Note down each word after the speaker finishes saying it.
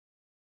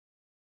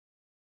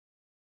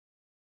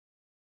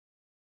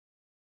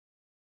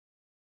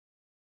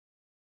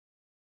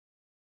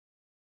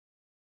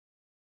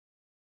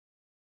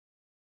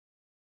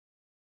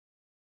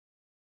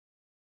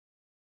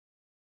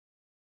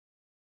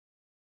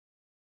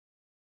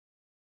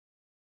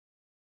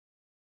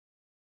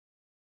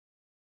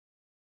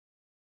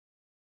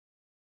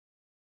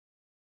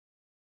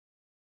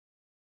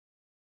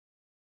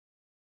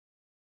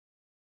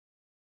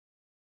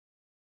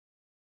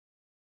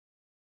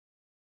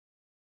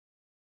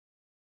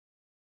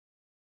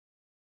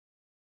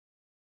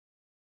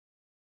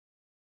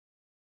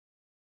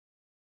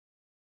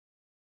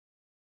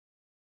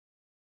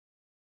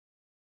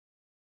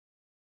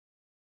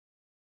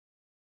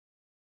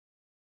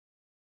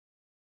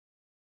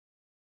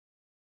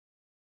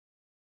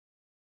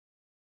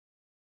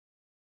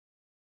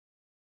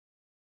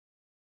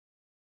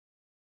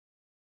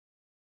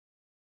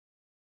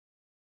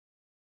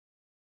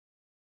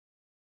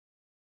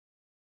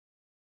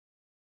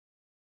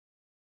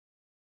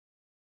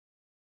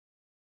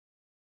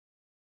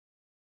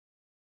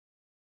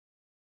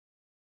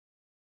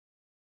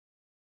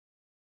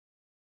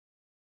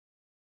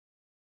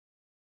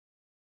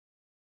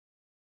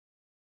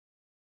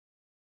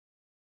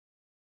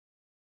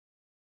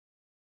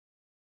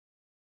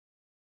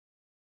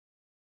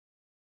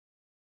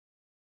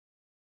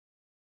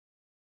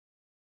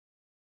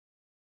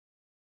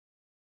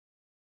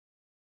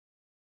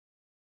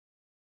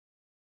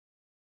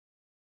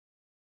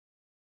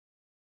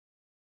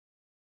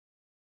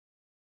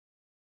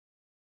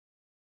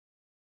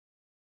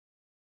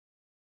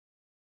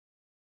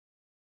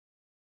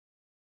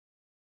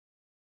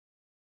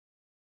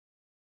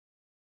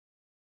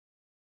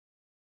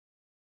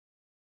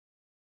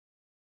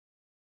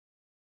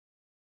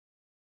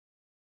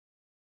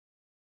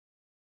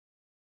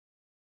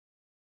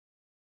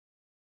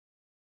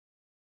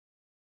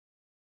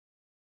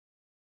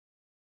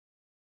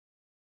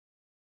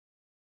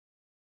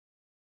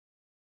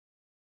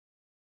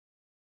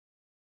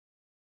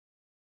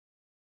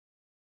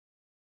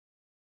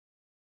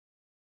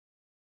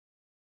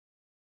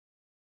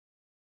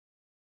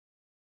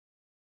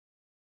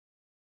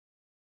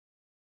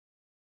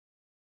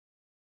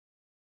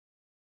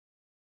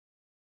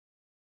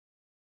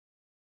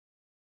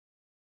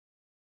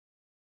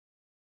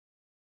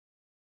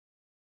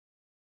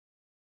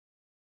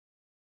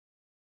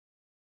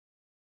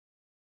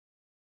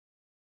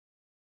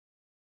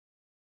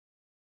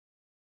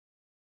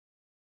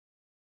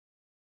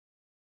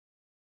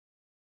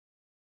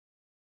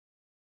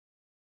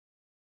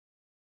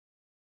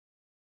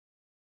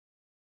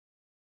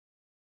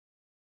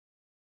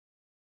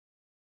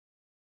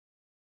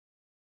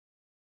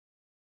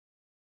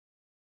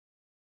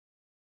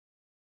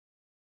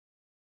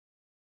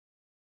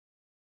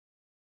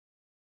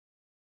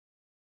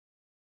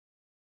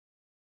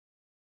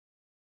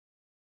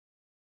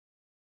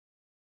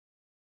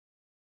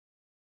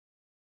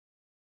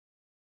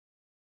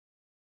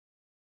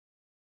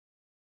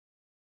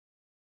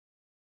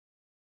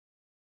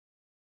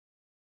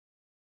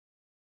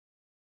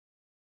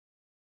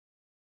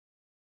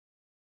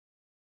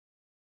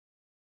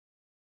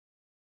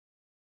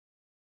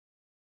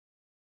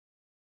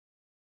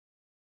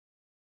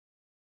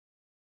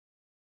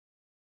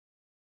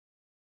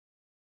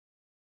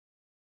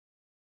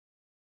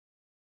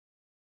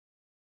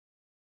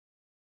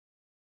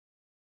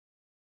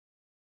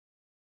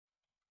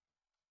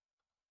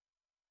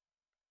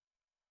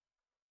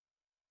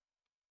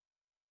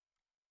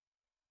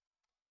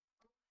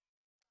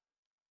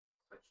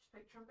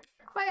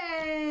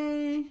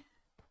Hey!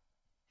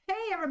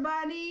 Hey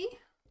everybody!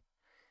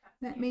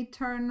 Let me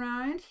turn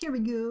around. Here we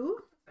go.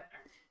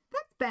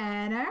 That's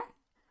better.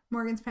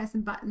 Morgan's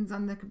pressing buttons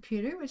on the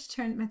computer, which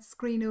turned my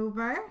screen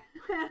over.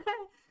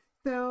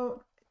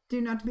 So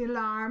do not be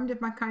alarmed if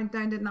my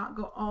countdown did not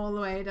go all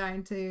the way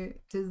down to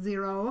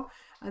 0,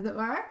 as it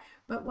were.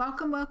 But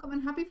welcome,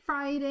 and happy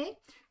Friday.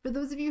 For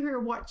those of you who are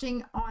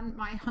watching on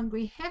my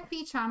Hungry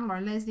Heffy channel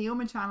or Lesley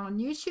Oman channel on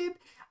YouTube,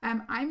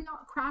 I'm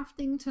not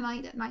crafting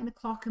tonight at 9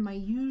 o'clock in my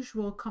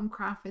usual Come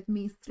Craft With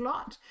Me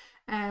slot.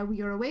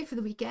 We are away for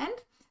the weekend.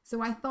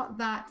 So I thought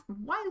that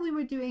while we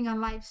were doing a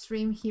live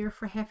stream here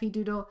for Heffy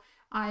Doodle,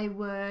 I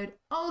would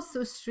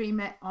also stream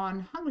it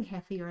on Hungry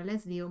Heffy or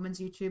Lesley Oman's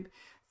YouTube,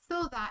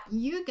 so that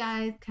you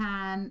guys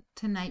can,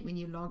 tonight when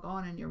you log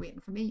on and you're waiting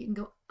for me, you can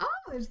go, oh,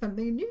 there's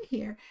something new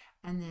here.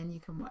 And then you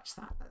can watch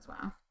that as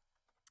well.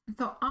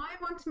 So I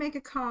want to make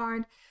a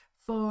card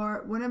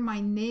for one of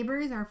my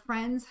neighbors. Our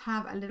friends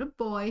have a little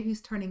boy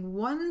who's turning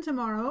 1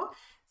 tomorrow.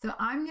 So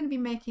I'm going to be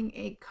making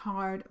a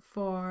card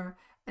for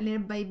a little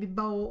baby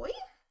boy.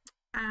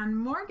 And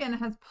Morgan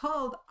has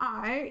pulled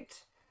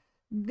out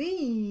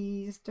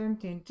these. Dun,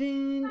 dun,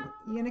 dun.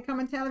 You going to come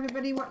and tell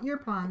everybody what your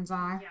plans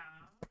are? Yeah.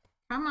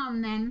 Come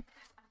on then.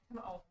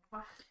 Come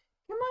over.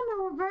 Come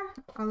on over.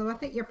 Although I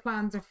think your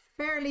plans are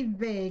fairly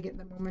vague at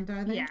the moment,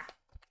 are they? Yeah.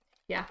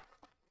 Yeah.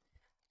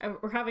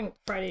 We're having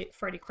Friday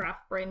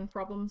craft brain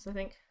problems, I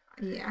think.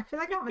 Yeah, I feel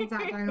like I haven't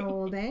sat down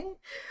all day.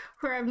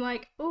 Where I'm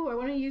like, oh, I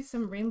want to use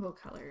some rainbow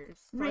colors.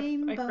 So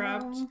Rainbow. I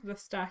grabbed the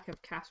stack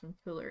of Catherine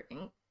Fuller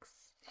inks.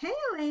 Hey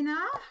Elena,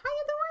 how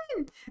you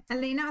doing?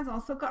 Elena has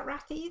also got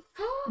ratties.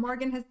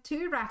 Morgan has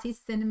 2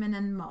 ratties, cinnamon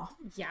and moth.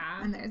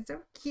 Yeah. And they're so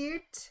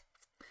cute.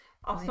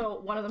 Also,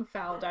 one of them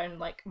fell down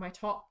like my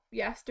top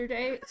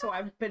yesterday, so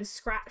I've been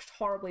scratched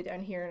horribly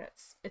down here, and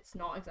it's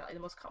not exactly the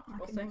most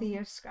comfortable I can thing. see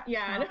your scratch.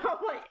 Yeah, I know. I'm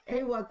like,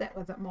 who was it?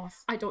 Was it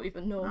Moss? I don't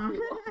even know who it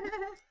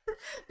was.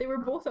 They were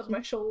both on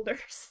my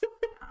shoulders,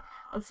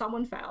 and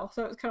someone fell,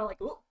 so it was kind of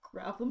like, oh,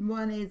 grab them.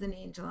 One is an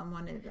angel and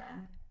one is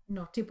a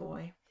naughty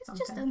boy. He's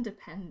just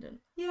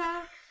independent.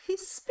 Yeah,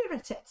 he's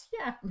spirited.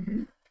 Yeah.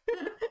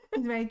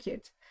 He's very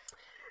cute.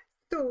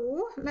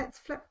 So let's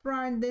flip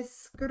around this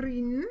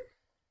screen.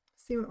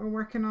 See what we're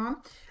working on.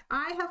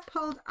 I have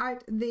pulled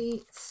out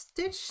the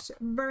Stitched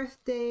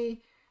Birthday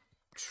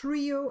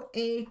Trio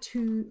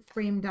A2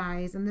 frame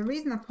dies, and the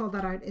reason I pulled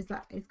that out is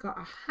that it's got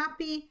a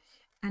happy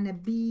and a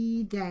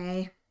bee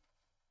day.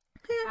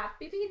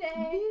 Happy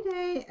B-Day.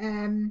 B-Day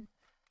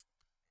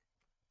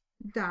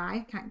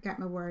die. Can't get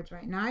my words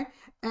right now.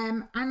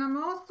 And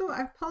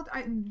I've pulled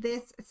out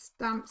this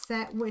stamp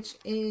set, which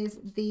is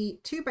the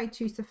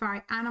 2x2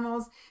 Safari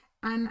Animals.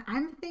 And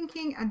I'm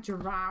thinking a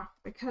giraffe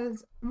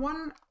because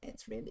 1,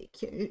 it's really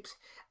cute.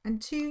 And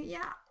 2,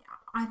 yeah,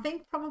 I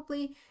think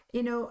probably,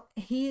 you know,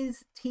 he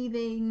is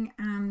teething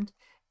and,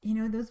 you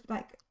know, those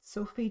like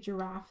Sophie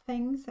giraffe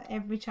things that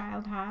every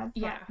child has.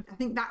 Yeah. I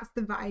think that's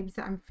the vibes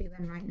that I'm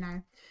feeling right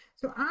now.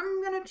 So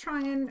I'm going to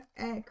try and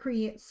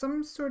create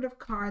some sort of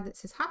card that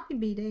says Happy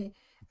B-Day.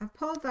 I've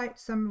pulled out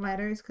some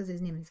letters because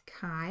his name is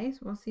Kai. So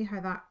we'll see how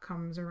that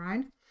comes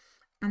around.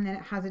 And then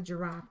it has a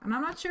giraffe. And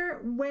I'm not sure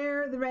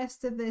where the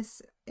rest of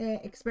this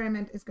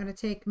experiment is going to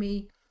take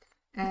me.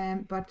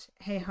 But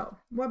hey ho.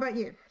 What about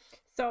you?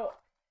 So,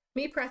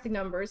 me pressing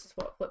numbers is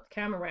what flipped the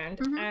camera around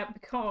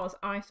because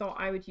I thought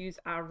I would use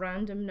a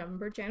random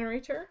number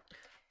generator.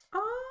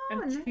 Oh,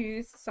 and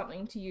choose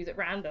something to use at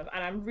random.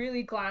 And I'm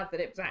really glad that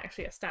it was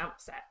actually a stamp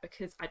set,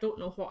 because I don't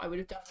know what I would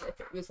have done if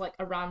it was like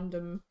a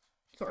random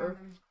sort of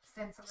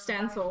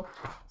stencil.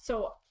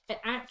 So it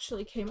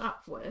actually came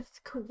up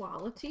with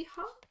quality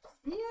hubs.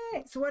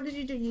 Yeah. So what did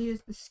you do? You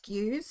used the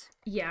skews?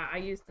 Yeah, I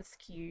used the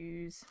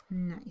skews.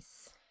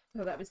 Nice.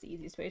 So that was the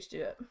easiest way to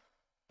do it.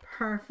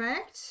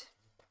 Perfect.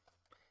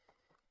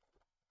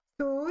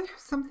 So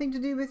something to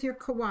do with your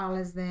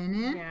koalas then,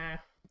 eh? Yeah.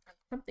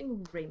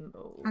 Something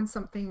rainbow. And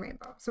something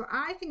rainbow. So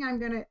I think I'm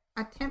going to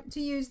attempt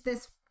to use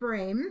this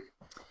frame.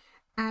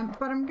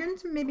 But I'm going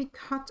to maybe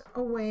cut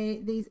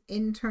away these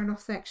internal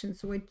sections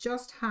so we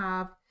just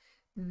have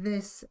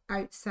this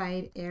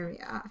outside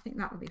area. I think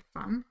that would be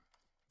fun.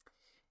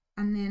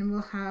 And then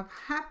we'll have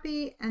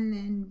Happy and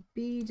then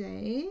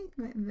B-Day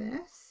like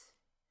this.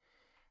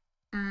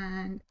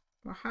 And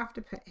we'll have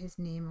to put his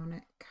name on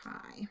it,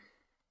 Kai.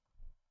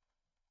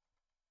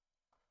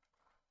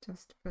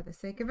 Just for the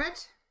sake of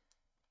it.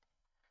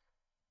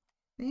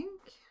 I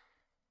think.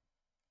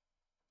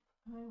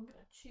 I'm going to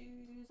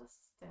choose a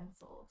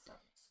stencil of some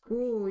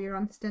description. Oh, you're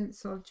on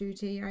stencil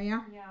duty, are you?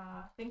 Yeah,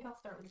 I think I'll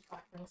start with the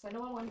black one. So I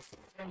know I want to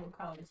random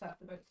colours.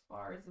 That's about as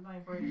far as my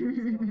brain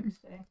is going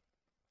today.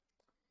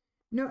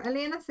 No,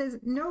 Elena says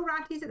no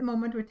ratties at the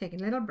moment. We're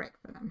taking a little break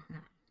for them.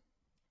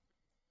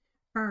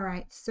 All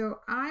right, so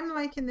I'm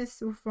liking this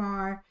so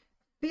far.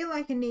 Feel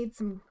like I need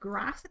some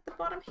grass at the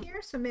bottom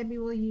here, so maybe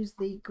we'll use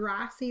the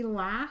Grassy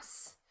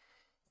Lass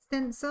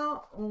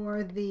stencil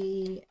or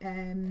the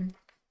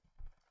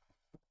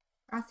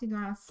Grassy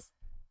Lass.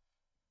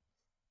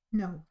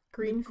 No,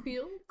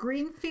 Greenfield?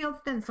 Greenfield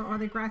stencil or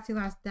the Grassy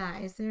Lass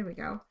dies. There we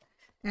go.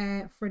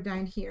 for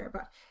down here,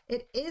 but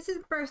it is his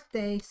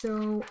birthday,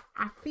 so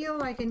I feel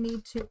like I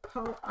need to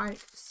pull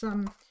out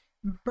some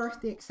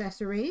birthday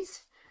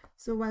accessories.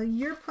 So while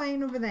you're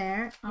playing over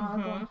there,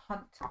 I'll go and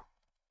hunt.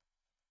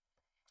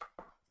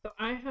 So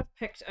I have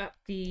picked up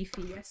the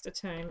Fiesta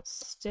Time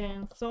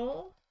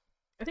stencil.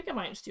 I think I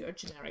might just do a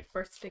generic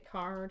birthday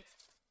card.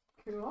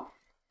 Cool.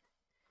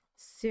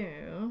 So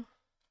I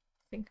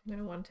think I'm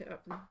gonna want it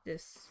up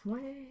this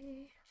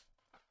way.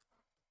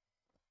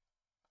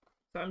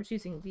 So I'm just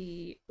using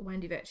the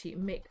Wendy Vecchi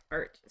Make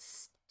Art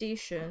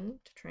Station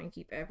to try and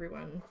keep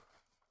everyone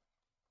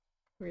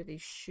where they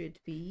should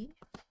be.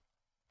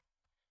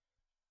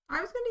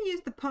 I was going to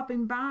use the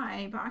popping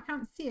by, but I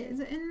can't see it. Is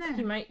it in there?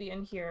 He might be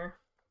in here.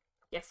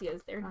 Yes, he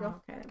is. There you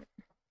go. Okay.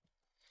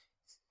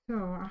 So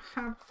I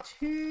have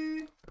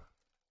 2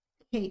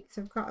 cakes.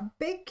 I've got a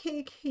big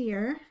cake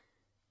here,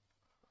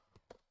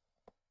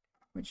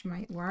 which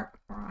might work,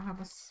 or I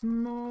have a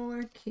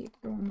smaller cake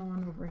going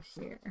on over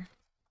here.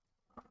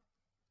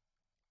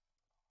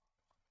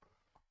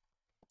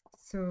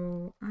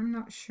 So I'm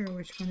not sure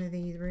which one of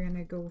these we're going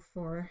to go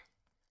for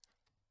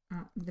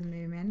at the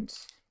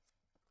moment.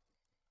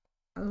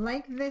 I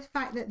like the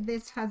fact that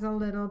this has a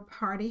little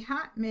party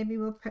hat. Maybe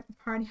we'll put the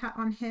party hat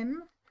on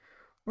him.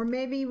 Or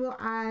maybe we'll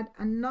add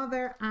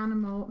another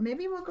animal.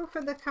 Maybe we'll go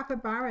for the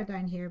capybara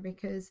down here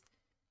because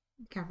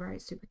the capybara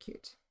is super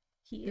cute.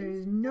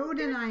 There's no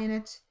denying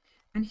it.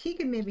 And he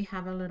could maybe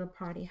have a little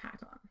party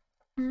hat on.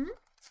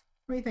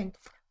 What do you think?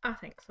 I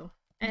think so.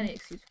 Any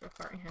excuse for a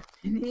party hat.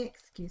 Any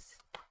excuse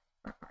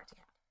for a party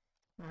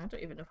hat. I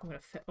don't even know if I'm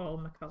going to fit all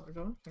my colours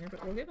on here,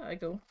 but we'll give it a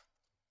go.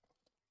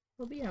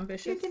 We'll be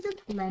ambitious. You can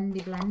just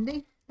blendy.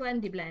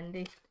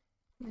 Blendy.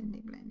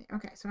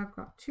 Okay, so I've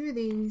got 2 of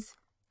these.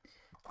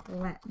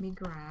 Let me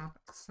grab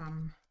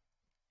some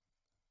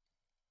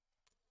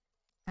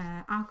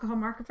alcohol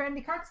marker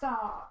friendly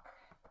cardstock.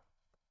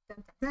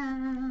 Dun, dun,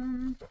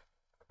 dun.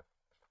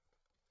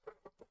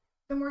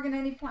 So Morgan,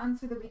 any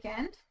plans for the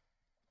weekend?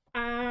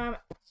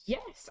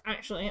 Yes,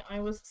 actually, I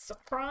was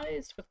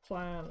surprised with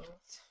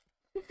plans.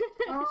 Which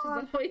Oh.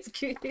 is always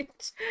good.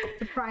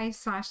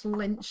 Surprise /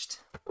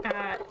 lynched.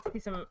 See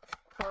some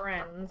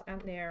friends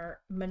and their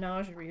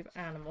menagerie of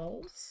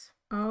animals.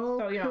 Oh,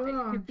 So, you know,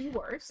 cool. it could be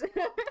worse.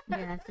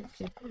 Yes, it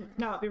should be.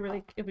 No, it'll be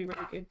really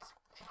good.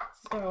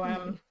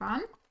 So,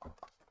 Fun.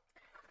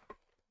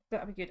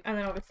 that'll be good. And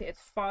then obviously it's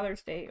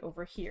Father's Day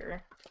over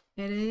here.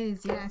 It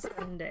is, yes.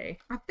 Sunday.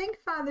 I think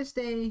Father's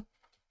Day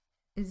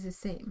is the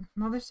same.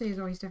 Mother's Day is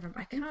always different,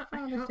 but I think I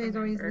Father's can't Day is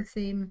always remember. the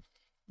same.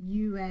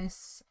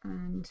 US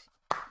and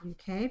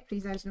UK.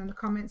 Please let us know in the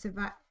comments if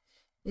that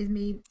is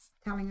me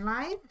telling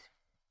lies.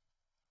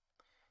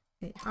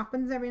 It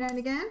happens every now and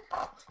again.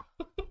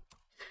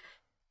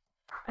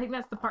 I think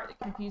that's the part that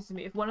confuses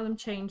me. If one of them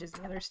changes,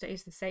 the other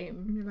stays the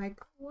same. And you're like,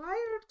 why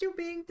aren't you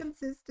being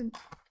consistent?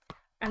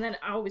 And then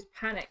I always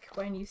panic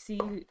when you see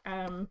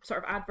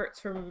sort of adverts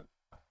from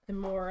the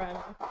more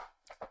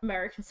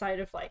American side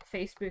of like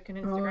Facebook and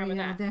Instagram and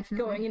that definitely.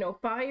 going, you know,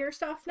 buy your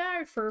stuff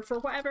now for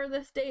whatever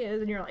this day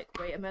is, and you're like,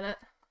 wait a minute,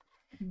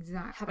 have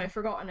Exactly. I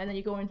forgotten? And then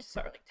you go into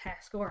sort of like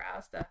Tesco or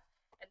Asda,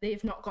 and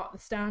they've not got the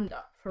stand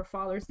up for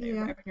Father's Day or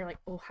whatever, and you're like,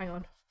 oh, hang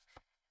on.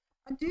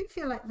 I do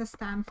feel like the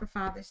stand for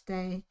Father's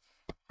Day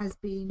has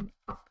been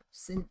up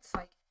since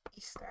like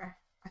Easter.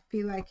 I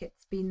feel like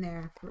it's been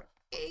there for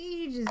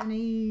ages and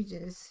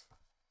ages.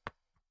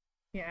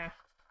 Yeah.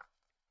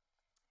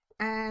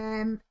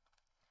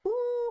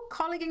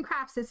 Colleague and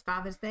Crafts says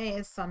Father's Day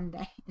is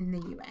Sunday in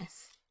the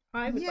US.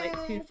 I would like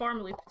Yay. to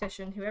formally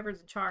petition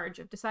whoever's in charge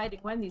of deciding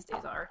when these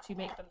days are to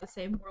make them the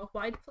same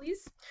worldwide,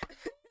 please.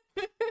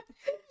 I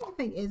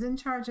think is in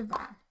charge of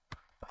that.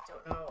 I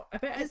don't know. I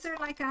bet Is it's there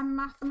like a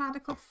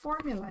mathematical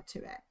formula to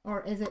it?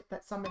 Or is it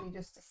that somebody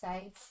just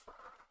decides?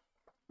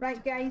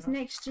 Right, guys,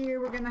 next year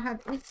we're going to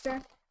have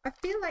Easter. I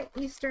feel like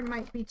Easter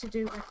might be to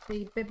do with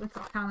the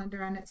biblical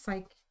calendar, and it's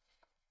like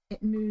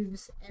it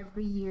moves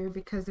every year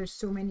because there's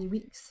so many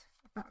weeks.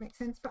 If that makes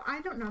sense. But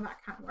I don't know,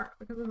 that can't work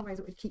because otherwise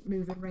it would keep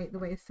moving right the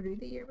way through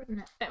the year, wouldn't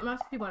it? It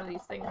must be one of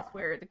these things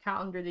where the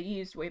calendar they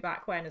used way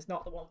back when is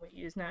not the one we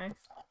use now.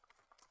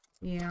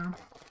 Yeah.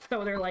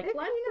 So they're like, If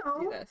let's you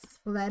do know, this.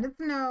 let us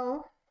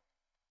know.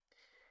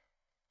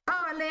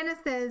 Oh, Elena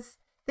says,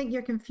 think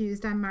you're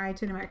confused. I'm married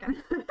to an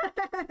American.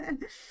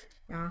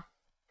 Yeah.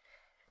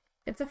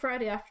 It's a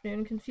Friday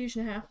afternoon,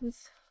 confusion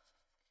happens.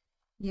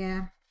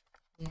 Yeah.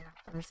 Yeah.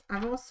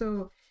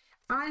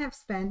 I have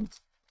spent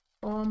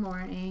all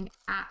morning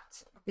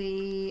at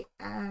the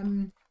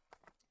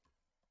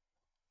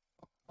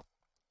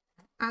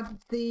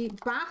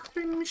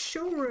bathroom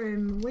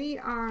showroom. We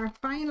are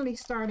finally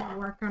starting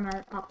work on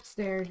our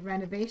upstairs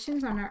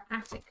renovations, on our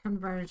attic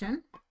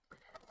conversion.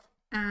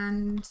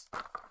 And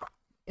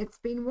it's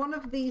been one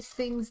of these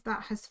things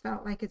that has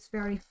felt like it's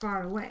very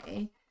far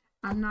away.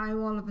 And now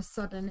all of a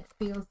sudden it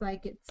feels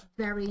like it's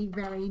very,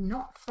 very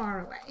not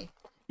far away.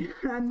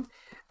 And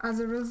as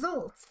a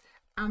result,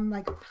 I'm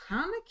like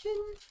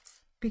panicking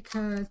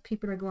because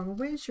people are going, well,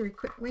 when's your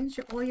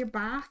all your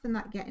bath and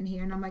that getting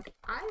here? And I'm like,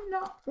 I've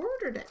not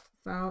ordered it.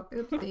 So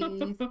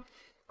oopsies.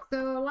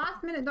 So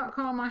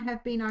lastminute.com, I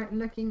have been out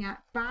looking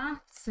at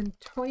baths and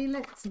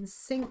toilets and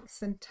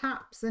sinks and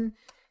taps, and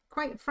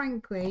quite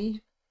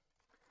frankly,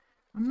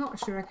 I'm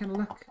not sure I can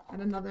look at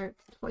another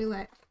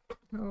toilet.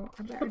 So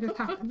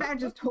I better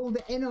just hold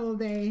it in all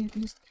day. I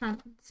just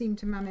can't seem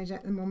to manage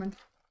at the moment.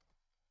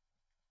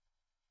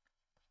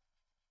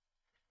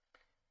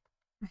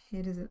 My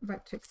head is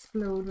about to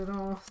explode with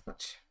all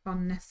such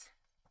funness.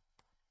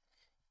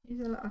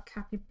 Here's a little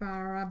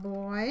capybara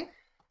boy.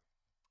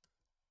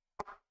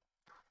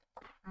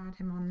 Add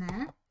him on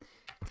there.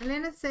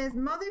 Elena says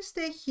Mother's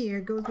Day here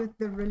goes with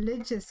the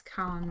religious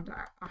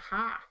calendar.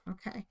 Aha,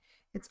 okay.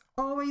 It's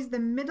always the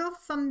middle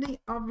Sunday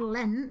of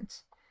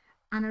Lent,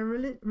 and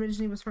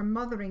originally was for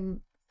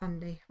Mothering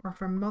Sunday, or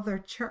for Mother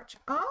Church.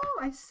 Oh,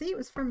 I see. It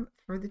was for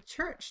the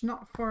church,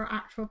 not for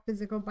actual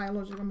physical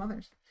biological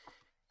mothers.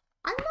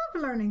 I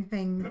love learning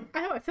things.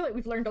 I know, I feel like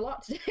we've learned a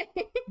lot today.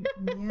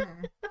 Yeah.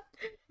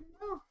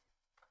 Oh.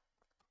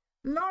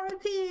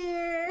 Laura's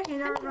here. Hey,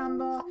 Laura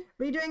Rumble.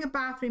 Redoing a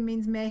bathroom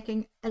means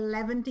making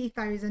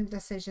 11,000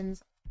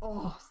 decisions.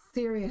 Oh,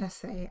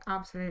 seriously,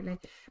 absolutely.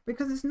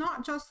 Because it's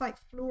not just like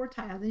floor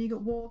tiles, and you've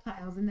got wall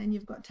tiles, and then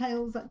you've got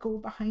tiles that go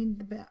behind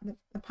the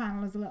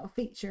panel as a little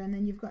feature, and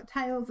then you've got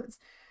tiles that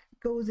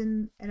goes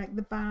in like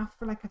the bath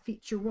for like a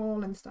feature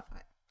wall and stuff.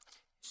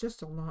 It's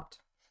just a lot.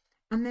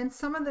 And then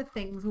some of the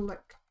things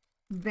look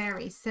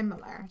very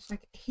similar. It's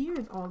like,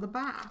 here's all the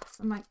baths.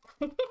 I'm like,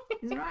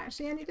 is there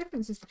actually any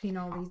differences between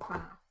all these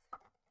baths?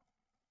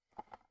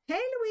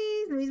 Hey,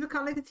 Louise. Louise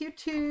McCulloch is here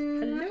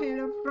too. Hello.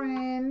 Hello,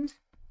 friend.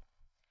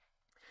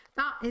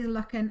 That is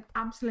looking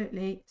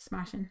absolutely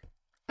smashing.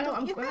 I know,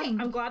 I'm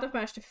glad I've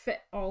managed to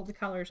fit all the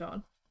colours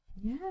on.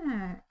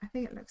 Yeah, I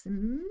think it looks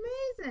amazing.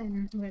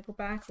 I'm going to go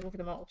back over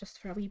them all just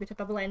for a wee bit of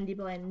a blendy.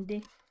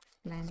 Blendy.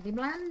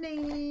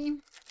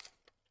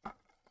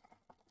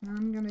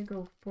 I'm going to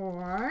go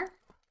for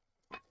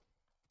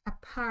a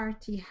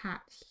party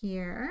hat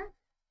here.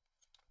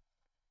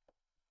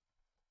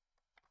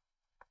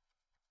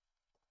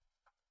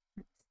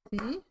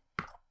 Let's see.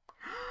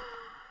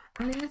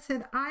 Alina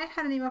said, I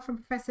had an email from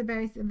Professor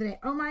Berry the other day.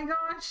 Oh my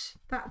gosh,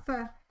 that's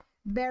a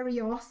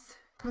Berrios,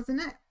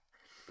 wasn't it?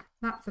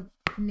 That's a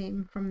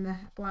name from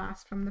the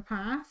blast from the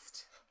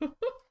past.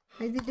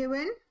 How's he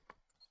doing?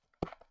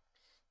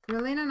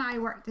 Elena and I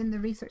worked in the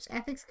Research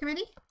Ethics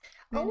Committee.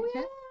 Oh,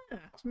 yeah. Do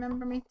you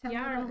remember me telling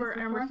you I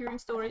remember hearing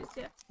stories,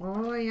 yeah.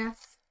 Oh,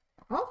 yes.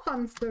 All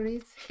fun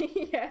stories.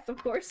 Yes,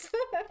 of course.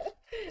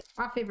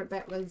 My favourite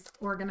bit was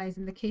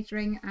organising the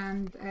catering,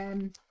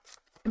 and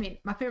I mean,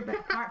 my favourite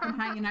bit, apart from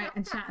hanging out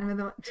and chatting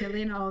with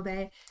Elena all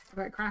day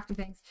about crafty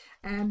things,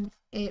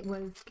 it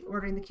was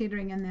ordering the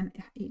catering and then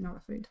eating all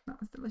the food. That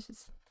was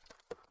delicious.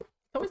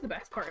 It's always the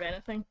best part of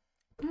anything.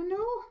 I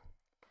know.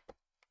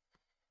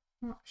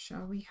 What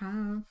shall we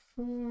have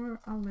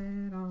for a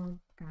little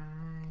guy?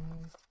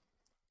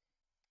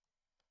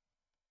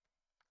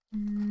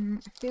 I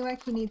feel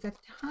like he needs a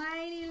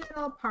tiny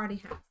little party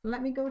hat. So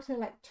let me go to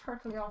like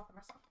Turtley Awesome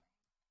or something.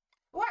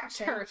 Oh,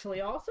 actually,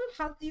 Turtley Awesome?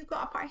 have you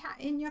got a party hat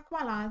in your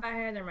koalas?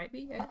 There might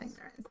be, yes. I think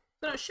there is.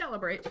 So not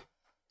celebrate.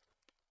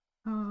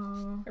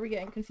 Oh. Are we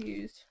getting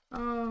confused?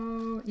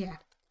 Oh, yeah.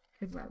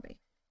 Could well be.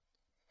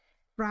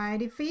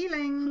 Friday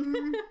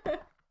feeling.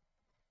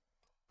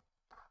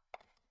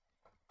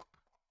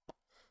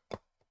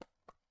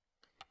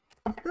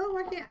 I'm still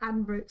working at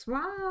Addenbrooke's.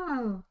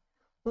 Wow.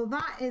 Well,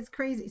 that is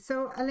crazy.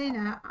 So,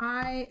 Elena,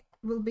 I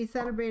will be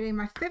celebrating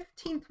my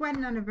 15th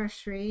wedding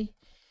anniversary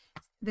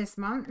this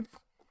month.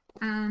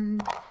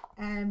 And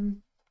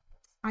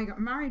I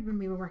got married when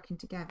we were working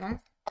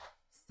together.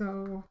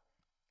 So,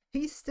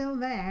 he's still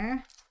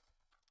there.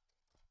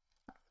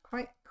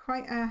 Quite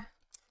a...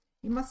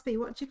 You must be,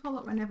 what do you call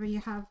it whenever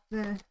you have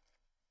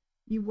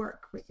you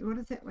work with, what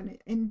is it,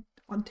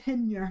 on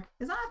tenure?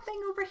 Is that a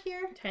thing over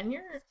here?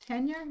 Tenure?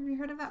 Tenure? Have you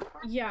heard of that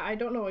before? Yeah, I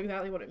don't know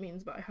exactly what it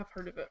means, but I have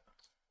heard of it.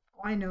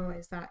 All I know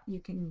is that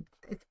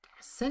it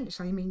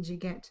essentially means you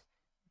get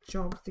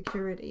job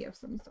security of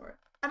some sort.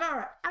 I don't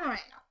know. I'm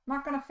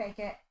not gonna fake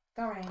it.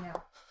 Don't really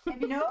know. If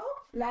you know,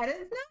 let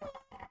us know.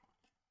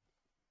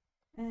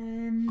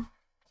 I'm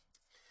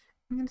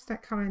going to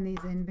start colouring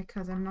these in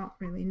because I'm not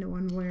really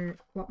knowing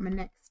what my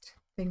next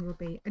thing will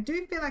be. I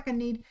do feel like I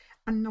need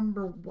a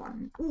number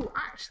 1. Oh,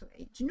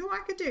 actually, do you know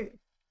what I could do?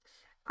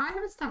 I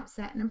have a stamp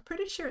set and I'm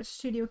pretty sure it's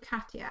Studio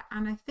Katia,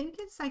 and I think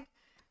it's like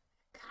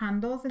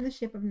candles in the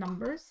shape of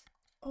numbers.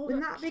 Oh,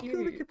 wouldn't that be cute.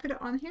 cool? We could put it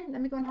on here.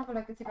 Let me go and have a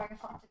look and see if I can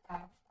find it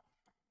down.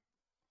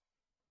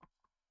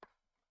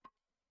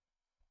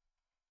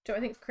 So I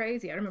think it's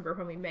crazy. I remember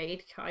when we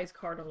made Kai's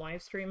card on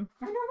live stream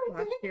I know we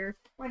last did year,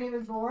 when he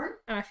was born.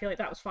 and I feel like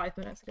that was 5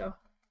 minutes ago.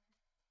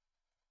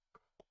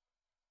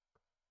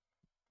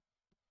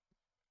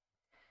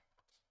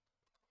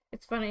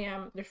 It's funny,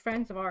 there's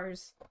friends of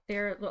ours,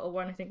 their little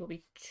one I think will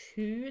be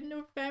 2 in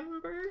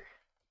November.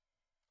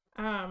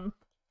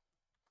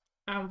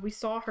 We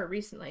saw her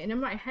recently, and in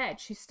my head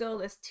she's still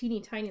this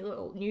teeny tiny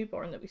little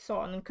newborn that we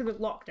saw, and then because of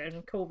lockdown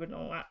and COVID and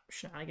all that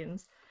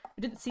shenanigans, I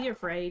didn't see her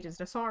for ages,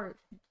 and I saw her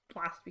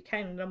last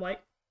weekend and I'm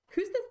like,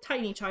 who's this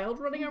tiny child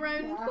running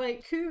around? Yeah.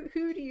 Like, who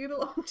do you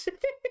belong to?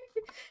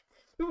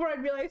 Before I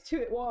realised who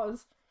it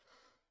was.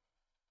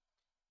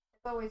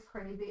 It's always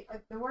crazy.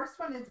 The worst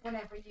one is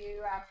whenever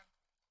you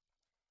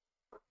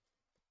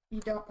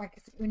don't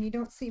like when you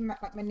don't see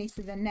like my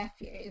nieces and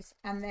nephews,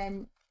 and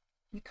then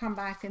you come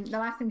back and the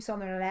last time you saw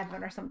them they're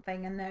 11 or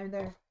something, and now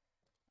they're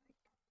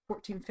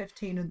 14,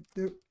 15, and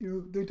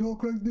they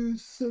talk like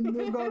this, and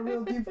they've got a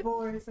real deep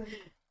voice, and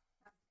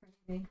that's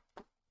crazy.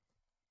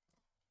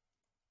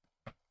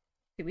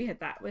 We had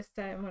that with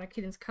one of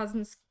Keaton's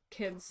cousins'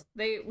 kids.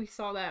 We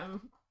saw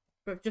them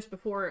just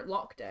before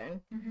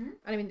lockdown. Mm-hmm.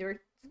 I mean, they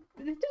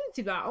didn't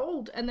seem that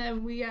old, and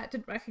then we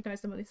didn't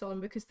recognize them when they saw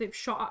them because they've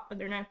shot up and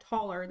they're now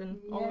taller than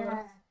all of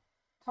us.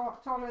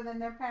 Taller than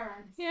their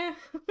parents. Yeah.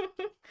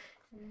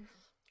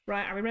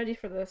 Right, are we ready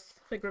for this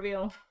big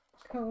reveal?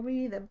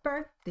 Kobe the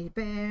birthday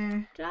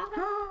bear.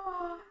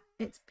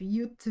 It's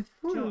beautiful.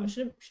 Do you know,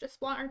 should have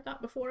splattered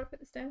that before I put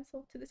the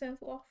stencil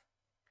off.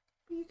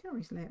 You can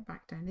always lay it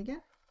back down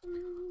again.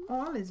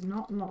 All is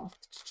not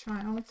lost,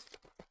 child.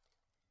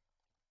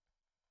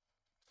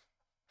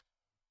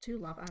 Do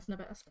love adding a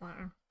bit of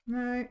splatter.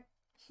 Now,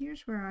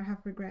 here's where I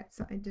have regrets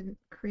that I didn't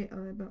create a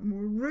little bit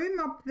more room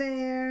up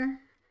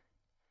there.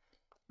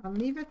 I'll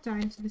leave it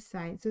down to the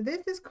side. So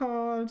this is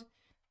called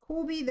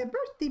Kobe the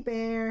birthday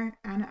bear,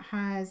 and it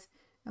has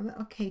a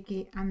little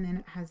cakey, and then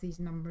it has these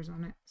numbers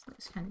on it. So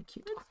it's kind of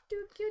cute.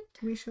 That's cute.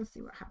 We shall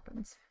see what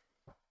happens.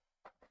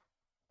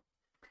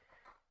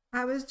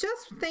 I was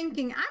just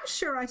thinking, I'm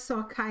sure I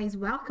saw Kai's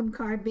welcome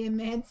card being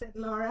made, said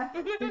Laura.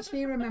 And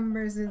she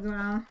remembers as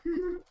well.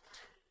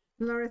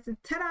 Laura said,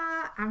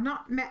 ta-da! I've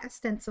not met a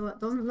stencil. It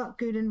doesn't look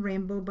good in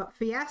rainbow, but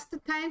Fiesta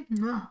time,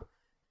 no.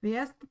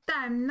 Fiesta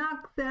time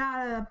knocks it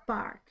out of the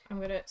park. I'm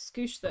going to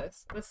scoosh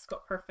this. This has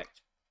got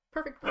perfect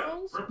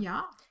rolls.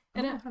 Yeah.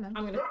 In it. Hello.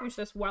 I'm going to scoosh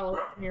this well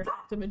away from your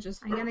images.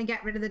 I'm going to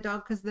get rid of the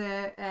dog because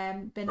the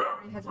bin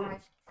has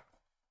arrived.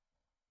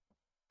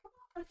 Come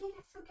on, Olivia,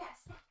 let's go get a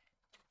snack.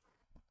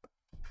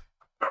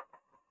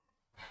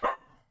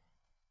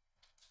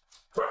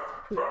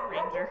 Poor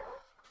Ranger.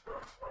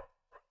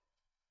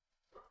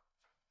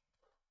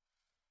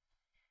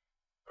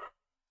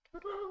 I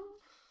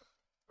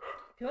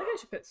feel like I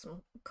should put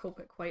some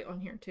Copic white on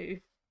here too.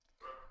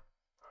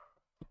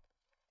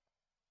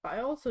 But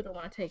I also don't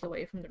want to take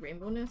away from the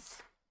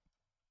rainbowness.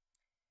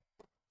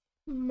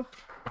 We'll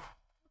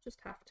just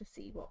have to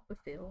see what we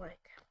feel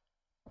like.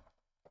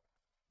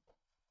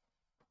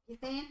 You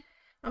think?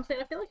 I'm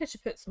saying I feel like I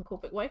should put some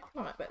Copic white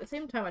on it, but at the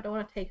same time I don't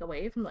want to take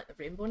away from like the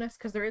rainbowness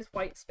because there is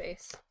white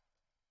space.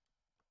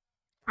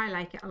 I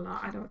like it a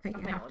lot. I don't think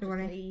you have to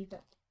worry. Leave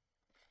it.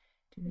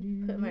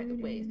 Put them out of the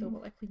way so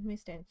while I clean my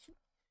stencil.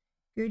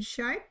 Good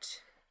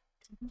shout.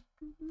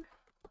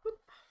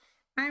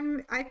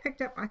 I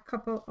picked up a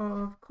couple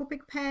of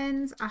Copic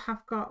pens. I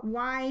have got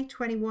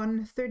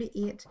Y21,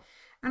 38,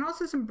 and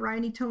also some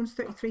brownie tones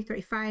 33,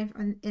 35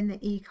 in the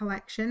E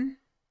collection.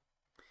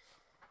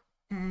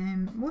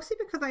 Mostly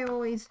because I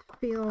always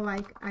feel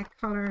like I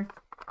colour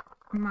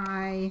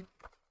my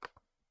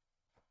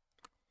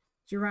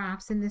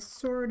giraffes in this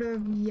sort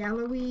of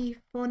yellowy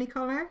fawny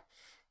colour,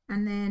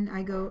 and then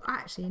I go,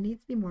 actually it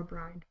needs to be more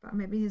brown, but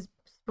maybe his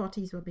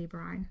spotties will be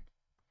brown.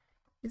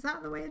 Is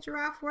that the way a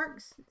giraffe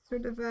works? It's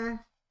sort of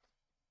a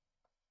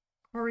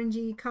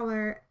orangey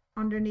colour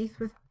underneath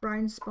with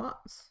brown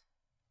spots?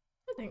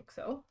 I think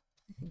so.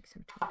 I think so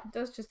too. It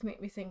does just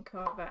make me think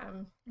of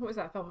what was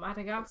that film,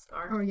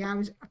 Madagascar? Oh yeah, I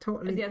was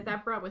totally. Is he a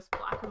zebra with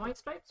black and white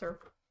stripes or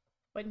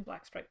white and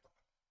black stripes?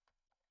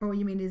 Oh,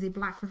 you mean is he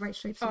black with white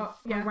stripes or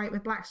white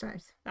with black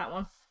stripes? That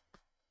one.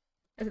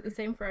 Is it the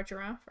same for a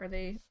giraffe? Are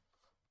they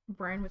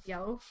brown with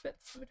yellow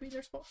bits between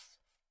their spots?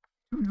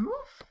 No.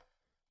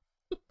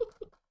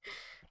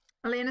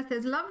 Elena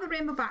says, love the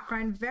rainbow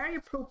background, very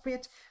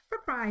appropriate for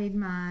Pride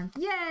Month.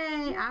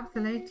 Yay,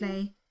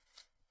 absolutely.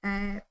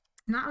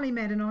 Natalie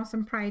made an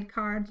awesome Pride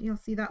card. You'll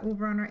see that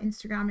over on our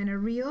Instagram in a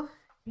reel.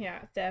 Yeah,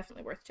 it's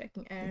definitely worth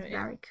checking out. It's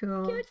very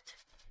cool. Cute.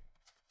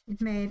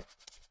 It made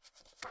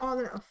all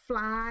the little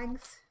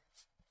flags.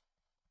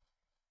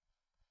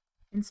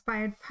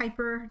 Inspired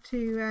Piper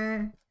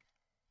to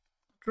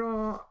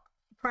draw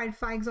pride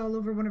flags all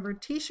over one of her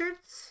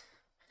t-shirts.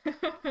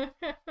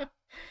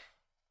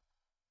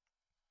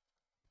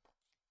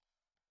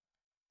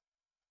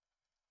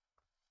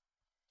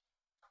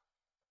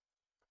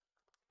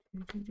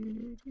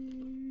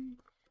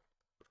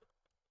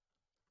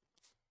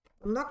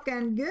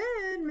 Looking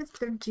good,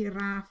 Mr.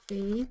 Giraffe.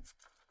 If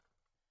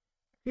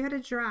you had a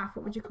giraffe,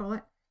 what would you call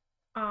it?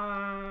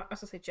 I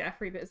was gonna say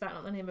Jeffrey, but is that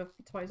not the name of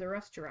Toys R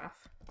Us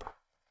giraffe?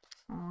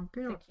 Oh,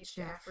 good old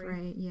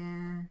Jeffrey.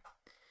 Yeah.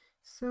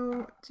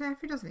 So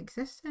Jeffrey doesn't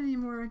exist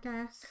anymore, I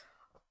guess.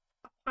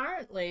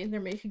 Apparently, they're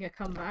making a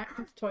comeback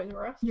with Toys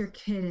R Us. You're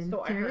kidding.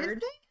 So I Seriously?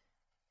 heard,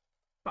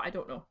 but I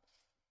don't know.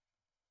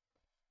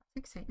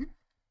 That's exciting.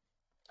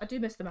 I do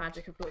miss the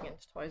magic of going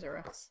into Toys R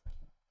Us.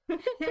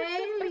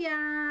 Hey,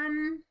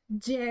 Leanne.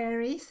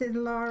 Jerry, says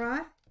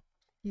Laura.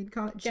 You'd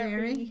call it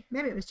Jerry. Jerry.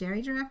 Maybe it was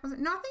Jerry Giraffe, was it?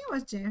 No, I think it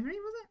was Jeffrey,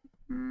 was it?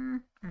 I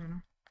don't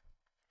know.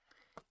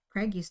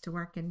 Craig used to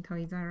work in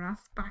Toys R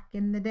Us back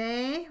in the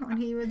day when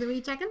he was a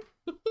wee chicken.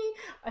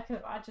 I can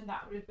imagine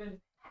that would have been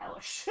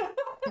hellish.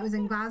 It was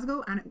in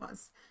Glasgow, and it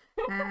was.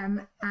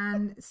 And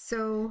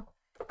so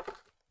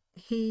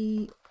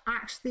he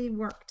actually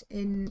worked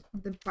in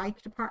the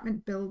bike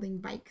department building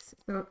bikes.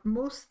 So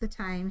most of the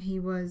time he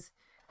was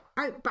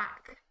out the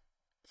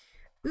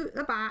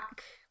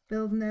back,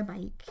 building a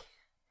bike.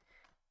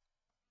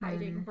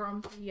 Hiding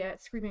from the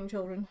screaming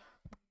children.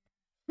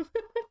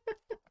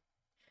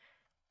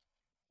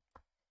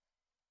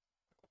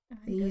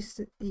 He used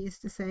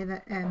to say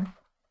that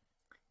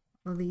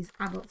well, these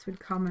adults would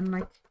come and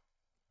like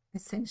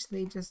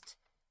essentially just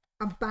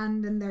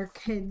abandon their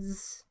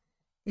kids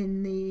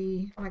in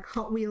the like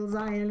Hot Wheels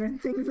aisle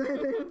and things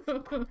like this.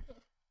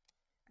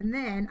 And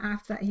then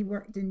after that he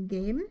worked in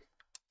game,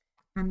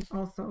 and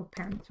also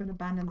parents would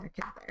abandon their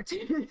kids there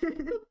too.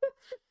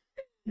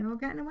 No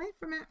getting away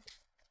from it.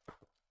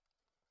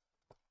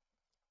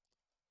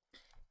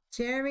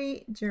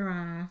 Jerry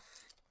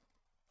Giraffe.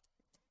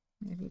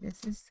 Maybe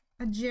this is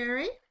a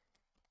Jerry.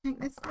 I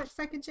think this looks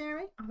like a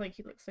Jerry. I think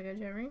he looks like a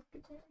Jerry.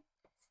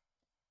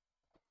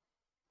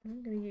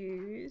 I'm gonna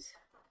use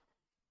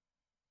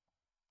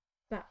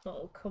that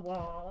little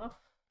koala.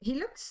 He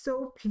looks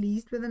so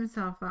pleased with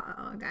himself, that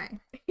little guy.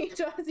 He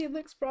does. He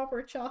looks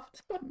proper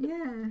chuffed.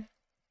 Yeah.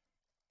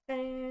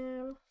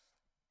 Or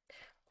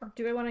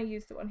do I want to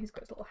use the one who's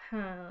got his little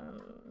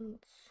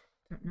hands?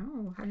 Don't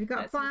know. Have you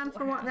got a plan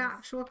for what the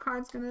actual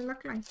card's going to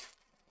look like?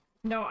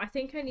 No, I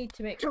think I need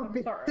to make Don't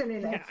be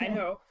silly, yeah, I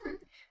know.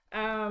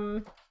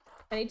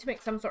 I need to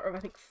make some sort of, I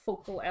think,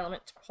 focal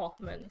element to pop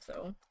them in.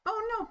 So.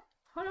 Oh no!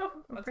 Oh no!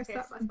 I'll press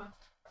that one.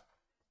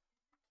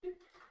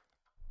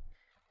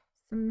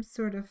 Some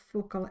sort of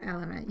focal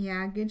element.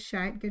 Yeah, good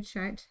shout. Good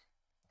shout.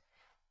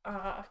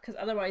 Because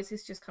otherwise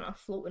he's just kind of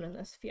floating in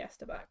this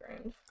fiesta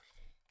background.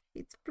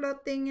 It's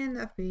floating in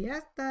the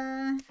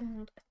fiesta.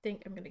 And I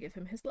think I'm going to give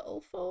him his little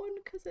phone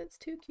because it's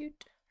too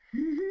cute.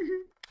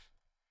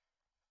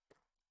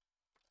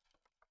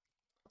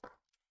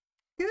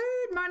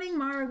 Good morning,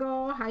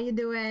 Margot. How you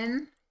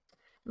doing?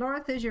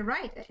 Laura says you're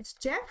right. It's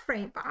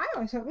Jeffrey, but I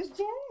always thought it was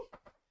Jerry.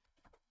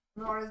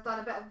 Laura's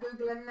done a bit of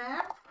Googling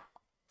there.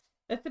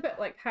 It's a bit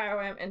like how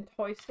in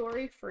Toy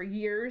Story, for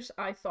years,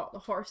 I thought the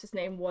horse's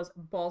name was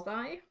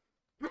Bullseye.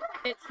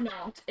 It's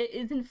not. It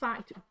is, in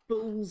fact,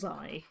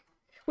 Bullseye.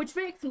 Which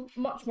makes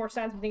much more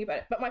sense when you think about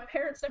it. But my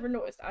parents never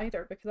noticed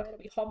either because I had a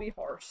wee hobby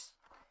horse.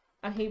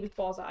 And he was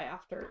Bullseye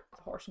after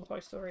the horse in Toy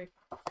Story.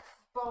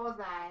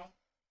 Bullseye.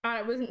 And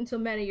it wasn't until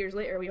many years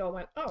later we all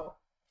went, oh,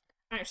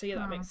 actually, yeah,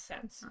 that makes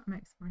sense. That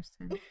makes more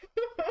sense.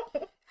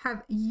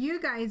 Have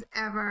you guys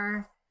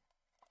ever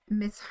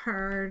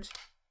misheard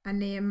a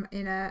name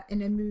in a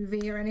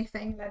movie or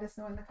anything? Let us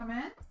know in the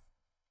comments.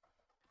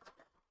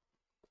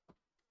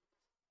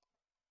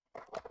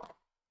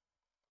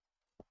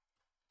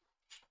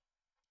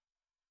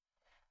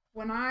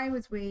 When I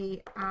was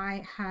wee,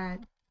 I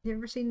had. You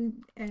ever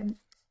seen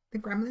the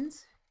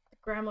Gremlins?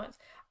 Gremlins.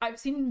 I've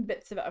seen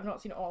bits of it. I've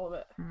not seen all of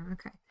it. Oh,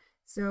 okay.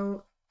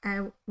 So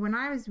when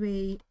I was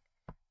wee,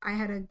 I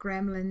had a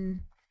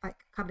gremlin, like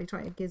cuddly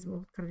toy, a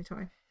gizmo cuddly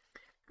toy.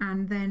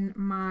 And then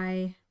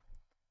my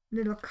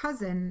little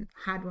cousin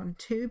had one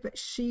too, but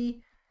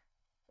she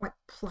like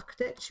plucked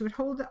it. She would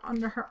hold it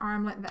under her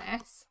arm like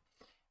this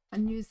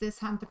and use this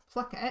hand to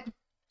pluck it.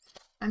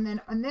 And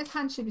then on this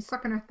hand, she'd be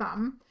sucking her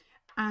thumb,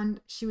 and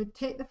she would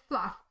take the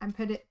fluff and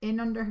put it in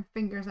under her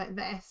fingers like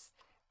this,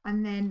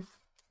 and then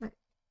like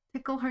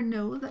tickle her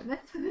nose like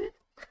this.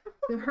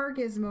 So her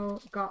gizmo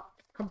got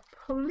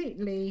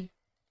completely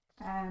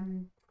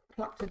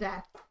plucked to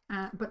death.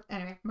 But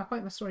anyway, my point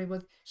of the story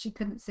was she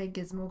couldn't say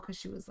gizmo because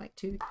she was like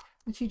 2,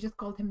 and she just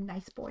called him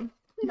nice boy.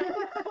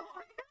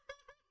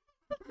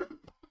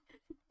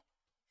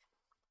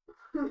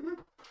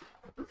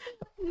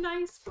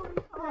 Nice boy.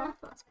 Oh,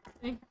 that's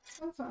funny.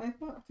 That's what I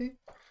thought too.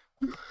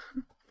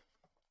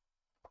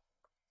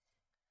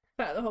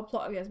 But the whole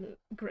plot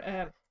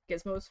of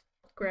Gizmos,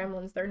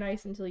 Gremlins, they're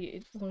nice until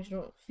as long as you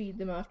don't feed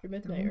them after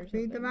midnight. Don't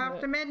feed them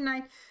after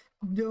midnight.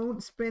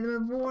 Don't spray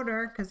them with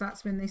water because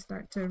that's when they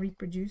start to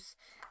reproduce.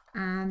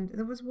 And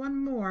there was one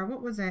more.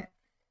 What was it?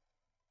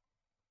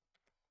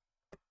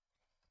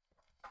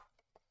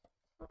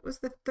 What was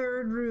the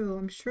third rule?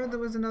 I'm sure there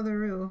was another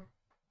rule.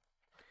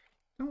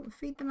 Don't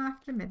feed them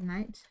after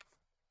midnight.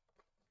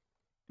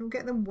 Don't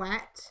get them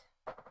wet.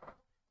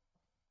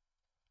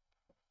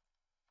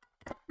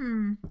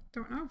 Don't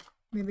know.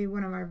 Maybe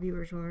one of our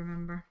viewers will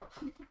remember.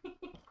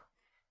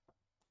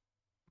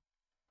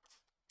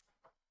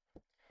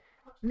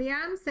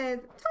 Leanne says,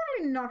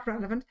 totally not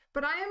relevant,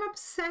 but I am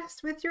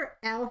obsessed with your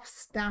elf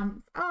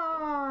stamps.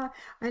 Oh,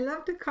 I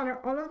love to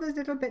colour all of those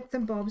little bits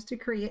and bobs to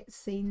create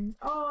scenes.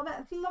 Oh,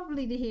 that's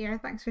lovely to hear.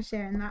 Thanks for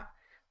sharing that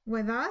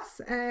with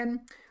us.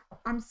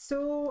 I'm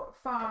so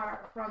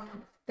far from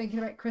thinking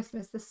about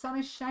Christmas. The sun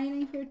is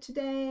shining here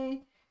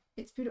today.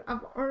 It's beautiful.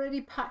 I've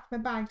already packed my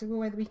bag to go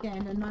away the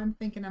weekend, and now I'm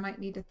thinking I might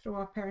need to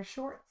throw a pair of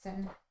shorts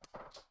in.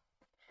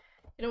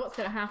 You know what's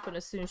going to happen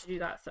as soon as you do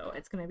that, though?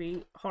 It's going to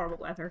be horrible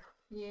weather.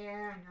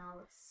 Yeah, I know.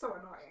 It's so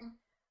annoying.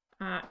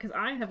 Because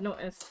I have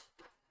noticed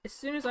as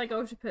soon as I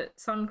go to put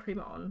sun cream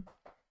on,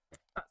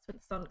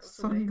 that's when the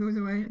sun goes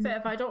away. But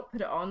if I don't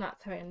put it on,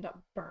 that's how I end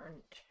up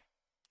burnt.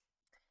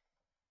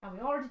 And we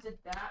already did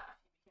that a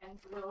few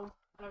weekends ago,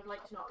 and I would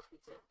like to not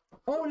repeat it.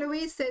 Oh,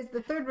 Louise says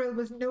the third rule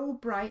was no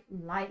bright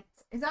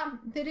lights. Is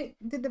that did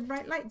the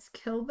bright lights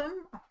kill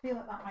them? I feel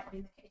like that might be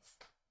the case.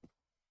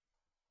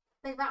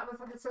 I think that was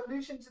the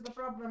solution to the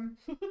problem.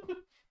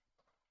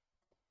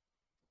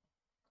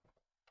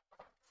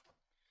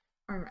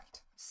 All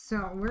right,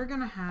 so we're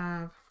gonna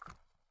have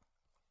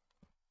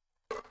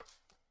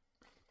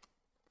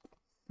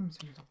some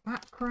sort of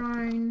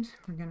background.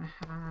 We're gonna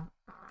have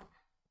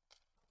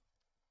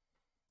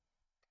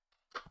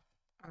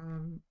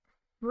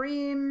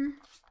frame.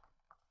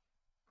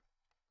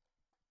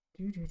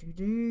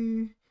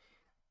 I'm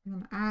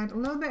gonna add a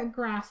little bit of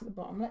grass at the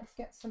bottom. Let's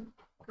get some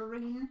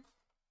green.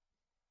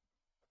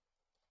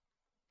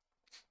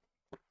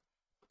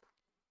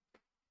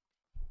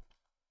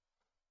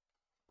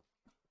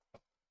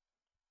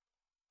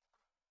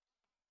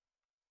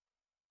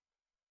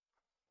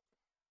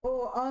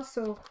 Oh,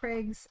 also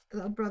Craig's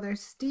little brother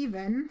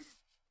Stephen,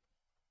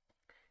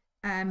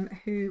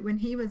 who when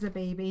he was a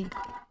baby,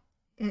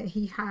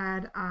 he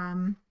had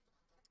a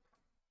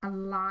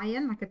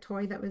lion, like a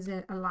toy that was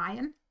a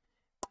lion.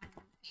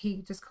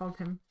 He just called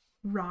him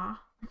Ra,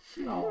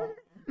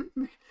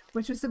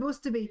 which was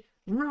supposed to be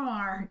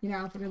roar, you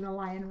know, because the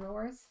lion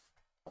roars.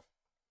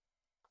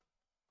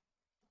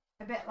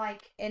 A bit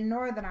like in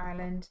Northern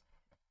Ireland,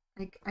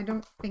 like I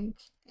don't think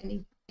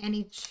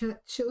any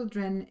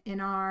children in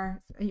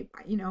our, you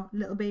know,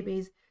 little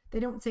babies, they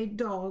don't say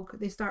dog,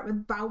 they start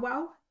with bow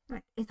wow.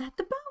 Like, is that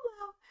the bow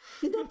wow?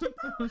 Is that the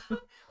bow wow?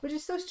 Which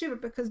is so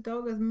stupid because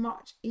dog is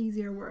much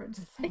easier word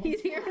to say.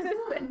 Easier to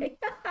say.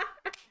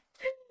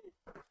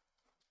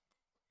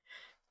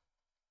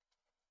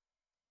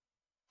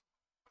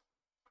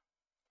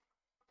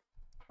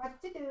 What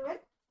you doing?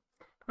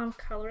 I'm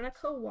colouring a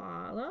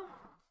koala.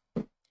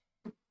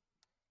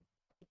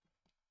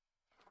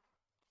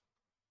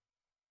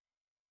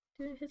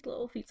 His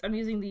little feet. I'm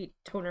using the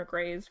toner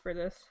greys for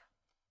this.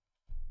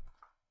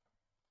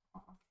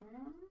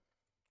 Awesome.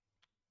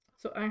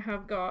 So I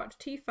have got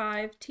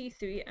T5,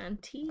 T3,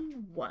 and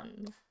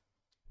T1.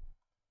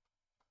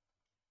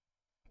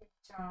 Good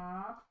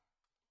job.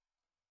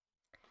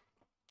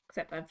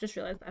 Except I've just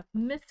realised I've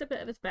missed a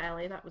bit of his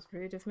belly. That was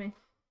rude of me.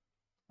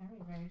 Very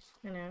rude.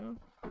 I know.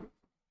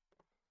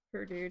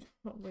 Poor dude.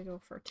 What will we go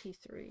for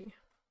T3? Can't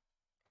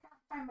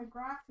find my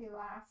grassy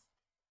lass.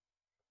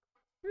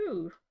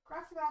 Ooh.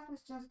 Grassy lass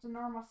is just a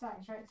normal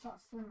size, right? It's not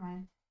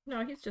slimline.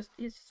 No, he's just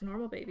a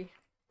normal baby.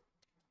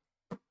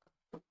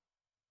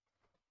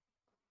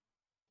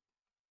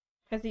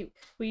 Has he?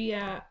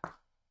 I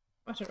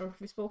don't know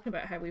if we've spoken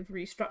about how we've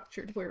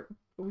restructured where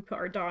we put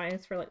our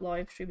dyes for like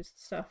live streams and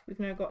stuff. We've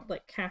now got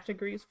like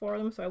categories for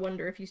them, so I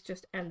wonder if he's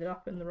just ended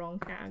up in the wrong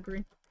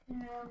category.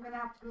 Yeah, I'm gonna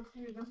have to go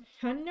through them.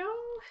 I know.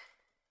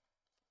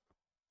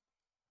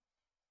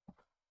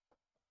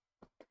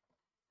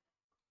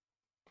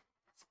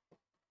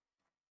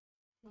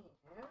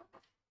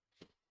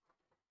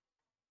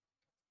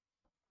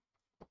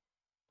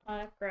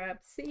 I've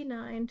grabbed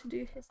C9 to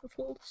do his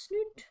little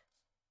snoot.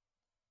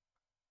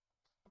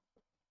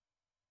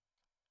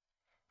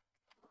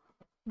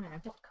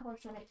 What colour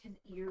should I make his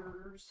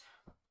ears?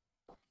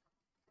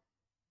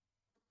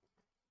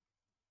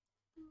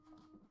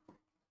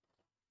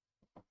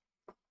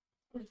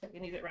 I'm just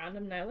picking these at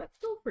random now. Let's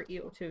go for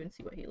EO2 and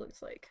see what he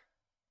looks like.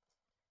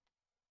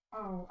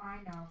 Oh, I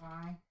know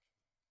why.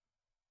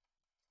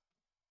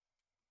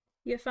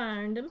 You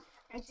found him?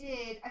 I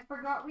did. I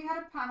forgot we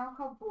had a panel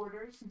called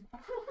Borders.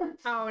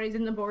 Oh, and he's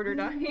in the border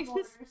dyes.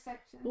 Border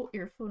section. Oh,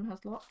 your phone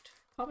has locked.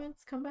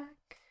 Comments, come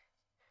back.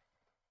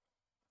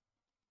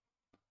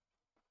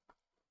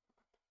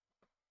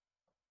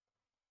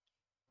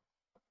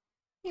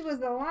 He was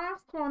the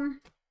last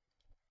one.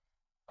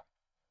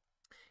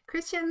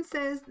 Christian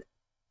says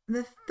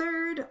the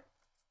third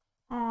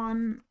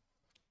one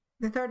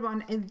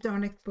is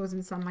don't expose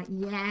in sunlight.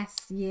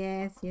 Yes.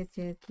 You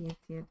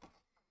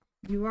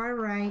are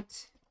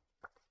right.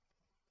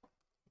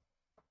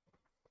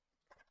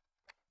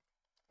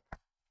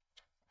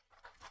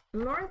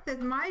 Lauren says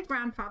my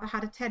grandfather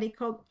had a teddy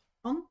called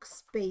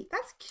Unksby.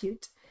 That's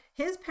cute.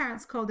 His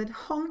parents called it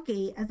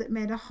Honky as it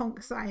made a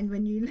honk sign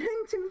when you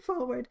leaned him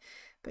forward.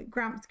 But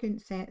Gramps couldn't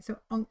say it, so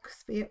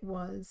Unksby it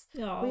was.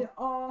 Aww. We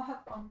all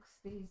have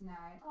Unksbys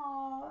now.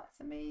 Oh,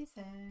 that's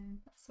amazing.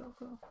 That's so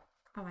cool.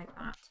 I like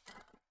that.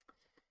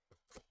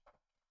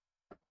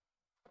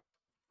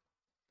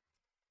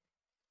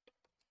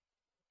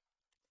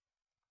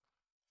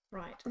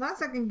 Right. Well, that's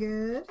looking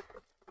good.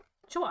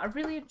 Do you know what? I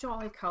really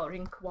enjoy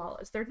colouring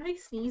koalas. They're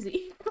nice and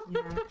easy.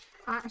 Yeah,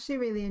 I actually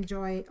really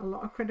enjoy a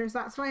lot of critters.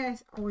 That's why I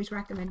always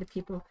recommend to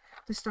people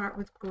to start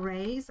with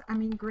greys. I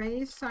mean,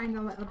 greys sound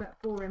a little bit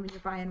boring when you're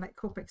buying like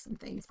Copics and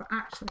things, but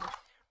actually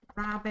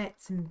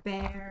rabbits and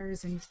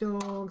bears and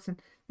dogs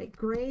and like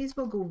greys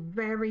will go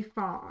very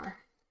far.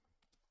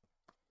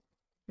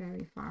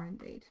 Very far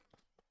indeed.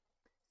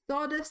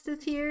 Sawdust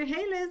is here.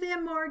 Hey, Lizzie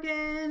and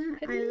Morgan.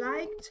 Hello. I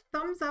liked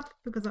thumbs up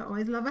because I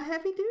always love a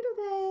heavy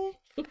doodle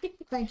day.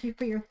 Thank you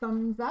for your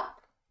thumbs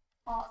up.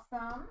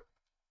 Awesome.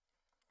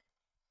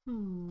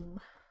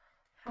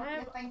 What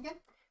are you thinking?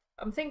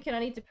 I'm thinking I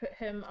need to put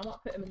him, I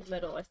want to put him in the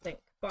middle, I think,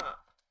 but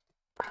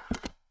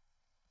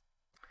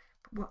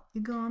What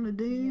you gonna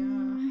do?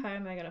 yeah, how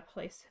am I gonna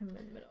place him in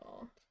the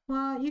middle?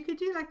 Well, you could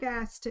do like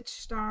a stitch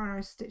star or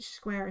a stitch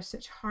square or a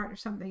stitch heart or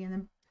something and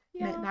then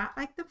make that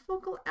like the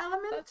focal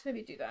element. Let's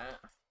maybe do that.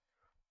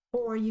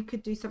 Or you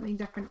could do something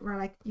different where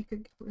like you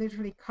could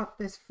literally cut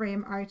this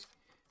frame out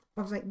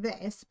of like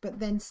this, but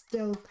then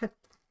still put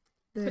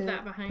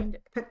that behind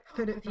it.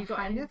 Put it Have you got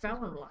behind any it.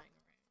 vellum lying?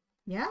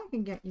 Yeah, I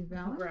can get you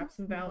I'll vellum. grab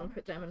some vellum and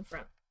put them in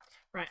front.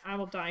 Right, I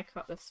will die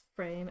cut this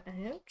frame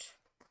out.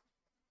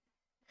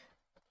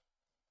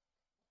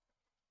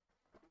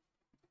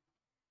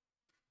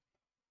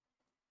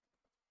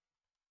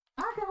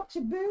 I got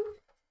you, boo.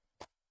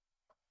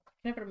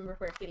 I never remember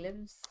where he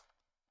lives.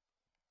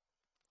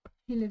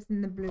 He lives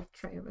in the blue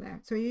tray over there.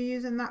 So you're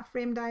using that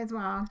frame die as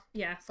well?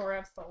 Yeah, sorry,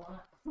 I've stolen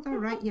it. It's all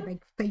right, you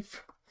big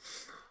thief.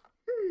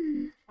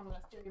 I'm gonna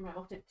steal your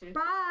metal tip too.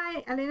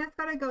 Bye. Elena's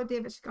gotta go.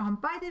 David's gone.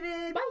 Bye,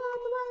 David. Bye.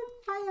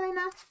 Bye,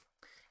 Elena.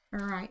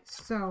 All right.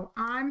 So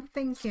I'm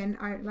thinking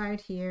out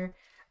loud here.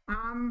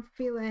 I'm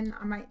feeling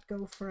I might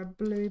go for a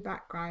blue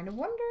background. I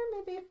wonder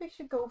maybe if we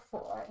should go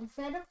for,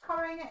 instead of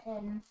colouring it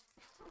in,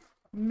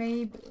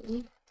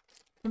 maybe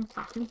some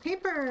pattern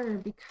paper,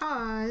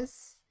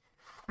 because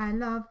I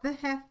love the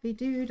hefty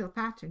doodle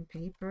pattern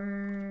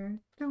paper.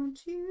 Don't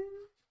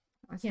you?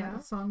 That's Yeah.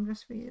 a song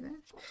just for you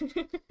then.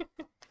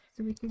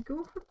 So we could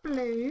go for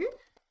blue,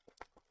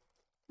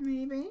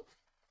 maybe.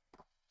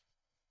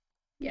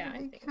 Yeah, I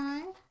think.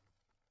 Okay.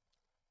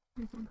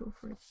 We can go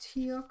for a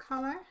teal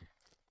colour.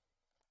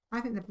 I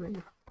think the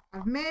blue.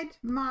 I've made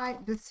my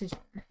decision.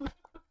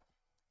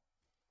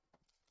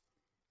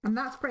 And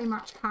that's pretty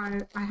much how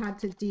I had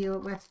to deal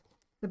with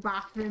the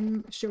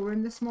bathroom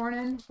showroom this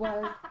morning.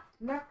 Well,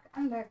 look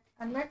and look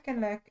and look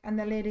and look, and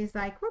the lady's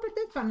like, what about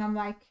this one? I'm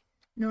like,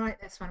 no, I like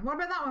this one. What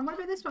about that one? What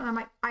about this one? I'm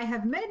like, I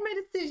have made my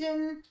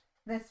decision.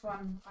 This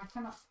one. I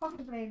cannot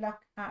possibly look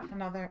at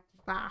another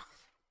bath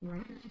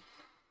right now.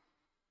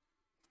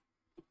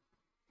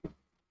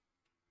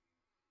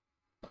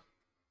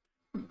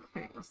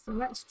 Okay, so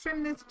let's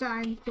trim this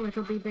down so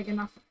it'll be big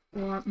enough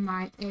for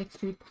my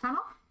A2 panel.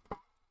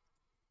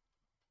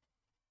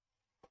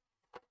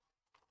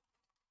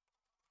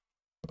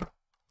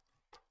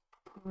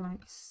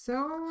 Like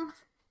so.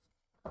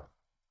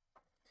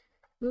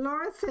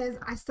 Laura says,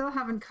 I still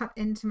haven't cut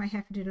into my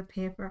hefty doodle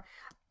paper.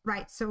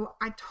 Right, so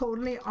I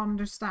totally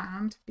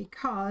understand,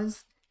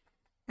 because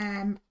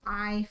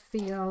I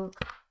feel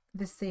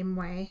the same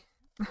way.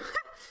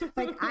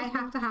 Like I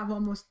have to have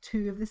almost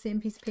two of the same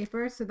piece of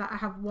paper so that I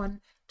have one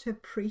to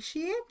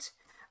appreciate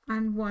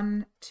and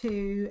one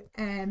to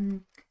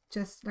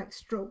just like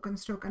stroke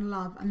and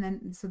love, and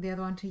then so the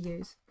other one to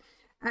use.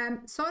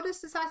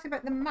 Sawdust is asking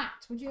about the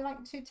mat. Would you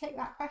like to take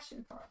that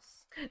question for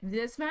us?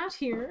 This mat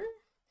here,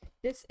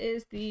 this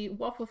is the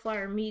Waffle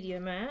Flower Media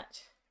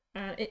mat,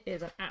 and it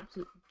is an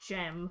absolute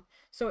gem.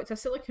 So it's a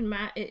silicone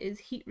mat, it is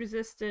heat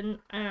resistant.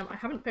 I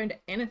haven't found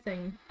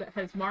anything that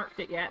has marked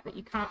it yet that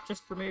you can't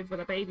just remove with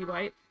a baby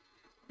wipe.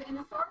 Is it in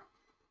the store?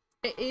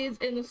 It is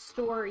in the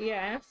store,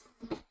 yes.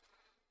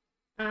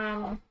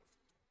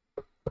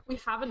 We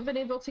haven't been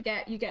able to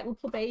get, you get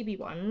little baby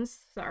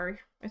ones. Sorry,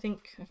 I can't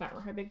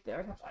remember how big they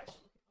are. I have to actually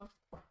look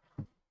them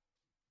up.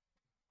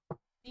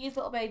 These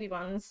little baby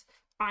ones,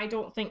 I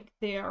don't think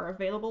they are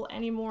available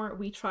anymore.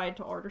 We tried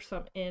to order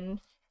some in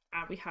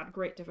and we had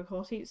great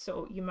difficulty,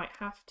 so you might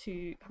have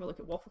to have a look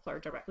at Waffle Flower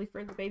directly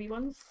for the baby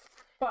ones.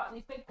 But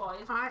these big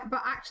boys,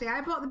 But actually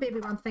I bought the baby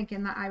one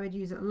thinking that I would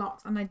use it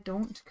lots, and I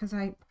don't, because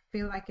I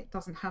feel like it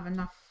doesn't have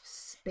enough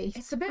space.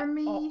 it's a bit for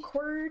me.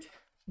 awkward.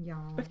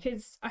 Yeah.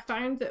 Because I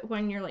found that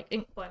when you're like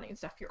ink blending and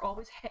stuff, you're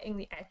always hitting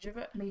the edge of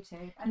it. Me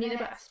too. You need a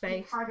bit of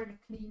space. Harder to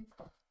clean.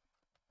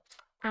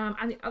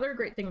 And the other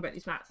great thing about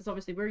these mats is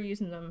obviously we're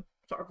using them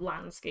sort of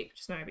landscape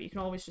just now, but you can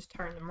always just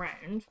turn them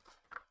round.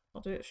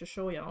 I'll do it to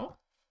show y'all.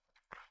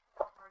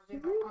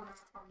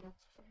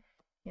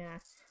 Yeah.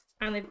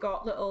 And they've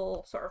got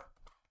little sort of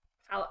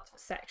palette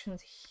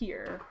sections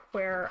here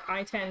where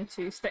I tend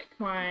to stick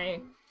my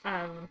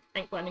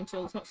ink blending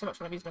tools, not so much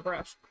when I'm using a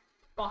brush,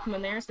 bottom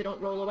in there so they don't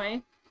roll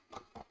away.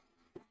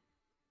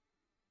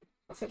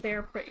 So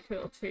they're pretty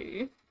cool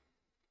too.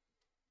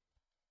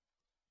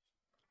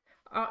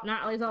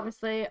 Natalie's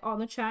obviously on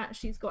the chat.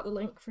 She's got the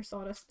link for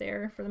Sawdust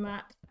there for the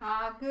mat.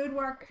 Good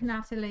work,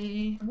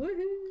 Natalie.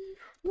 Woohoo!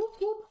 Whoop,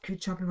 whoop. Good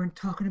job we weren't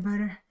talking about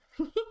her.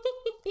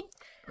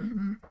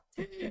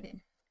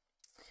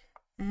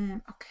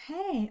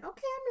 Okay, I'm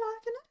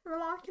liking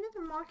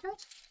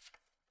it.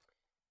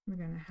 We're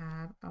gonna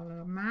have a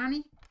little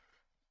Manny.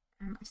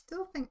 I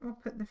still think we'll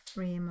put the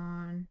frame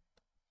on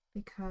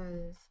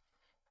because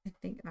I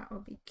think that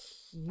will be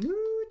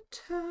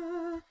cute.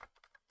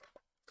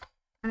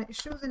 And it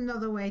shows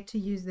another way to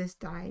use this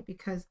die,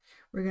 because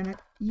we're going to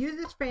use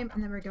this frame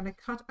and then we're going to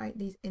cut out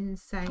these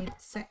inside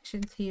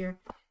sections here,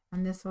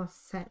 and this will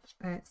sit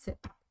a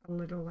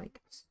little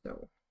like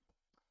so.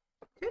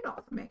 Could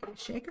also make it a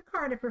shaker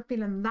card if we're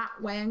feeling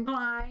that way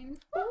inclined.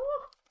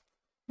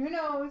 Who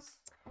knows?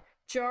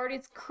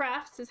 Jordy's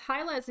Crafts says,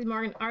 hi Leslie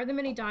Morgan, are the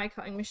mini die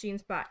cutting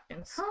machines back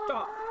in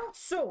stock?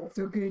 So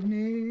Good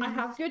news. I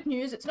have good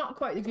news. It's not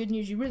quite the good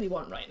news you really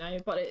want right now,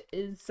 but it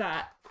is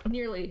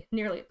nearly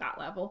at that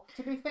level.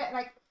 To be fair,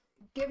 like,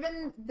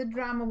 given the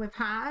drama we've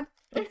had,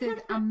 this is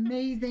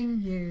amazing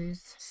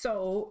news.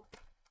 So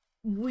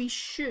we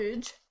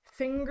should,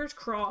 fingers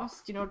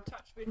crossed, you know,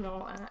 touch wood and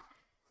all that,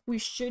 we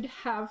should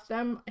have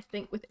them, I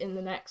think, within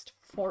the next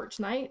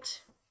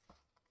fortnight.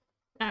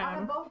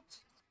 On a boat.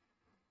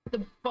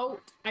 The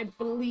boat, I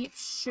believe,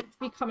 should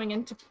be coming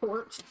into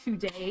port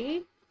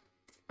today.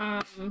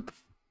 Right.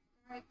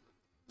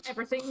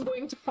 Everything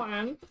going to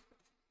plan.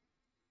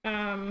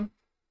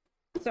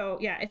 So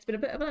yeah, it's been a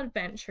bit of an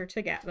adventure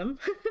to get them.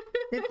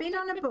 They've been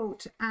on a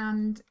boat,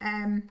 and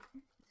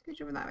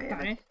scooch over that way.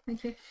 Sorry.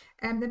 Thank you.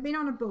 They've been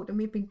on a boat, and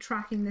we've been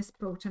tracking this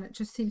boat, and it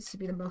just seems to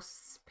be the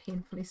most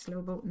painfully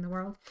slow boat in the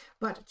world.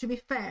 But to be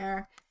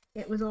fair,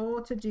 it was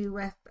all to do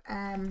with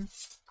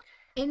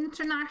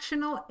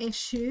international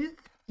issues.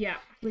 Yeah.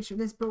 Which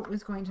this boat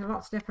was going to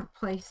lots of different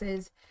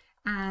places,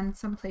 and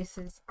some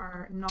places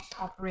are not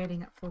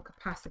operating at full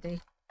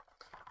capacity,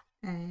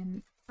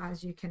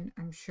 as you can,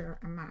 I'm sure,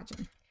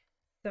 imagine.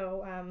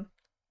 So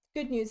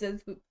good news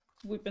is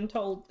we've been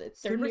told that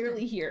they're Super nearly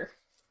soon. here.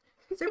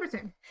 Super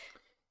soon.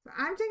 So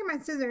I'm taking my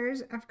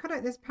scissors, I've cut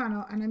out this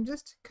panel, and I'm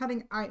just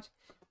cutting out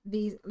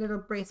these little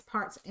brace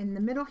parts in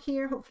the middle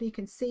here. Hopefully you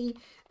can see.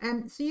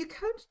 So you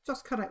could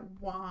just cut out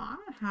one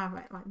and have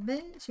it like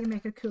this. You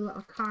make a cool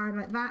little card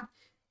like that.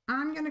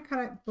 I'm going to cut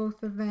out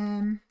both of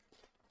them.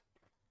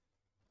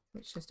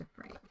 It's just a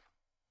frame.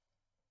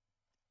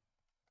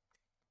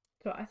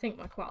 So I think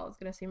my koala is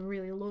going to seem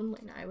really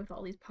lonely now with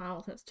all these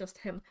panels and it's just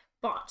him.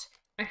 But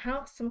I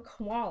have some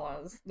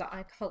koalas that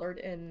I coloured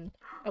in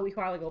a wee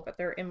while ago, but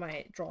they're in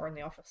my drawer in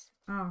the office.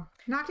 Oh,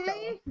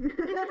 Natalie?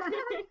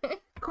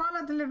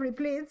 Koala delivery,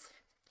 please.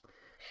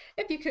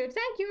 If you could,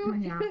 thank you.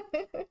 Yeah.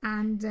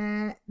 And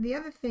the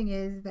other thing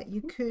is that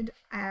you could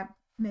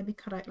maybe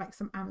cut out like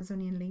some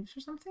Amazonian leaves or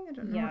something. I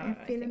don't know what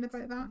you're feeling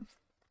about that.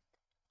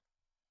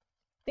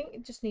 I think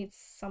it just needs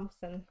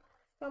something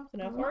else.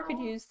 Or I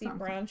could use the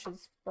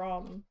branches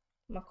from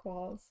my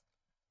koalas.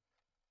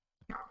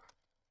 Yeah.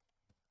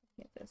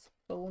 Get this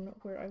phone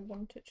where I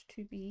want it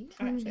to be.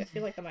 Actually, I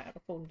feel like I might have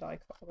a phone die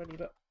cut already,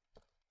 but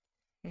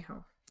Hey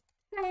ho.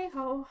 hey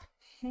ho.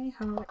 Hey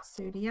ho, it's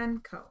Sudi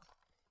and Co.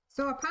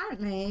 So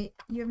apparently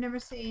you've never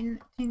seen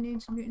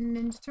Teenage Mutant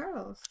Ninja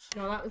Turtles.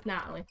 No, that was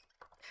Natalie.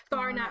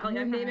 Sorry, Oh, Natalie,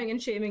 I'm naming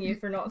and shaming you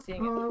for not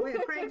seeing it. Oh, wait,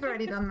 Craig's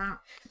already done that.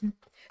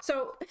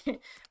 So,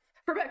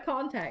 for a bit of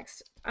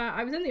context,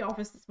 I was in the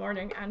office this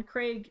morning and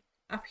Craig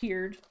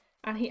appeared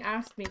and he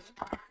asked me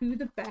who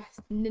the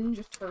best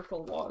Ninja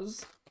Turtle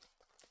was.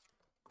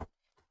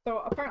 So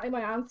apparently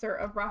my answer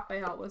of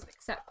Raphael was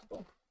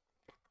acceptable.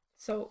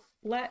 So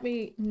let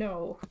me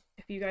know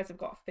if you guys have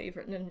got a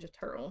favourite Ninja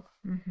Turtle.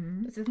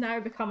 Mm-hmm. This has now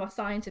become a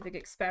scientific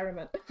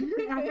experiment.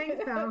 I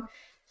think so.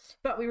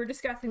 But we were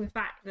discussing the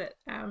fact that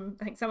I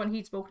think someone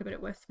he'd spoken about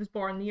it with was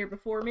born the year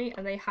before me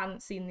and they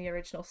hadn't seen the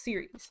original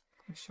series.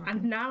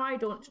 And now I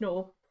don't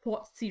know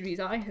what series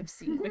I have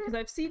seen because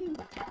I've seen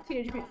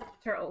Teenage Mutant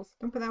Ninja Turtles.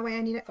 Don't put that away,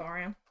 I need it.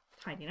 Sorry, I'm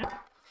tidying it.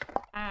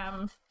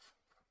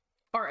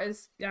 Or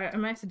as I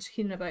messaged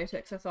Keenan about it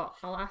because I thought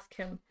I'll ask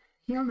him.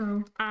 He'll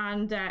know.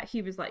 And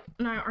he was like,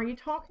 now, are you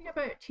talking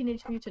about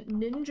Teenage Mutant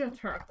Ninja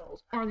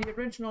Turtles or the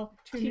original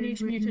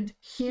Teenage Mutant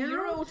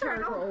Hero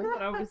Turtles?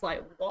 And I was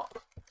like, what?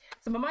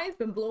 So my mind's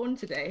been blown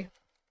today.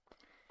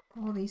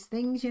 All these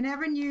things you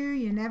never knew,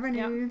 you never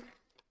knew. Yep.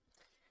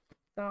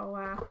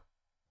 So,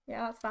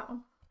 yeah, that's that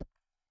one.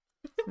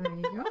 So there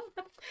you go.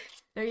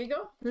 There you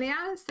go.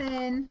 Leanna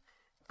saying,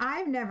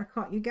 I've never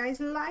caught you guys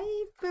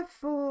live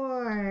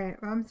before.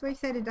 Well, I'm so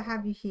excited to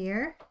have you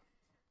here.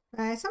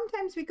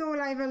 Sometimes we go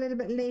live a little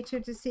bit later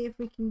to see if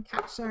we can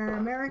catch our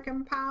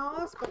American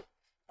pals, but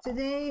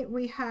today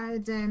we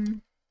had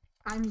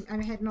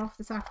I'm heading off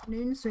this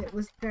afternoon, so it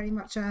was very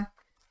much a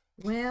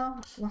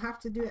well, we'll have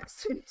to do it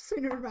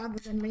sooner rather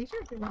than later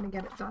if we want to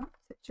get it done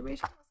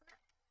situation, wasn't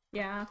it?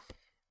 Yeah.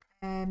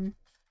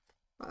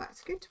 Well,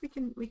 that's good. We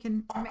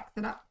can mix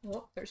it up.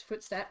 Oh, there's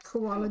footsteps.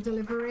 Koala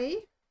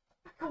delivery.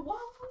 Koala.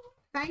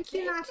 Thank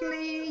you,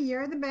 Natalie.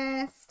 You're the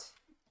best.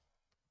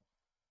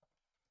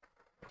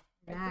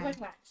 I think I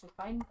can actually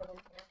find them in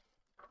here.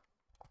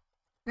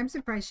 I'm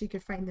surprised you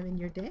could find them in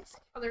your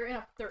desk. Oh, they're in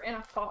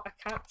a pot.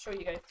 I can't show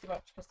you guys too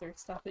much because there's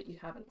stuff that you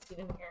haven't seen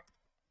in here.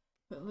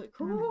 But look,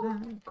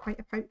 Quite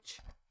a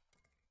pouch.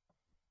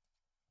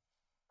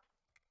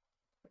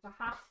 there's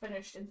a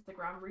half-finished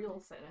Instagram reel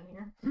sitting in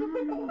here.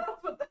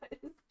 That's what that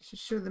is. Should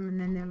show them, and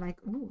then they're like,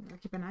 "Oh, I'll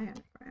keep an eye on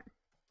it for it."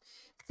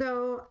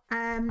 So,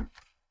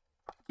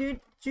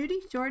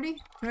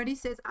 Jordy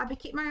says, "I'll be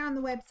keeping my eye on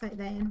the website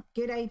then."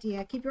 Good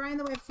idea. Keep your eye on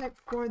the website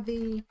for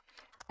the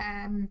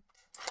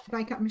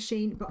die cut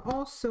machine, but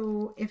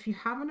also if you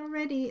haven't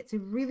already, it's a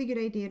really good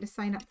idea to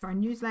sign up for our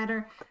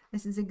newsletter.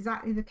 This is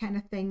exactly the kind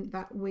of thing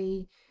that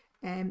we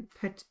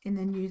put in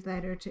the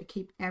newsletter to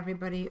keep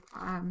everybody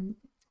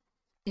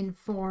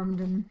informed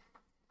and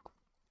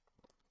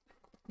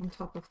on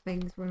top of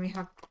things when we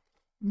have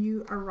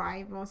new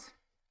arrivals.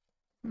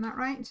 Isn't that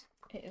right?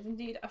 It is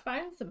indeed. I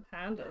found some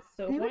pandas,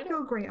 so They would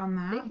go great on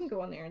that. They can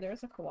go on there.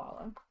 There's a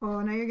koala. Oh,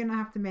 now you're gonna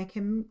have to make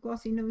him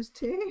glossy nose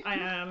too. I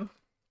am.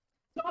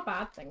 Not a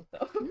bad thing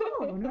though.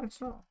 No, not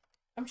at all.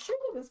 I'm sure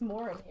there was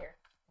more in here.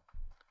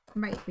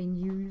 Might have been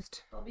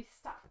used. They'll be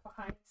stuck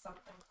behind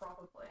something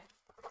probably.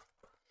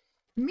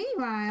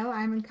 Meanwhile,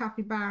 I'm in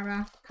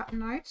Capybara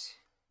cutting out.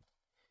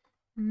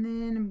 And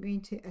then I'm going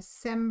to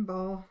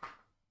assemble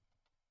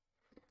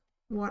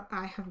what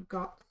I have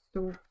got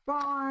so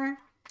far.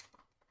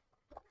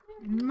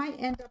 I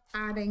might end up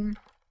adding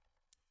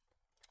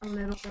a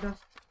little bit of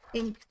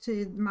ink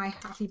to my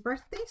happy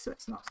birthday so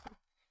it's not so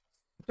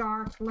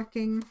dark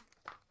looking.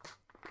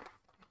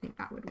 I think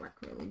that would work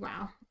really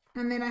well.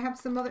 And then I have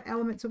some other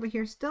elements over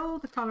here still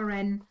to colour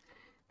in,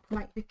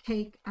 like the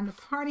cake and the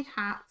party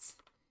hats,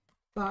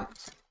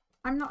 but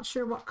I'm not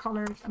sure what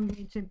colours I'm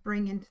going to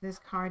bring into this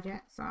card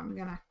yet, so I'm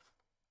going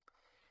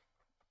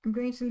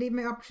to leave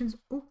my options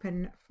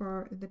open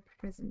for the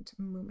present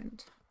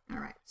moment. All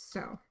right,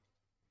 so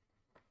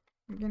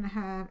we're going to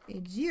have a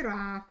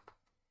giraffe,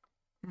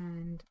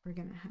 and we're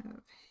going to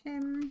have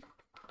him,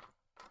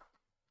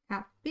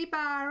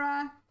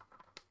 Capybara,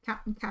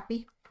 Captain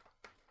Cappy,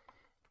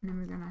 and then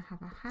we're going to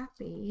have a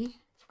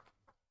happy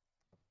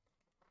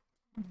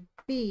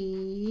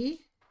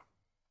bee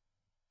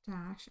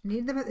dash. I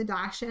needed to put the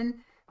dash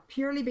in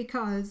purely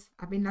because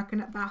I've been looking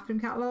at bathroom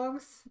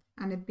catalogues,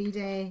 and a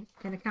B-Day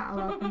kind of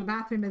catalogue from the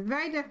bathroom is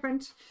very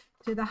different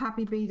to the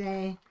happy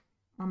B-Day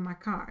on my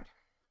card,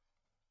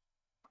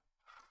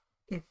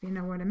 if you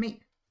know what I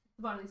mean.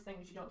 One of these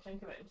things you don't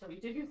think about until you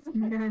do.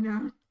 Yeah, I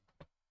know.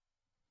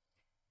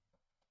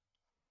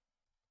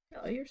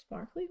 Oh, you're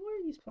sparkly? Why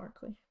are you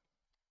sparkly?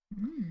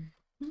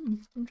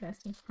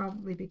 Interesting.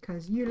 Probably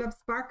because you love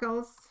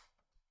sparkles.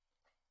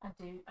 I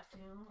do like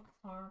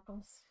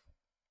sparkles.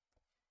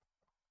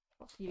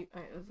 What's you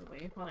out of the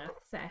way while I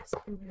assess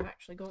who we've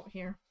actually got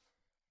here.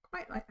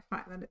 Quite like the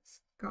fact that it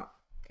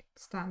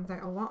stands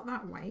out a lot,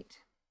 that white.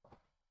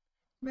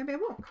 Maybe I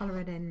won't colour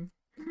it in.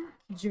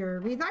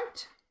 Jury's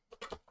out.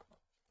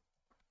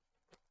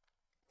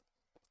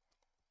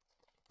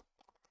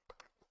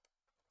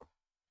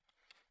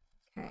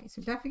 Okay,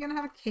 so definitely gonna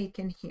have a cake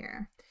in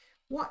here.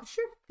 What's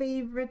your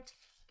favourite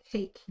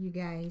cake, you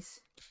guys?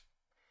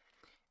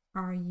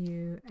 Are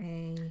you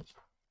a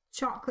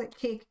chocolate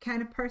cake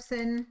kind of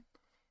person?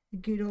 A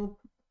good old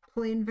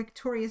plain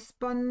Victoria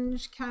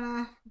sponge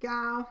kind of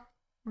gal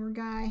or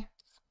guy?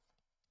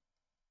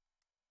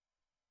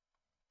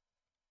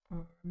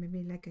 Or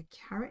maybe like a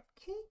carrot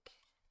cake?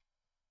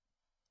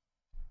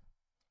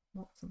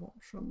 Lots of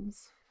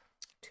options.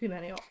 Too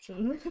many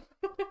options.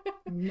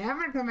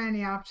 Never too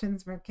many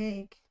options for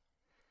cake.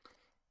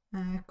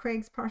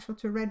 Craig's partial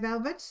to red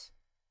velvet.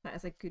 That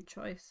is a good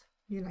choice.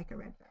 You like a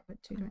red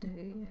velvet too, don't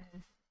you? Yeah.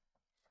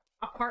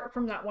 Apart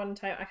from that one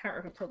time, I can't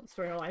remember if I've told the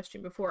story on a live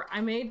stream before,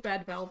 I made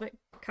red velvet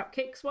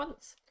cupcakes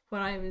once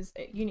when I was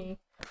at uni.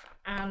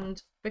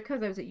 And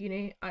because I was at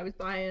uni, I was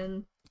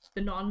buying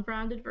the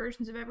non-branded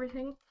versions of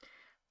everything.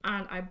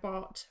 And I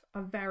bought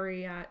a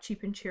very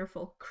cheap and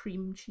cheerful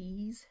cream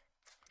cheese.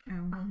 Oh.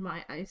 And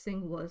my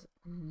icing was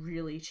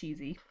really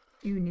cheesy.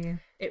 You knew.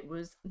 It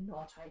was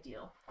not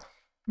ideal.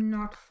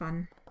 Not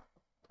fun.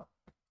 So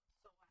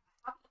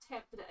I haven't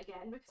attempted it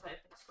again because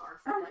I've been scarred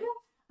for life.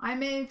 I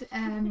made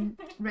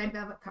red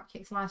velvet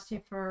cupcakes last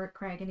year for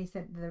Craig, and he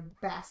said they're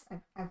the best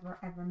I've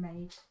ever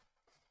made.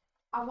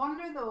 I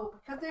wonder though,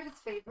 because they're his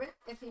favourite,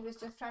 if he was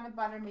just trying to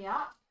butter me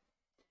up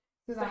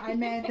so that I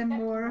made them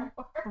more,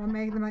 or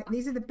make them like,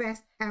 these are the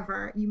best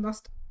ever. You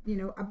must,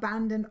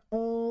 abandon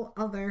all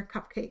other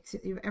cupcakes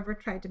that you've ever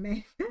tried to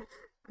make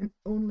and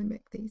only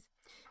make these.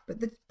 But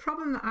the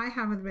problem that I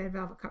have with red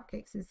velvet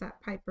cupcakes is that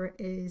Piper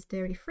is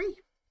dairy free,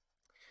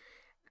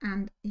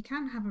 and you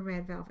can't have a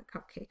red velvet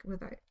cupcake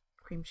without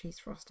cream cheese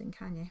frosting,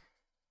 can you?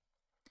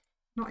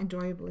 Not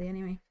enjoyably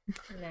anyway.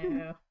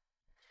 No.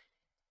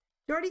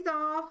 Jordy's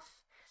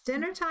off.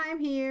 Dinner time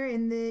here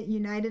in the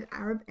United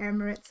Arab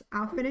Emirates.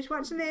 I'll finish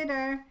watching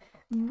later.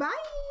 Bye.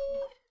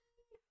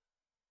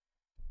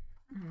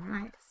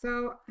 Alright,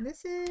 so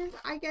this is,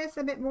 I guess,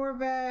 a bit more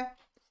of a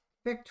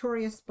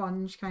Victoria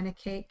sponge kind of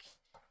cake.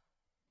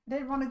 I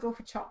didn't want to go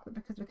for chocolate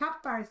because the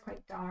capybara is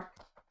quite dark.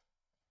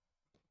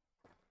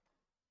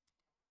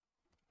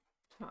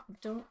 I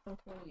don't think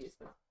I'm going to use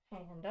the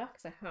panda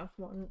because I have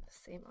one the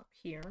same up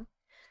here.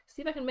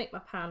 See if I can make my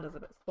pandas a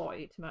bit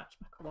spotty to match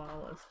my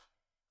koalas.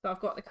 So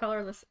I've got the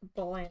colourless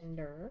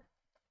blender.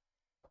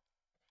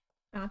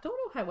 And I don't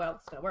know how well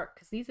it's going to work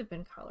because these have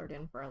been coloured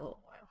in for a little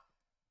while.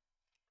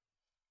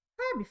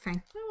 That'll be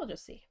fine. So we'll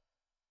just see.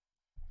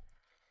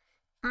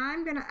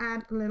 I'm going to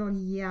add a little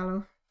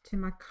yellow to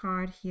my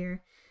card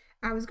here.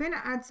 I was going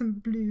to add some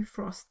blue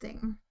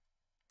frosting.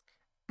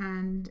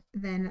 And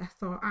then I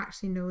thought,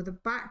 actually, no, the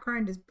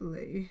background is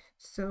blue.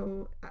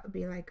 So that would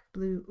be like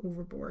blue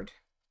overboard.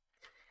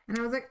 And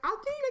I was like, I'll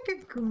do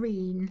like a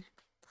green.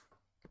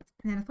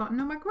 And then I thought,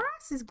 no, my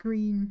grass is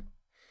green.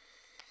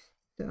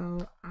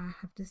 So I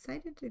have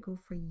decided to go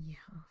for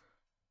yellow.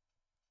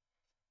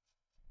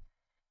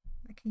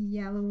 Like a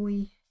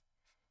yellowy,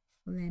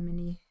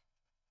 lemony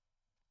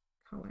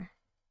colour.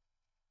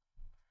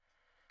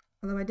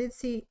 Although I did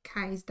see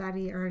Kai's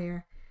daddy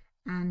earlier,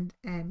 and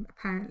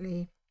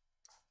apparently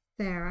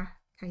Sarah,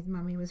 Kai's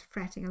mummy, was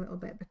fretting a little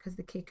bit because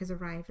the cake has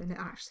arrived and it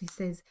actually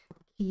says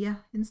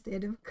Kia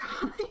instead of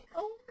Kai.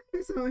 Oh.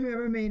 So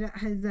whoever made it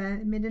has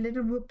made a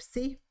little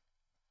whoopsie.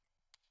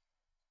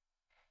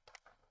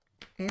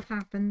 It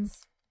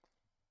happens.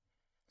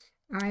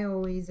 I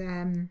always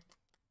people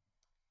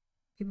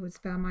would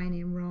spell my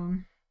name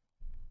wrong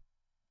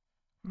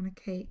on a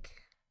cake.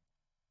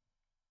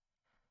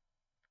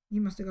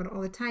 You must have got it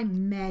all the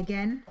time,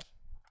 Megan.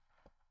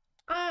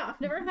 I've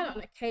never had it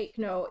on a cake,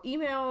 no.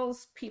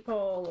 Emails,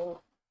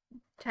 people,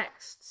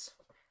 texts.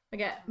 I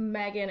get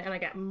Megan and I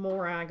get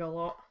Morag a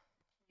lot.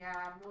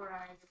 Yeah,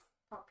 Morag is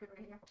popular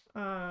here.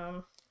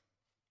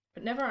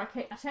 But never on a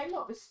cake. I tell you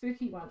what was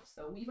spooky once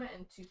though. We went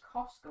into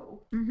Costco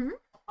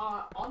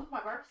on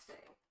my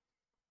birthday.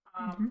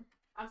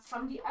 And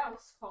somebody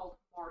else called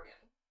Morgan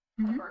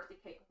had a birthday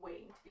cake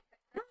waiting to be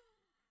picked.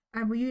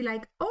 And were you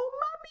like, oh,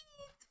 mommy,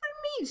 it's for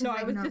me? She's no,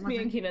 like, it was just me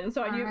and Keenan,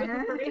 so I knew it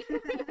wasn't for me.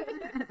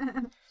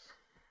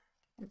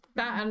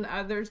 That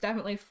and there's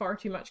definitely far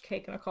too much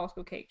cake in a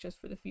Costco cake just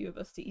for the few of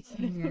us to eat.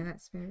 Yeah,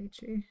 that's very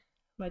true.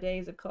 My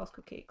days of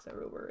Costco cakes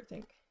are over, I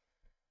think.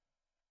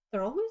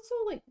 They're always so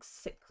like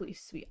sickly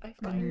sweet, I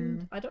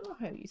find. I don't know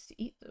how I used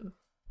to eat them.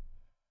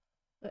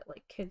 At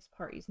like kids'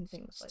 parties and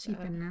things like cheap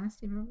that. And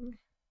nasty, probably.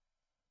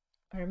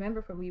 I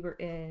remember when we were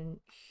in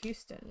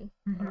Houston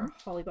on our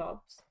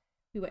Hollybobs,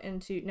 we went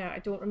into, now I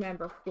don't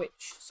remember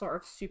which sort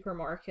of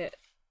supermarket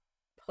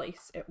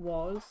place it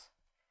was,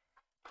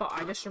 but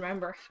I just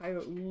remember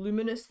how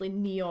luminously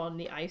neon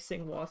the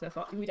icing was, and I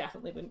thought we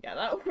definitely wouldn't get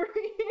that over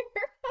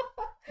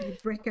here.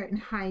 You'd break out in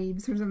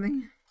hives or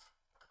something.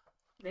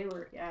 They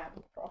were, yeah,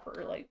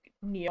 proper like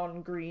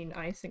neon green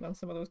icing on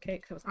some of those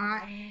cakes. I was like,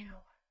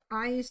 wow.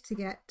 I used to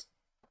get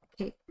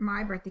cake,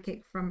 my birthday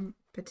cake from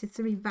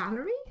Patisserie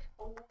Valerie.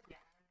 Oh, yeah.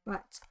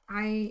 But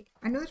I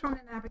know there's one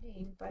in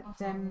Aberdeen, but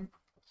a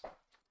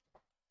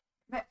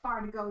bit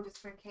far to go just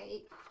for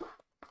cake.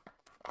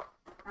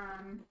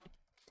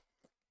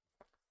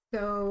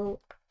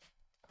 So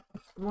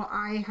what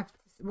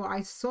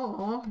I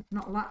saw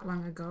not that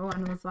long ago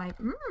and was like,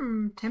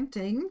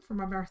 tempting for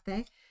my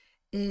birthday,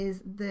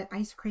 is the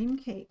ice cream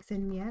cakes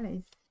in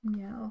Mieles.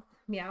 Meow.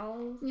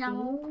 Meow.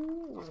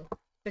 Meow.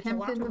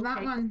 Tempted with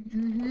that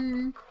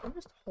one. I'm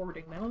just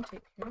hoarding melon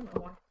tape here. I don't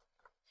know why.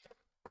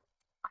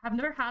 I've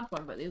never had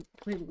one, but they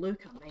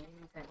look amazing.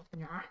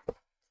 Yeah.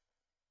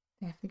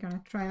 Definitely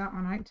gonna try that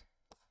one out.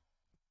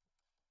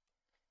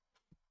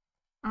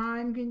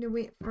 I'm going to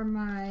wait for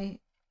my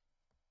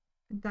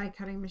die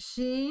cutting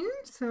machine.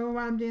 So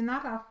while I'm doing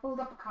that, I'll fold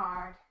up a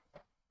card.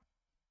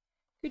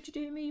 Could you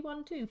do me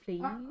one too,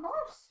 please? Of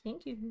course.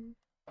 Thank you.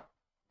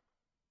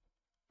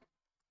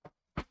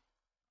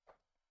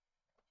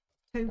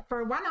 2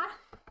 for 1.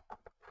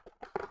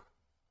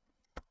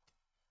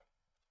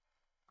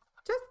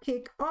 Just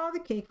cake, all the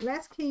cake.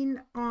 Less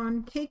keen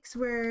on cakes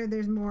where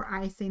there's more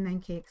icing than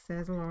cake,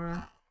 says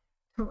Laura.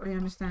 Totally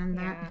understand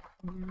that.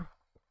 Yeah.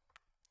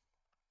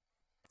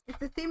 It's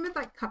the same with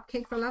like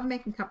cupcakes. I love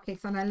making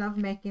cupcakes and I love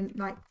making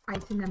like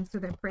icing them so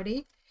they're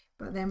pretty.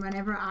 But then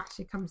whenever it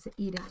actually comes to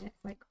eating it,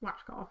 it's like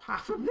whack off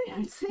half of the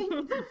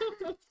icing.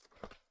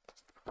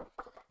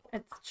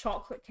 It's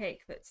chocolate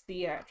cake that's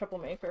the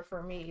troublemaker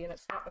for me, and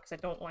it's not because I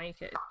don't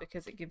like it, it's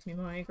because it gives me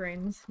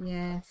migraines.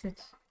 Yes, it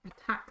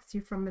attacks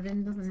you from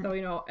within, doesn't it? So,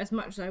 you know, as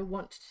much as I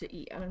want to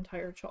eat an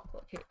entire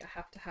chocolate cake, I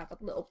have to have a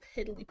little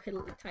piddly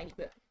tiny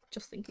bit,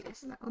 just in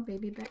case. A little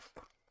baby bit.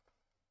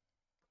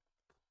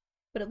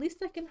 But at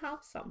least I can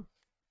have some.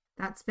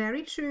 That's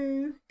very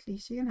true. At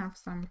least you can have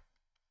some.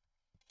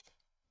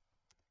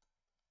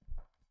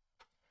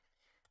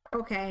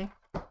 Okay,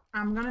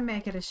 I'm gonna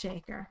make it a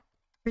shaker.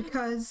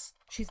 Because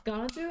she's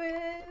gonna do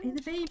it. He's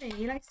a baby.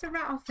 He likes to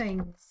rattle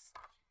things.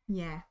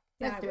 Yeah.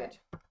 Let's do it.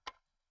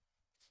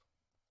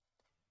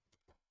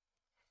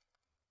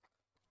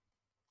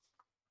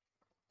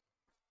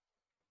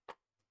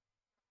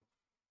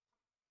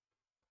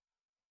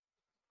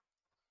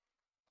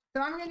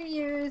 So I'm going to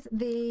use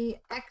the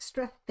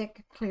extra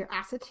thick clear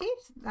acetate.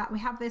 That we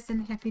have this in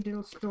the Happy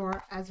Doodle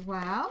store as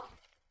well.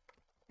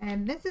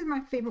 And this is my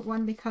favorite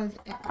one because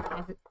it,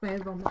 as it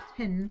says on the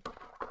tin,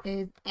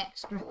 is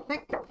extra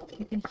thick.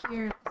 You can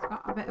hear it's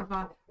got a bit of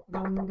a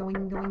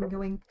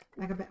going,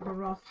 like a bit of a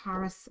Rolf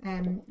Harris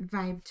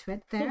vibe to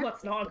it there. Oh,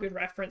 that's not a good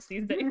reference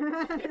these days.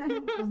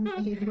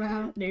 Doesn't age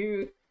well.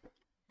 No.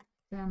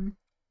 I'm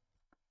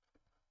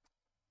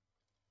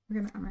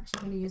actually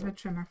going to use my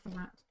trimmer for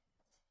that.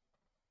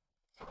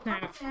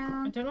 Now,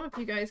 I don't know if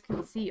you guys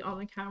can see on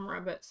the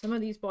camera, but some of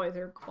these boys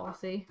are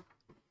glossy.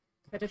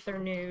 I did their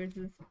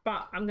noses,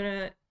 but I'm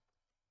gonna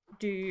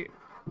do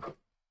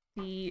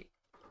the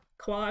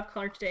koala I've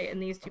coloured today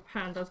and these two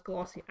pandas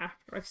glossy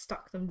after I've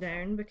stuck them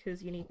down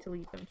because you need to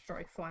leave them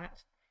dry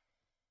flat.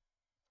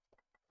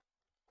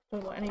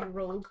 Don't want any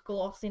rogue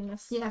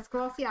glossiness. Yes,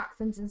 glossy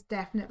accents is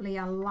definitely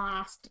a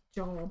last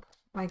job.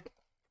 Like,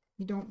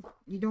 you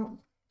don't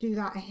do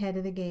that ahead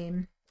of the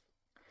game.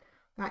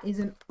 That is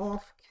an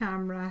off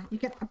camera. You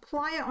can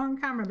apply it on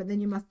camera, but then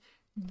you must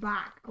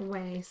back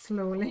away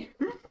slowly.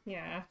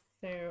 Yeah,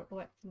 so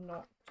let's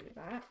not do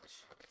that.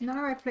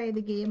 Now I play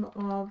the game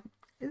of,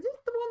 is this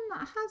the one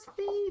that has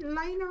the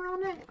liner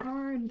on it,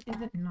 or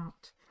is it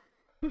not?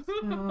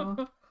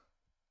 So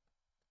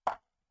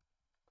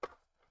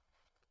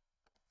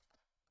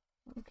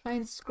I'll try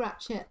and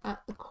scratch it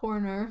at the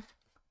corner.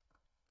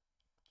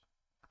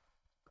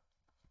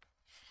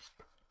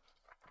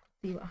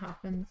 See what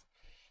happens.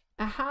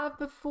 I have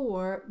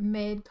before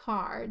made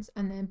cards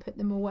and then put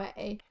them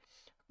away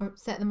or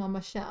set them on my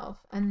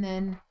shelf and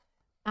then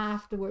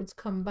afterwards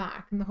come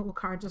back and the whole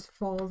card just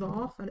falls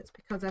off, and it's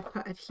because I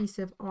put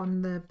adhesive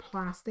on the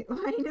plastic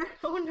liner.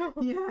 Oh no.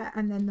 Yeah,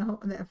 and then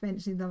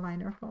eventually the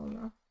liner falls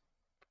off.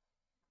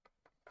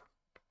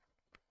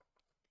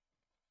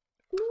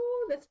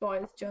 Ooh, this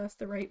boy is just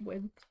the right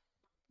width.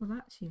 Well,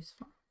 that's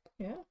useful.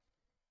 Yeah.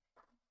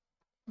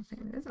 I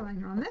think there is a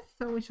liner on this,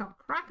 so we shall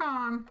crack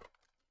on.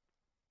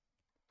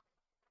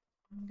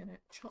 I'm gonna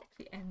chop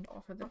the end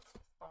off of this.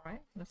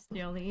 Alright, I'm gonna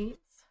steal these.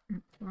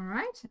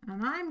 Alright,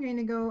 and I'm going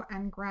to go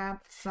and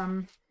grab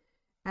some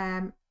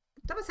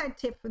double-sided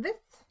tape for this.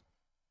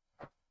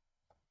 I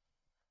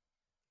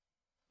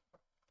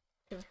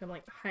feel like I'm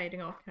like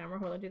hiding off camera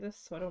while I do this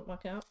so I don't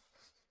muck up.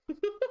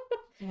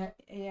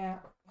 Yeah,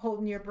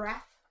 holding your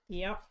breath.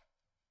 Yep.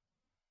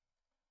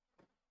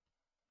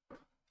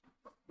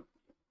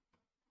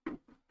 There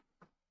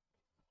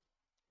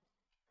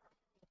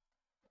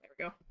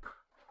we go.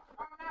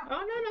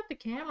 Oh no, not the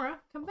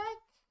camera. Come back.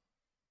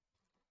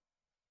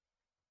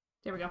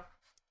 There we go.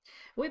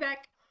 Way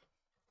back.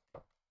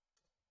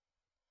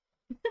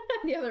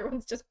 The other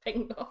one's just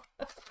pinged off.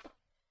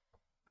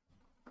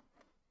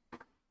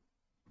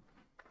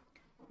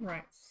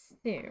 Right,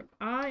 so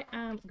I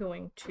am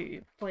going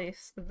to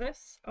place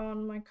this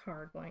on my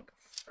card blank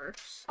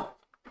first.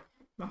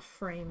 My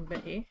frame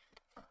bitty.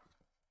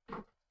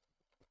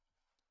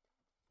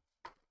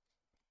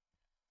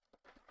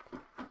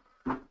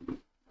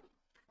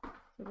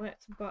 So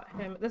let's butt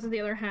him. This is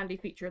the other handy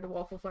feature of the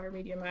Waffle Flower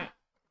Media Mat,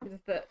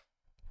 is that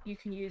you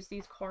can use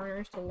these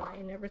corners to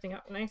line everything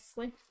up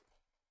nicely.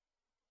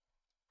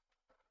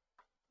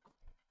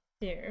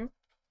 So,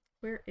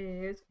 where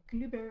is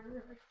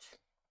Bluebird?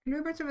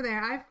 Bluebird's over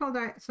there. I've pulled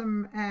out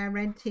some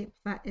red tape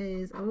that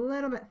is a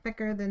little bit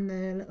thicker than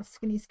the little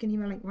skinny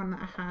like one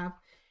that I have,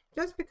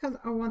 just because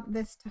I want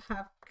this to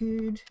have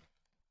good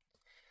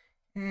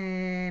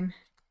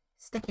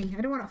sticking.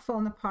 I don't want it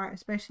falling apart,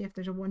 especially if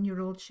there's a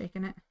 1-year-old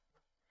shaking it.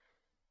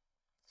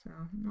 So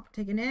I'm not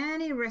taking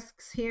any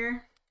risks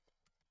here.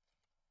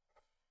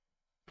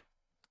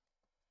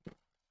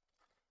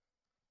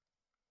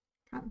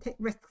 Can't take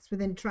risks with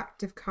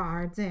interactive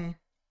cards, eh?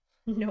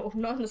 No,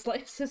 not in the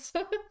slightest.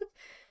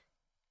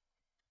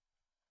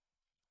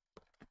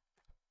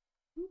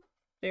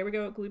 There we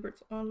go,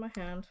 Gluebert's on my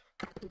hand.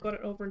 We got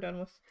it over and done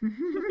with.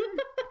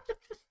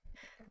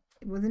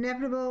 It was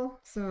inevitable,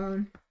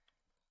 so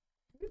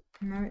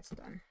now it's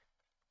done.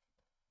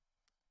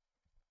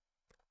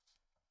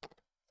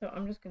 So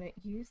I'm just going to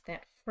use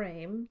that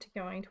frame to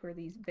guide where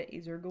these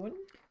bitties are going.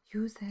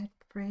 Use that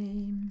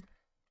frame.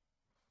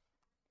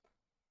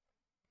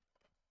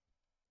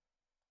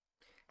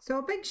 So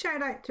a big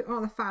shout out to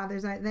all the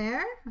fathers out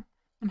there,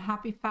 and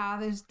happy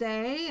Father's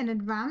Day in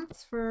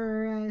advance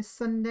for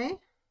Sunday.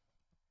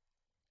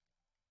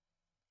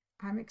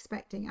 I'm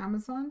expecting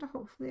Amazon to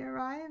hopefully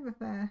arrive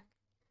with a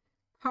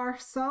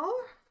parcel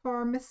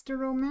for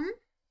Mr. Oman.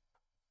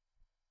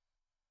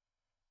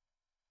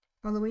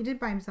 Although he did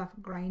buy himself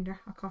a grinder,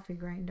 a coffee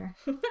grinder.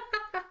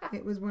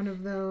 It was one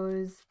of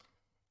those,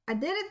 I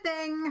did a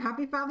thing,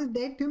 happy Father's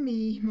Day to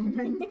me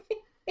moments.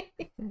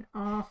 And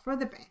all for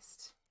the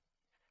best.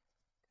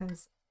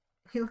 Because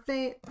he'll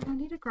say, I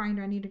need a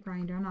grinder,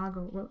 and I'll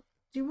go, well,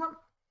 you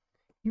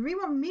really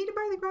want me to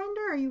buy the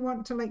grinder, or you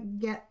want to like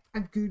get a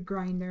good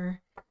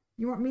grinder?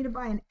 You want me to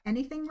buy an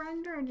anything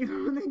grinder, or do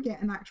you want to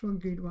get an actual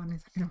good one?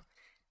 He's like, no,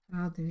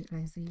 I'll do it,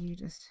 Leslie, you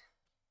just...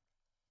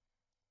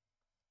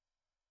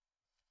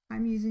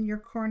 I'm using your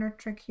corner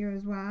trick here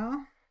as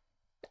well.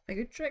 A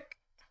good trick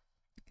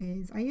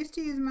is I used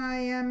to use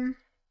my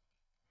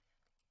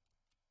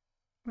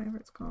whatever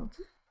it's called,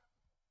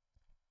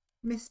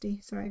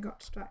 Misty. Sorry, I got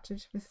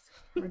distracted with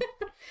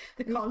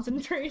the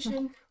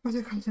concentration. What's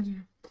it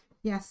concentration?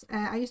 Yes,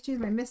 I used to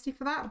use my Misty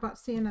for that, but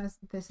seeing as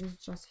this is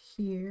just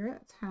here,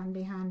 it's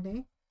handy.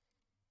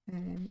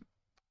 I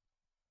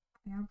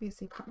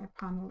obviously cut my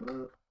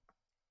panel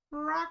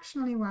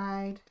fractionally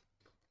wide.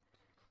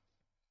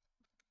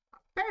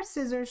 Pair of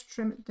scissors,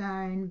 trim it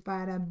down,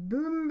 bada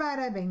boom,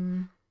 bada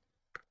bing.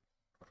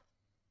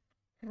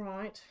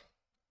 Right.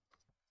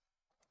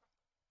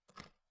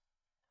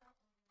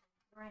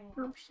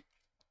 Oops.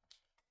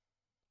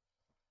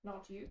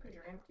 Not you, because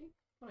you're empty.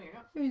 Oh, you're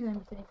not. Who's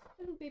empty?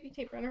 Little baby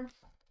tape runner.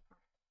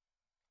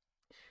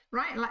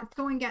 Right, let's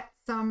go and get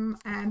some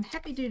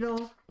Heavy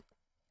Doodle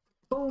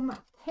foam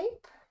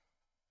tape.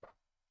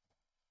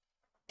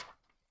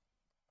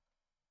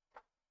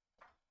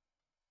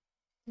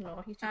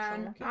 No, he's too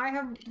And chunky. I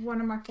have one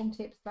of my foam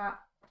tapes that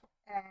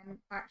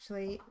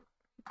actually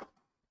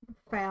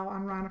fell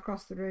and ran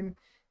across the room,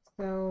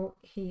 so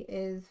he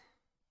is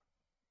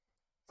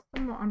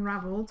somewhat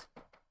unraveled,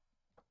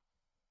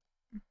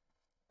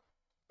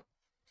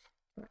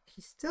 but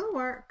he still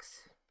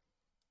works,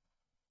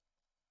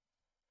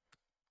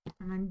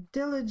 and I'm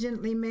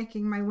diligently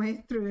making my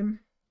way through him.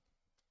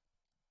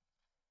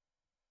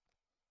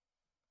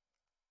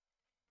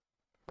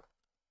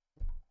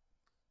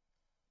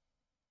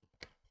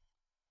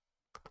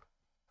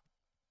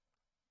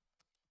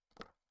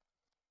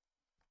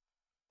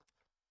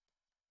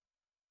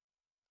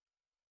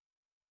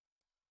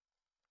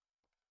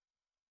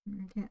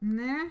 I'm getting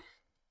there.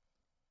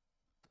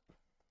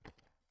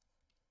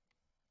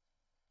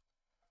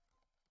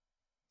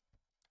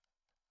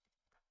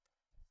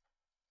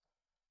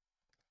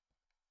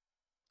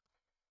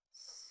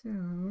 So,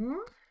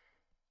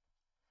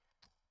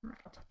 right.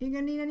 Are you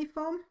gonna need any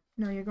foam?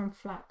 No, you're going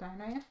flat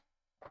down, are you?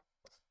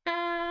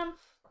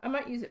 I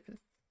might use it for the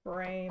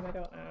frame. I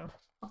don't know.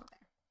 Oh,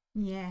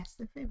 there. Yes,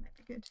 the frame might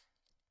be good.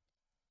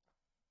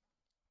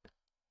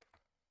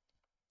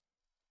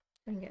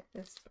 I can get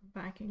this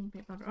backing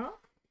paper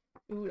off.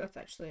 Ooh, that's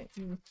actually.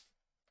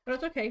 But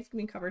it's okay. It's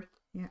gonna be covered.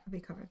 Yeah, it'll be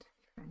covered.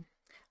 Fine.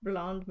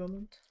 Blonde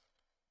moment.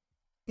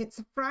 It's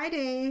a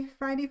Friday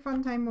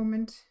fun time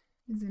moment,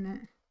 isn't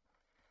it?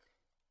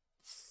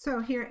 So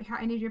here,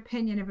 I need your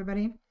opinion,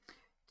 everybody.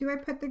 Do I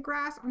put the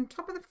grass on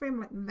top of the frame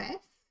like this?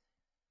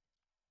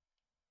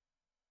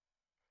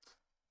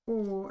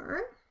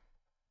 Or,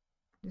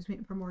 just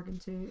waiting for Morgan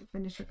to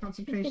finish her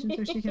concentration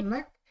so she can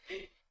look.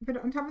 Put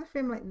it on top of the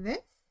frame like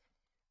this,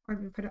 or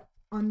do we put it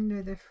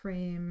under the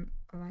frame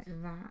like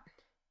that?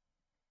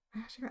 I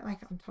actually quite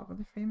like it on top of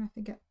the frame. I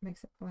think it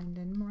makes it blend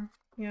in more.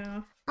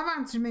 Yeah. I've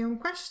answered my own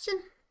question.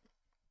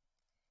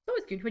 It's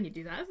always good when you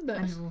do that, isn't it?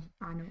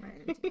 I know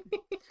it is.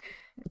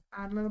 Let's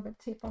add a little bit of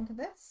tape onto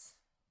this.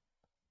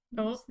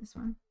 Oh, What's this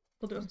one?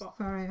 We'll do a I'm spot.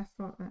 sorry, I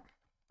thought that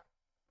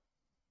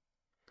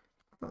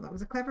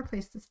was a clever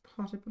place to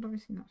plot it, but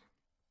obviously not.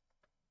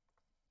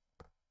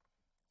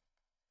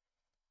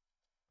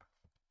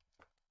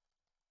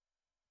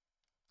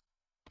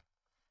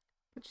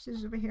 Put your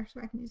scissors over here so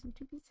I can use them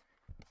two pieces.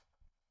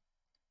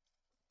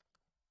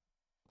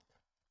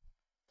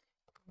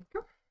 There we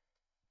go.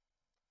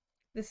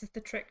 This is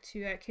the trick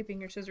to keeping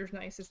your scissors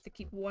nice, is to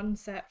keep one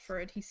set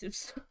for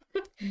adhesives.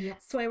 Yes.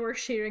 That's why we're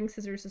sharing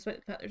scissors, despite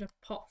the fact there's a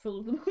pot full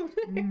of them over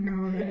there.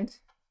 No, right.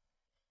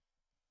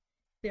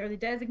 They are the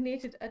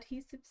designated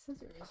adhesive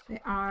scissors.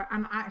 They are,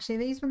 and actually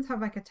these ones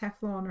have like a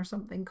Teflon or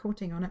something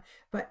coating on it,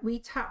 but we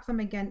tap them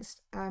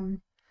against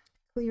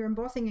clear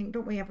embossing ink,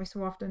 don't we, every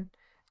so often?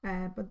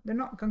 But they're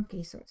not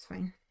gunky, so it's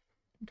fine.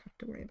 Don't have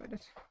to worry about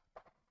it.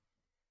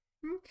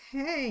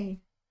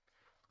 Okay.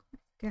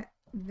 Let's get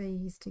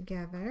these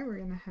together. We're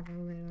gonna have a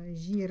little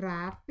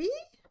giraffe.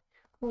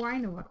 Oh, I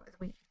know what I was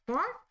waiting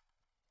for.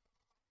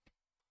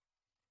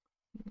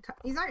 Cut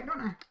these out,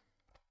 don't I?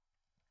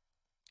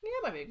 Yeah,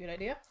 might be a good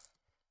idea.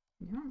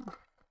 Yeah.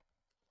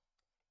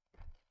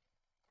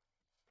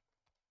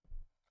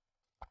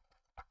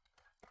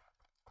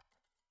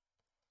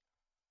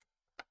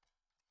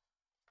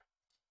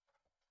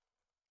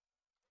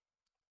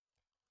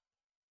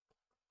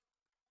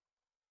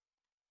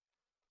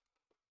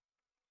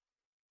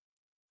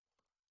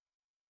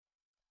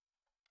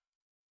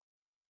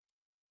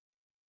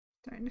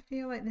 Starting to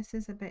feel like this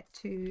is a bit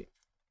too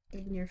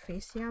in your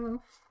face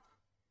yellow.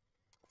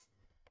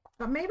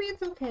 But maybe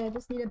it's okay, I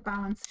just need to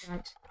balance it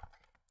out.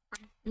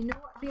 You know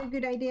what would be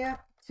a good idea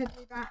to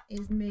do that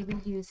is maybe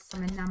use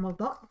some enamel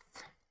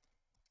dots.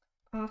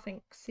 I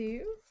think so.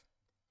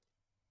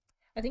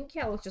 I think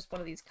yellow is just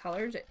one of these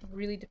colours. It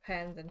really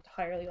depends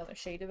entirely on the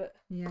shade of it.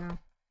 Yeah, I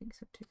think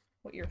so too.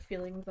 What your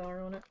feelings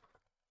are on it.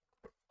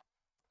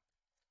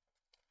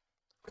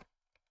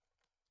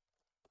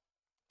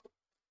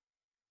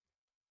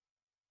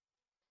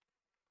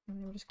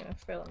 And I'm just going to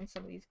fill in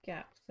some of these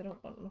gaps because I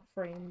don't want my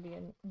frame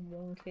being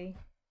wonky.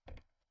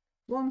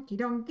 Wonky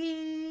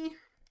donkey. I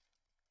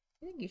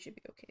think you should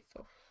be okay,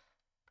 so.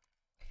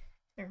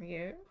 There we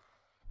go.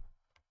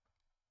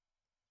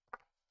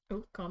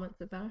 Oh, comments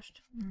have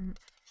vanished. Come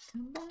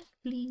back,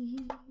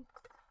 please.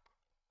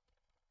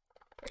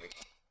 There we go.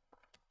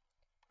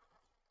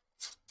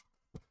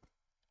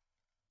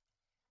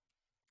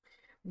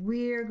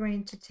 We're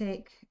going to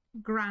take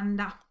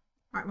Granda.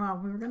 Right,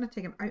 well, we were going to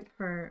take him out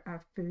for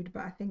food,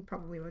 but I think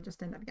probably we'll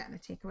just end up getting a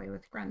takeaway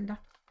with Granda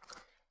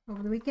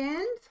over the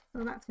weekend.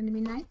 So that's going to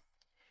be nice.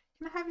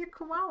 Can I have your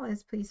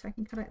koalas, please, so I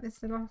can cut out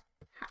this little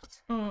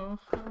hat? Oh,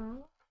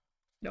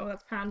 no,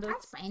 that's pandas.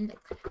 That's fine.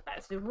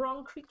 That's the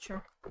wrong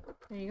creature.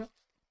 There you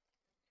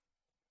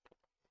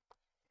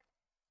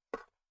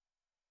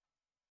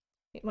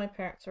go. think my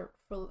parents are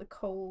full of the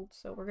cold,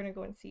 so we're gonna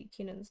go and see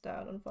Keenan's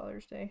dad on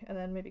Father's Day, and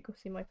then maybe go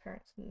see my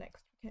parents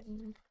next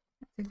weekend.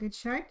 That's a good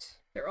shout.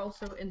 They're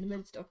also in the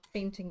midst of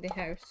painting the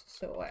house,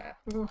 so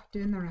oh,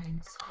 doing the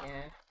rounds.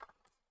 Yeah.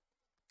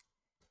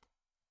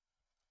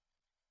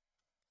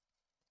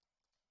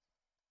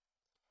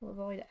 We'll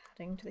avoid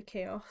adding to the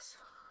chaos.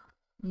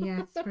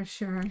 Yes, for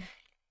sure.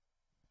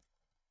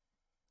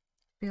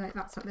 Feel like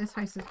that's what this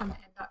house is going to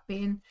end up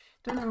being.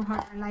 Don't know how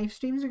our live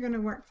streams are going to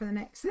work for the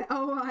next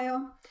little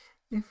while.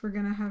 If we're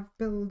going to have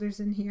builders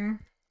in here.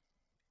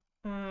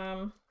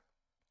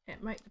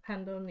 It might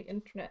depend on the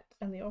internet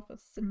and the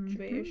office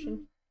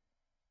situation.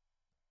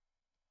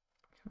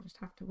 We'll just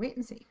have to wait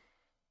and see.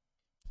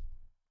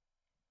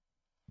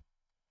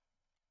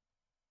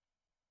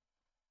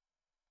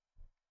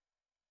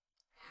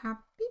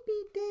 Happy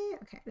birthday.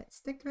 Okay, let's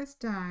stick this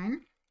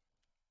down.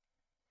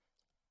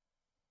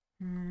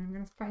 I'm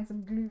going to find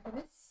some glue for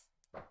this.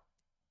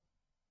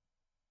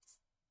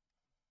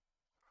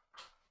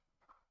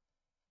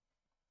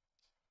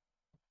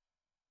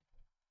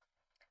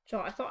 So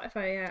I thought if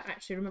I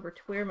actually remember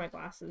to wear my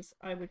glasses,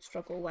 I would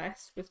struggle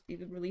less with the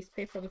release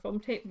paper on the foam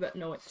tape, but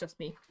no, it's just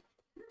me.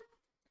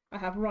 I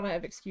have run out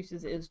of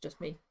excuses, it is just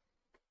me.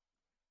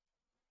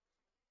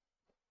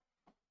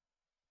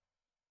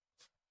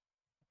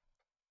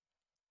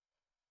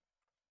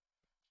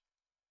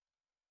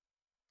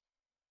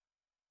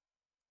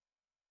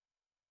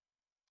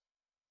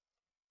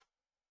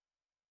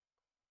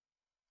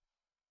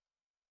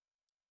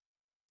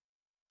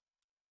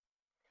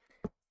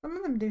 Some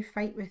of them do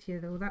fight with you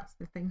though, that's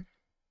the thing.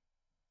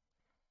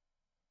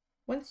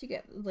 Once you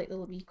get like the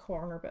little wee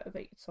corner bit of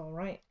it, it's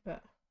alright,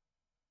 but...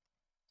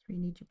 So you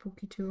need your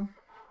pokey tool.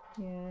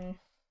 Yeah.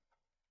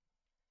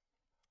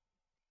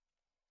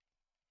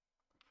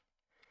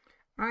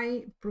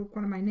 I broke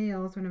one of my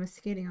nails when I was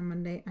skating on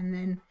Monday and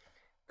then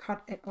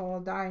cut it all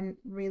down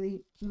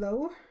really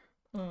low.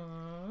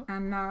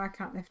 And now I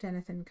can't lift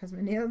anything because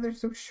my nails are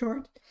so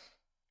short.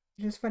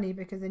 Which is funny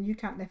because then you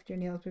can't lift your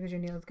nails because your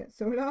nails get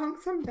so long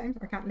sometimes.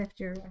 Or can't lift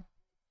your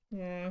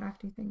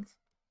crafty things.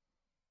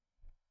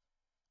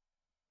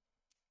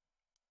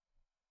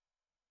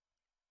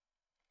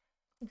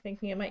 I'm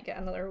thinking I might get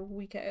another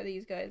week out of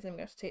these guys. I'm going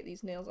to have to take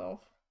these nails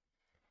off.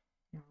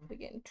 No. They're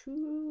getting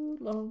too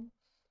long.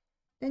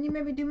 Then you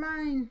maybe do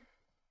mine.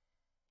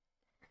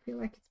 I feel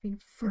like it's been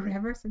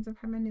forever since I've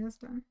had my nails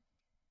done.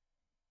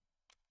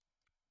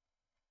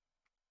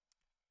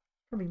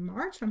 Probably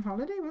March on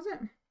holiday, was it?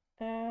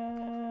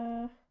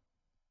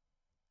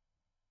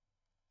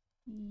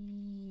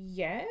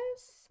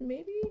 Yes,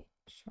 maybe.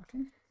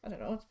 Shocking. I don't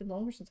know, it's been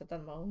longer since I've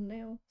done my own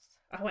nails.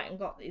 I went and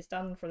got these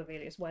done for the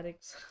various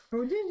weddings.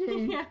 Oh, did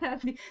you? Yeah,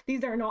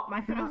 these are not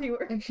my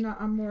handiwork. It's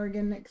not a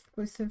Morgan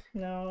exclusive.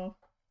 No.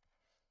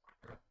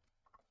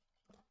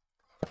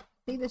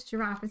 See, this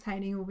giraffe is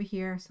hiding over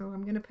here, so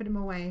I'm going to put him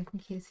away in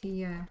case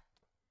he gets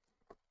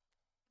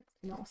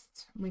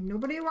lost. I mean,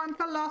 nobody wants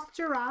a lost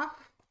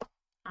giraffe.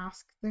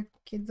 Ask the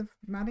kids of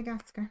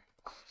Madagascar.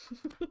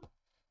 Do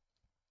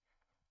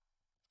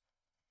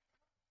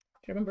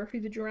you remember who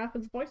the giraffe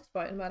is voiced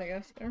by in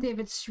Madagascar?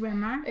 David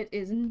Schwimmer. It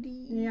is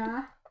indeed.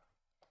 Yeah.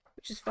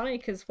 Which is funny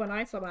because when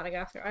I saw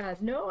Madagascar, I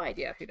had no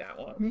idea who that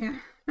was. Yeah.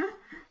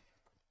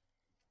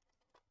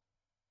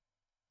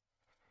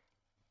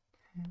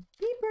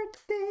 Happy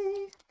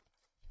birthday.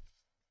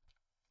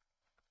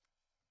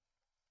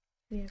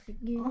 Yeah,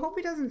 I hope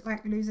he doesn't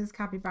like lose his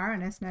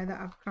capybara-ness now that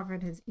I've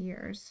covered his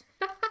ears.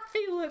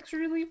 He looks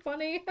really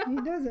funny. He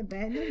does a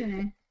bit, doesn't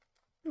he?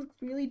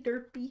 Looks really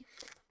derpy.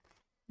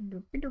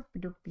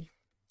 Derpy.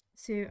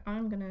 So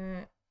I'm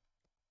gonna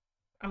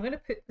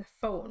put the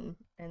phone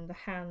in the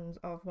hands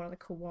of one of the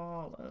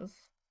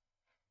koalas.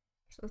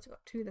 So it's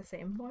got two of the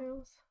same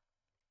boils.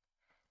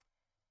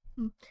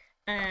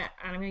 And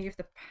I'm gonna give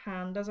the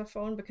pandas a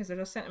phone because there's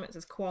a sentiment that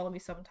says koala me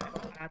sometime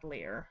I'll add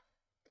later.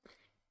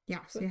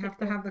 Yeah, so you have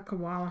to have the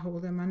koala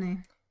hold him,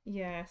 money.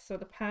 Yeah, so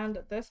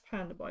this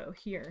panda boil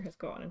here has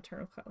got an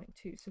internal cut link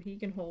too, so he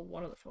can hold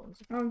one of the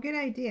phones. Oh, good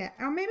idea.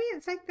 Oh, maybe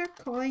it's like they're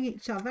calling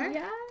each other.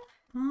 Yeah.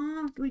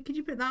 Oh, could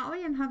you put it that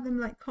way and have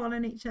them like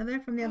calling each other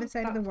from the other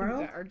side of the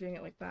world? Or doing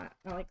it like that.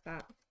 I like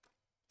that.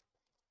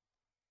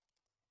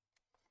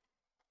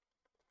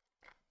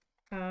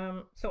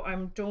 So I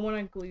don't want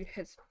to glue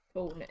his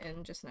phone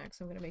in just now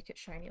because I'm going to make it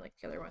shiny like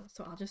the other one.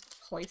 So I'll just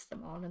place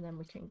them on and then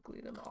we can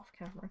glue them off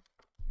camera.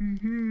 Are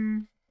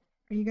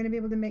you going to be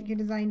able to make your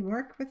design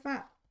work with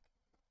that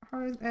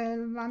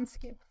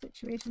landscape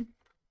situation?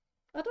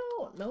 I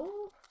don't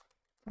know.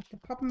 Have to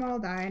pop them all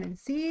down and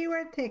see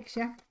where it takes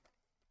you. I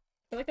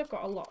feel like I've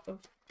got a lot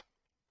of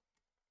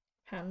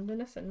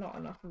pandaness and not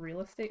enough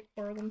real estate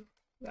for them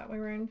that way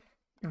around.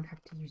 You don't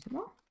have to use them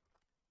all.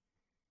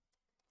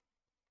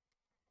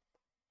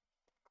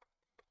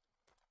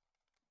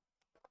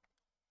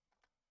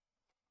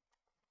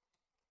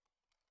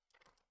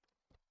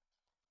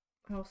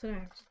 I also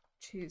have to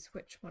choose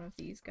which one of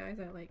these guys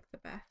I like the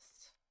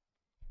best,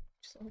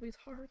 which is always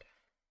hard.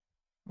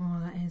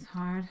 Oh, that is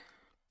hard.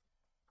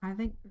 I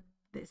think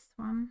this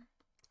one.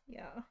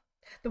 Yeah.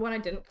 The one I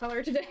didn't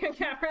color today on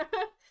camera.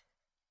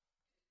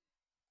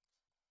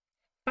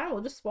 Fine,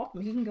 we'll just swap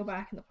him. He can go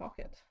back in the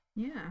pocket.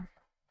 Yeah.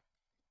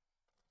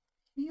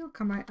 He'll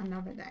come out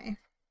another day.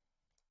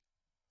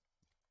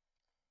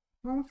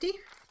 Won't he?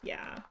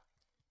 Yeah.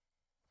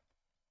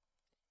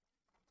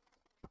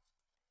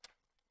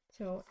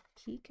 So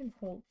he can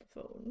hold the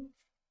phone.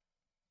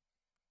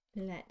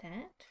 Like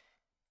that.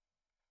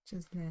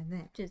 Just like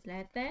that. Just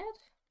like that.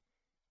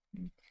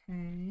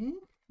 Okay.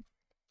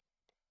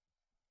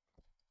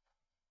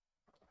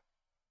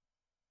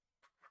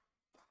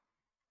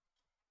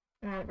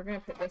 And we're going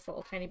to put this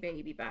little tiny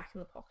baby back in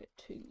the pocket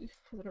too,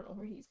 because I don't know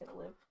where he's going to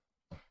live.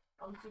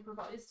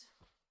 Unsupervised.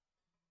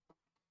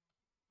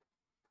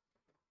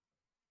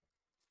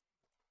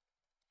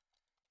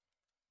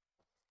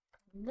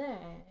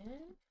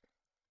 Then...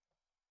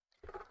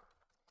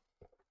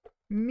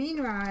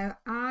 Meanwhile,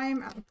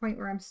 I'm at the point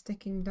where I'm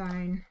sticking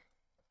down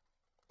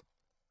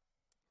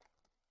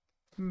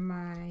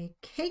my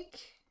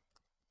cake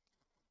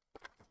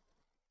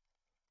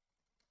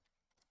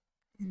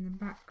in the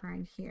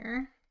background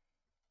here.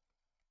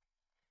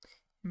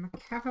 And my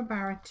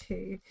capybara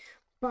too.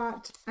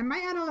 But I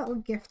might add a little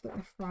gift at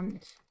the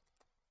front.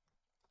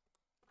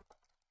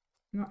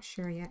 Not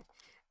sure yet.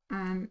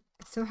 I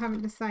still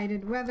haven't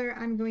decided whether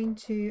I'm going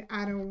to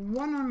add a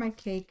 1 on my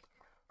cake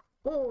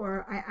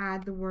or I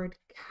add the word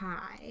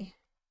Kai.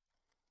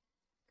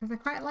 Because I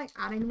quite like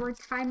adding the word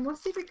Kai,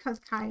 mostly because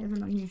Kai is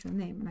an unusual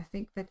name. And I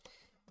think that,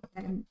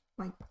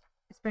 like,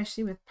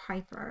 especially with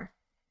Piper,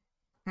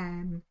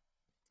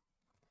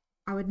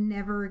 I would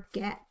never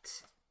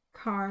get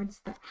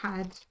cards that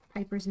had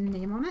Piper's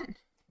name on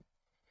it.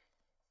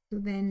 So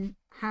then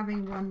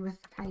having one with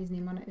Kai's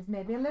name on it is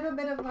maybe a little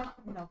bit of a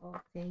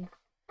novelty.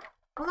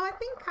 Although I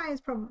think Kai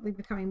is probably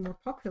becoming more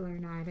popular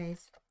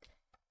nowadays.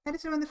 Let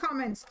us know in the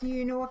comments, do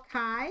you know a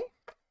Kai?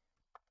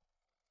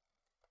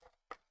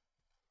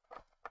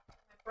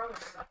 My brother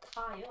is a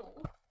Kyle.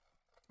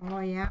 Oh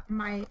yeah,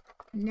 my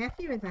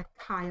nephew is a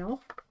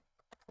Kyle.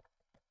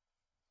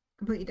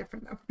 Completely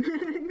different though.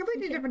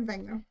 Completely different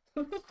thing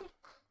though.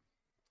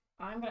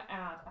 I'm going to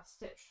add a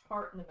stitched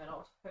heart in the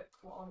middle to put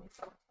quality.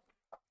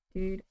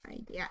 Good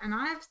idea. And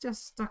I've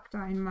just stuck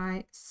down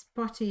my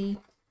spotty,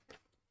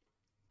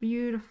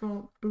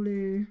 beautiful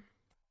blue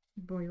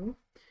boil.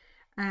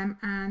 And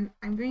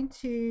I'm going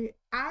to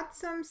add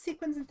some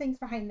sequins and things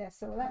behind this.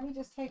 So let me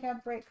just take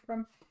a break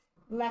from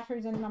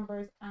letters and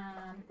numbers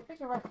and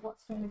figure out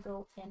what's going to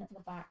go in the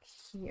back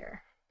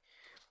here.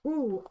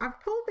 Ooh,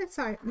 I've pulled this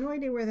out. No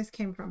idea where this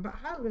came from, but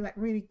that would look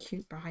really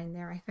cute behind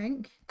there, I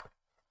think.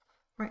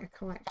 Quite a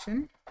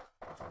collection.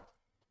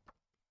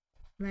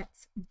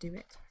 Let's do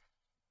it.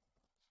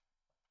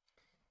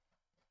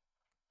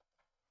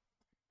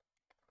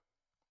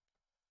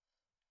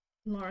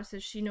 Laura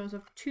says she knows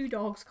of 2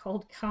 dogs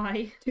called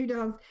Kai. 2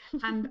 dogs.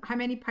 And how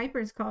many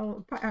Pipers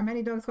called? How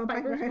many dogs called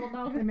Piper?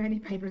 How many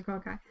Pipers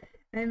called Kai?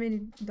 How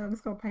many dogs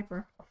called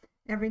Piper?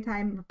 Every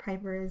time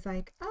Piper is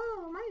like,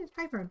 oh, mine is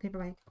Piper, and people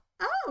are like,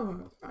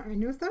 oh, I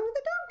know someone with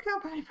a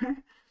dog called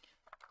Piper.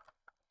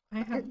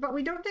 But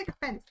we don't take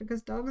offense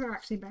because dogs are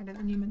actually better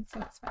than humans, so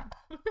that's fine.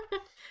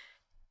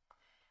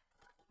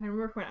 I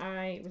remember when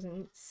I was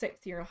in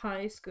 6th year of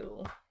high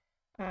school,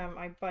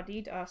 I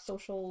buddied a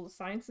social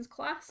sciences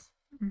class.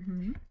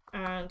 Mm-hmm.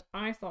 And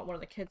I thought one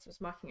of the kids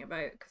was mucking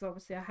about because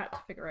obviously I had to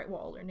figure out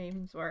what all their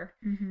names were.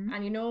 Mm-hmm.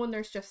 And you know when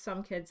there's just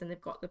some kids and they've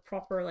got the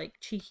proper like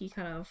cheeky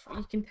kind of,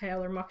 you can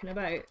tell they're mucking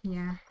about.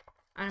 Yeah.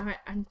 And I went,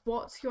 and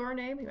what's your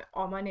name? He went,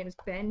 oh, my name is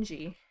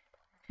Benji.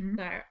 Mm-hmm.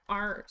 Now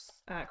our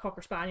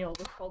Cocker Spaniel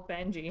was called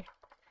Benji,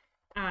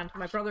 and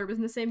my brother was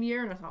in the same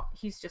year, and I thought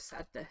he's just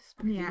said this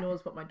because he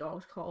knows what my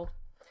dog's called,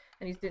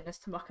 and he's doing this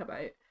to muck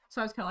about.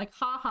 So I was kind of like,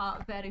 haha,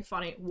 very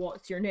funny,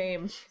 what's your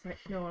name? He's like,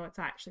 no, it's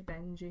actually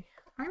Benji.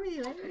 I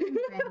really like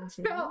Benji.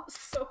 It felt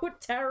so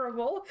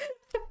terrible.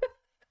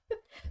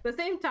 At the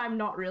same time,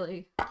 not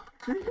really.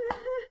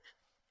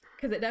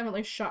 Because it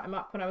definitely shut him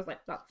up when I was like,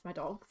 that's my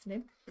dog's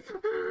name.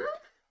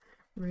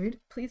 Rude.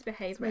 Please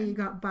behave. That's why you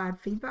got bad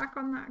feedback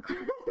on that.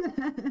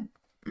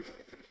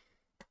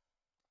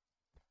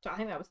 So I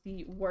think that was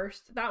the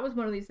worst. That was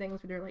one of these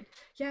things where they're like,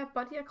 yeah,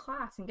 buddy a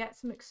class and get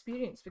some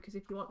experience because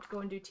if you want to go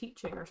and do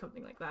teaching or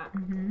something like that.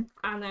 Mm-hmm.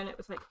 And then it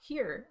was like,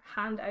 here,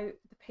 hand out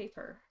the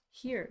paper.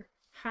 Here,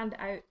 hand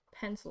out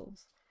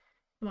pencils.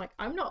 I'm like,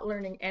 I'm not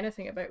learning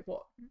anything about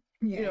what,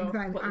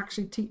 exactly. what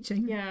actually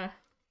teaching. Yeah.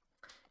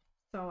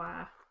 So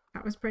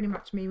that was pretty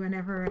much me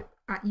whenever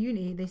at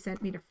uni they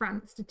sent me to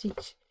France to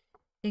teach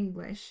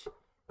English,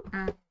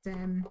 and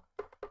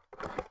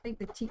I think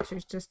the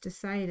teachers just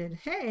decided,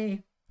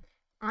 hey,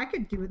 I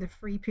could do with a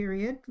free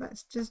period.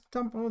 Let's just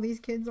dump all these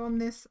kids on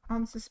this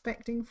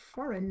unsuspecting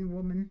foreign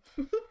woman.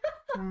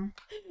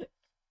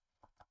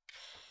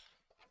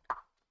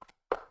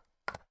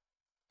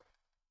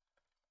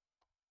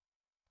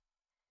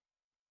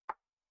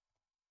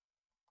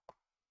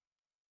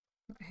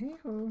 Hey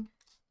ho.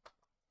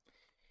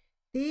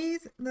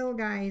 These little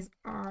guys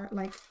are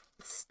like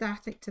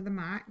static to the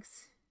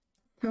max.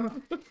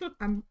 So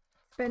I'm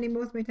spending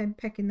most of my time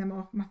picking them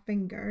off my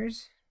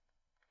fingers.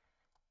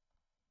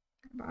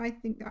 but I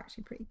think they're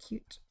actually pretty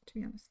cute, to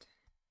be honest.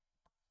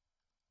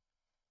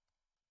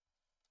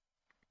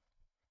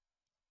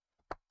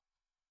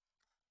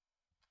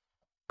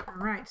 All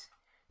right,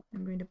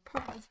 I'm going to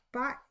pop this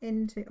back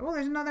into, oh,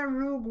 there's another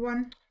rogue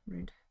one.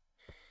 Rude.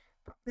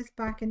 Pop this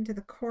back into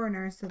the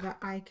corner so that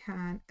I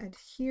can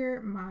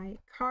adhere my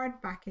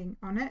card backing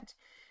on it,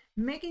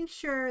 making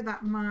sure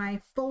that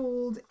my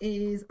fold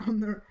is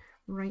on the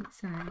right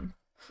side.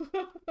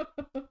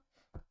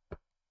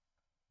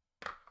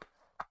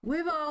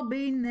 We've all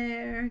been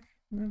there.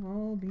 We've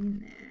all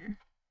been there.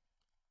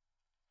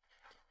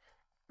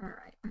 All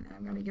right, and then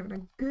I'm going to give it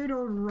a good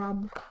old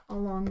rub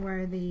along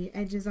where the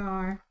edges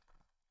are.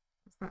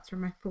 That's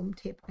where my foam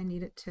tape, I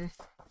need it to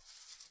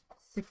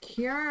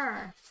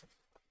secure.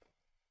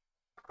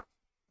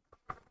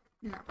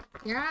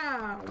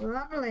 Yeah,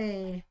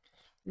 lovely.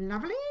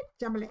 Lovely,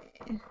 doubly.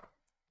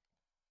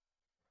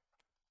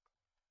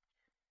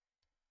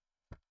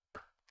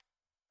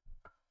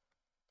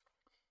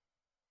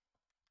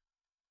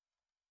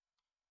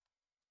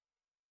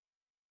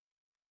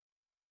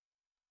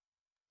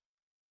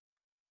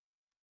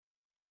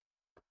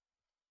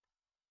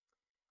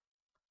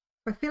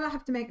 I feel I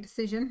have to make a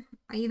decision.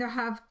 I either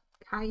have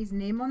Kai's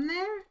name on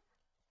there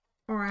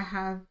or I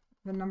have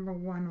the number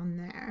 1 on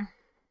there.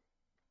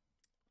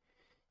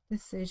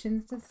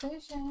 Decisions,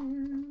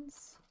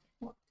 decisions.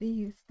 What do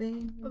you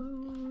think?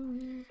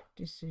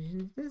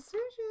 Decisions,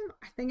 decisions.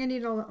 I think I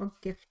need a little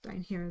gift down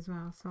here as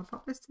well. So I'll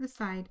pop this to the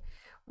side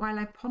while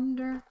I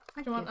ponder.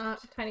 Do you want a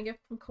tiny gift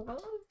from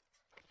Koala?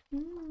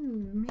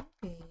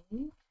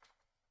 Maybe.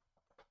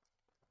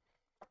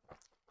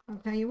 I'll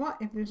tell you what,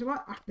 if there's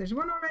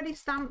one already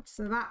stamped,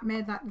 so that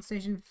made that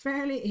decision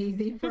fairly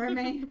easy for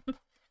me.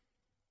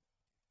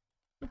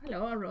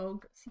 Hello, a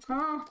rogue.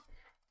 Oh,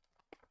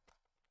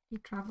 he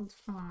travelled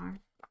far.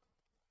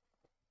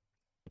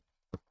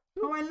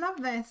 Oh, I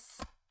love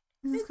this.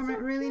 This is coming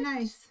out really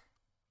nice.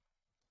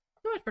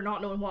 Sorry for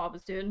not knowing what I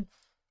was doing.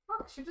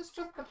 Oh, she just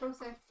trust the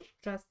process.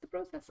 Trust the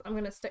process. I'm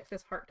going to stick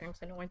this heart down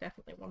because I know I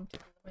definitely want to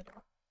in the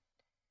middle.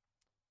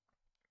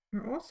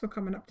 We're also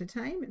coming up to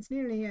time. It's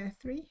nearly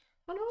 3.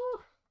 Oh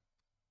no!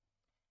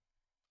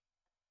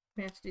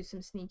 We have to do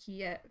some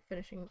sneaky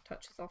finishing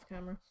touches off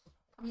camera.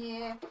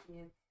 Yeah.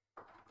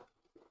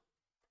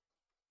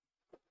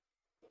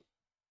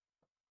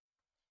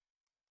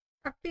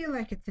 I feel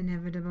like it's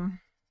inevitable.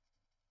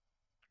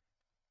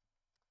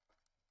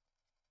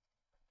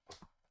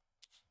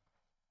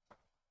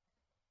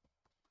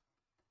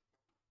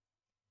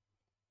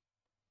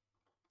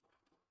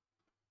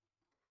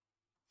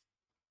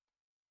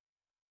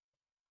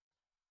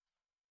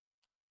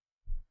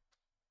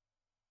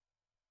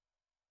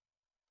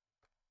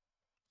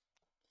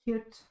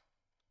 Cute.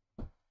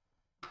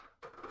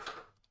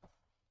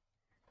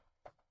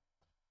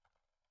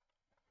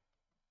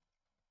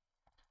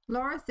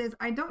 Laura says,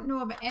 I don't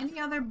know of any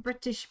other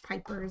British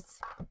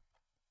pipers.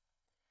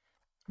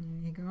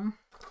 There you go.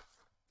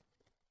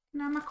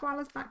 Now my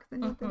koala's back the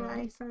need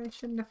today, so I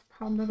shouldn't have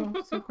pondered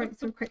off so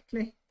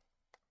quickly.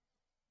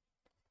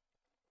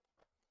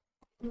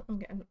 I'm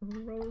getting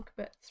rogue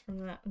bits from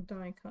that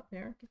die cut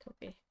there. Get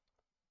okay.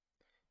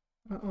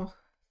 Uh-oh,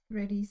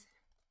 readies.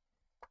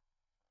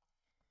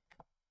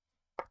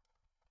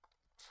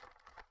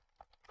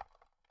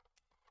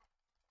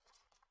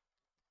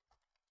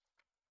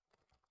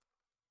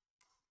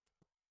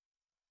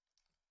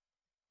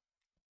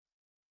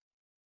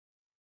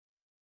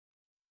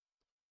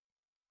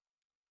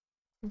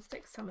 I'll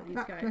stick some of these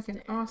That's guys looking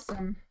down.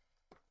 awesome.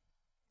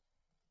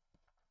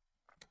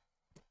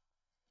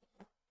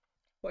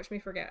 Watch me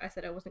forget. I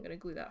said I wasn't going to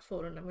glue that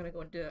photo and I'm going to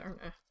go and do it, aren't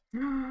I?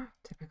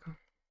 Typical.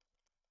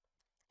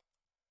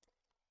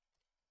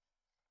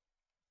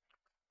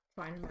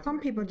 Fine, Some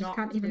people just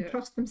can't even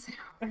trust themselves.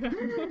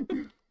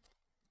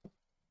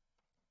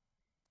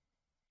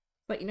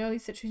 But you know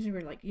these situations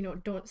where, like, you know,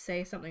 don't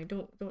say something,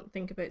 don't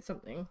think about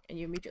something, and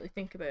you immediately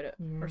think about it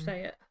or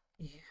say it.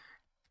 Yeah.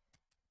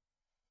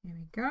 Here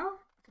we go.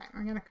 Okay,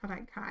 I'm gonna cut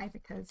out Kai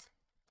because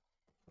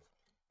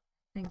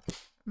I think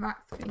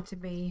that's going to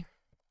be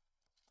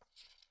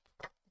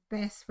the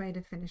best way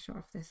to finish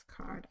off this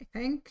card, I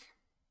think.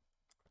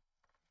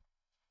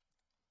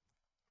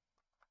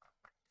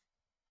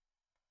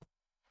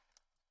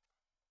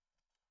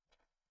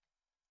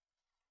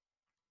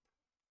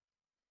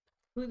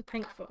 Glue the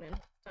pink foot in.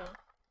 It's done.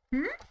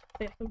 So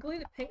if I can glue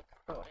the pink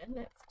foot in,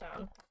 it's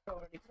done. It's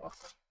already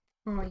glossed.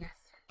 Oh yes.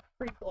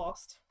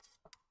 Pre-glossed.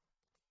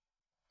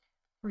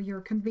 For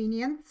your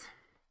convenience.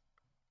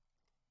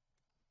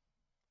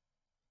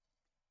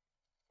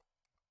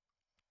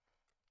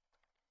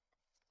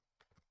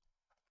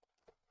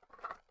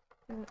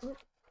 Don't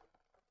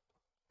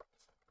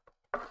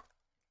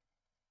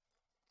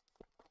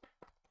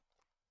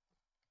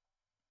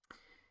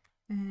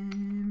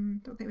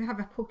think we have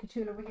a pokey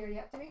tool over here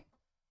yet, do we?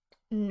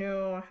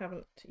 No, I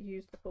haven't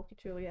used the pokey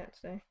tool yet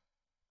today.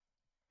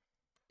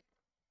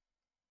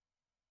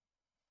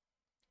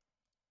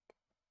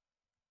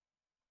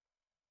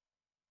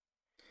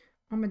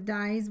 All my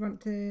dies want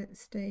to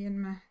stay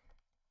in my...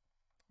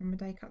 All my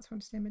die cuts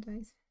want to stay in my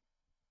dies.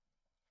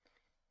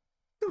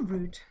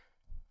 rude.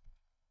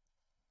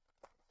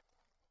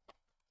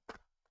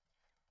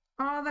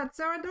 Oh, that's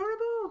so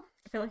adorable.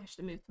 I feel like I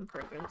should have moved them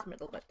further into the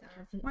middle, but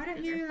why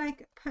don't you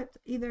like put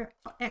either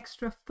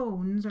extra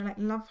phones or like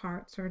love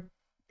hearts or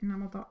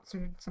enamel dots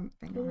or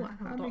something? Oh,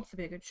 enamel dots would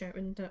be a good shout,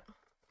 wouldn't it?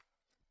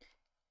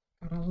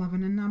 Gotta love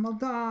an enamel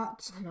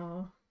dot.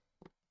 No.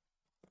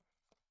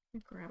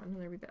 Grab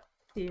another wee bit of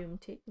foam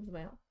tape as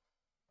well.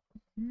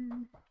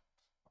 Mm.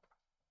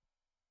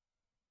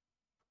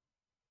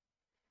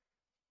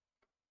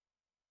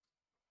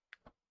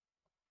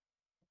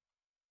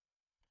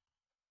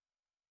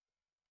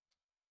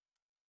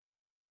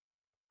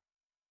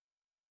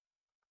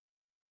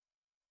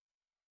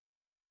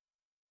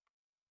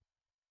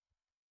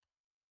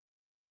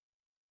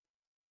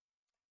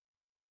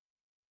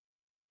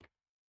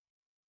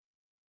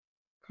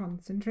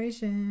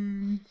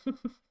 Concentration.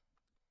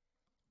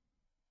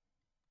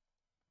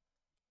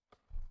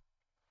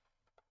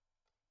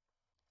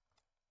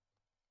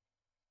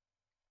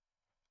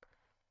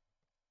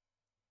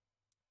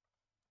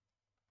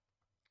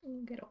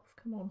 Oh, get off,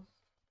 come on.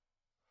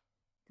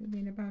 You're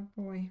being a bad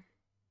boy.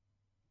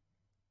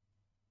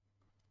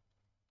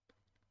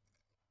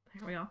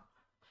 There we go.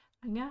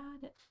 I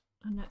got it.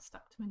 I'm not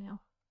stuck to my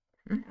nail.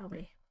 I'll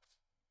be.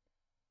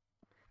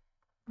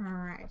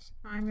 Alright,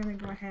 I'm going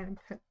to go ahead and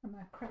put an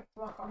acrylic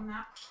block on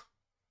that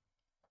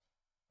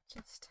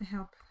just to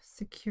help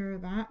secure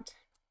that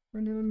for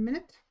a little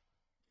minute.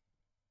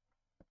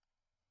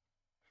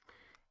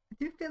 I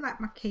do feel like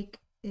my cake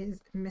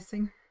is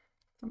missing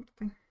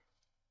something.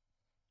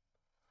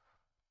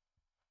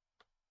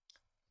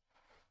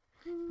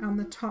 On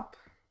the top.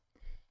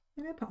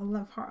 Maybe I put a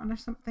love heart on or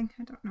something.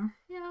 I don't know.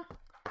 Yeah.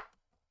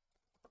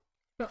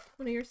 But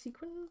one of your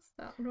sequins,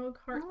 that rogue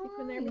heart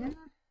sequin there. Yeah.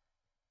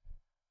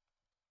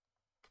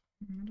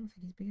 I don't think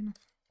he's big enough.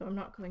 So I'm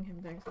not calling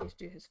him down, so he's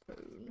do his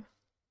phone.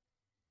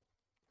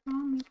 Oh,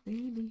 my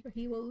baby. So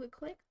he will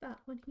look like that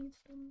when he's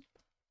done.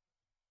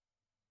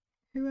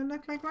 Who will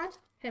look like what?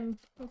 Him.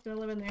 He's gonna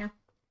live in there.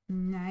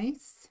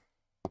 Nice.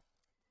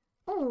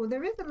 Oh,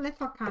 there is a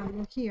little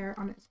candle here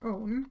on its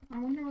own. I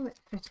wonder will it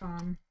fit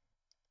on.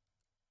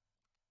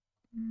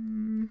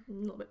 A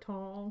little bit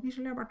tall.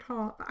 Usually they're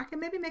tall, but I can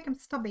maybe make him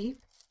stubby.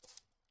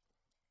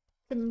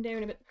 Trim him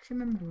down a bit.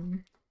 Trim him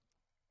down.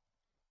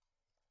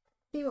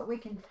 See what we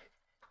can do.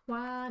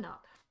 Why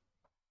not?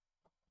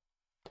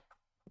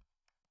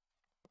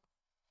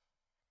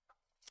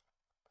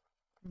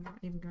 I'm not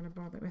even going to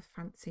bother with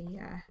fancy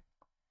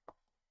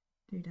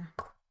doodah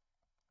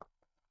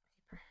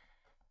paper.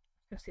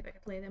 I'll see if I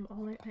could lay them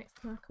all out next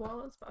to my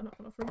koalas, but I'm not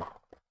going to.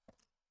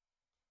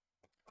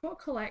 What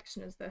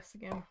collection is this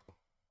again?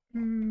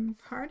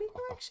 Party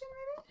collection,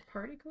 maybe?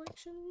 Party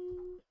collection?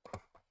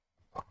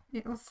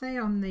 It'll say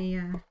on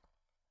the...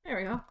 There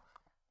we go.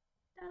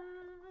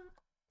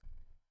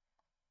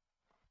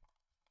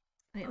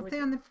 It'll say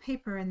on the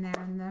paper in there.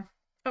 In the...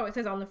 Oh, it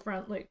says on the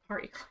front, like,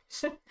 party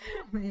collection.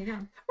 There you go.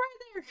 Right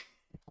there.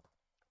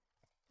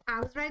 I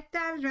was right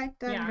there. I was right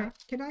there. Yeah. Right.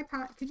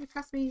 Could you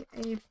pass me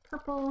a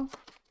purple?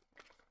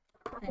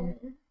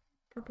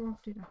 Purple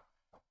doodah.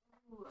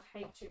 Ooh, I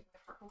hate choosing the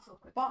purple so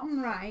quick.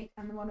 Bottom right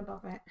and the one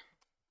above it.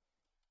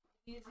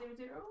 0.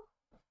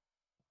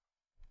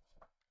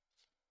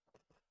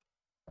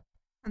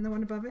 And the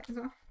one above it as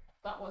well.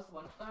 That was the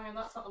one. No,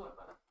 that's not the one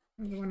above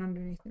it. And the one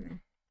underneath it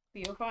there.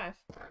 The 05.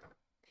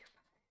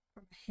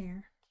 For the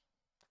hair.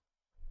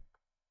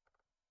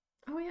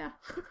 Oh yeah.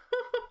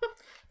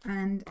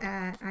 And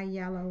a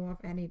yellow of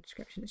any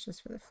description. It's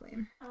just for the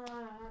flame.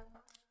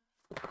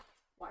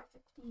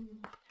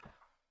 Y15.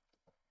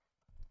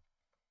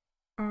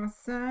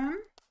 Awesome.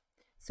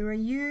 So are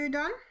you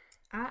done?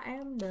 I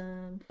am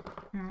done.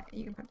 Alright,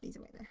 you can put these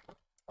away there.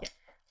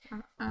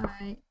 Yeah.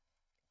 I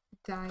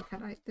die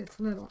cut out this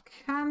little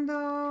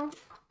candle.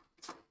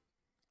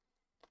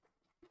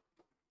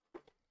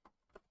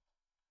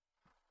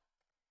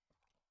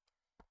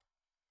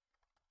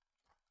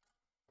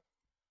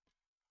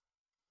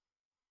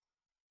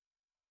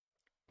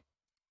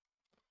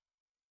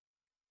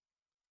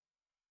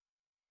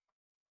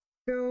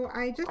 So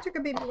I just took a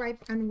baby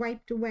wipe and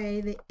wiped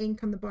away the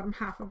ink on the bottom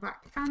half of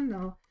that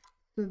candle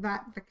so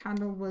that the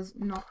candle was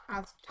not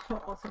as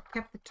tall. So I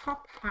kept the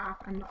top half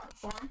and not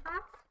the bottom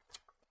half.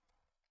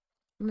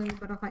 A little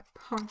bit of like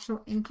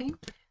partial inking.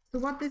 So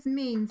what this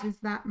means is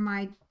that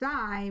my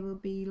die will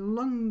be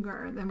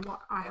longer than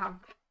what I have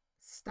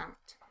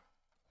stamped.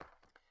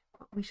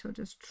 But we shall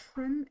just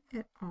trim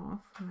it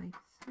off like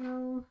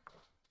so.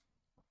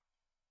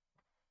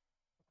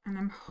 And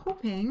I'm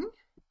hoping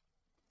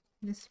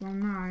this will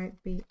now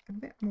be a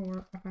bit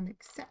more of an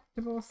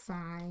acceptable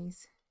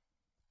size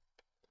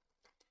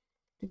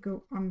to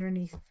go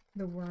underneath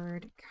the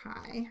word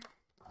Kai.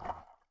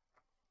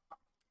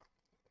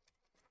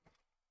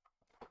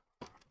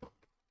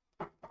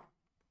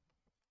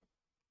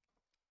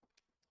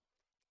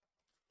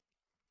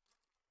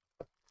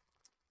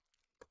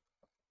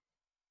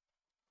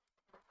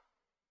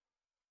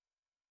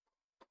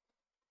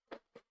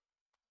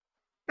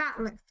 That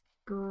looks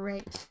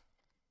great.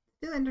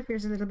 Still still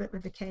interferes a little bit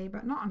with the K,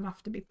 but not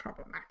enough to be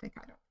problematic,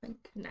 I don't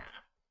think. Nah.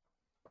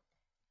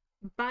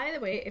 By the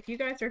way, if you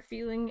guys are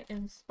feeling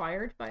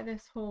inspired by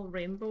this whole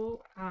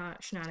rainbow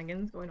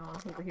shenanigans going on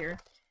over here,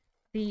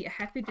 the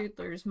Happy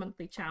Doodlers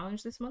monthly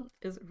challenge this month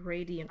is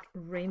Radiant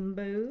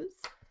Rainbows.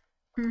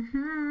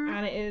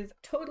 And it is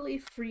totally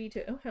free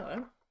to... Oh,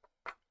 hello.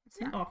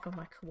 Get off of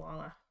my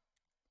koala.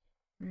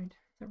 Rude.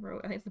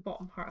 I think it's the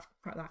bottom part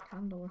of that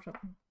candle or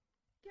something.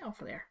 Get off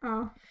of there.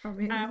 Oh,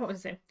 probably. What was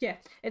I saying? Yeah,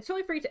 it's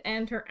totally free to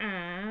enter,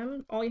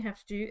 and all you have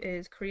to do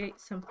is create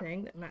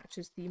something that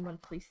matches the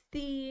monthly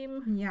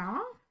theme. Yeah.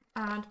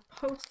 And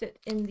post it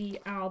in the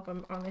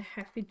album on the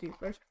Happy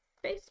Doodlers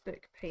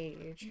Facebook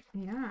page.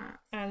 Yeah.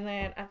 And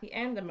then at the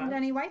end of the month... And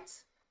any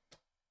whites?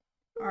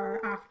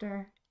 Or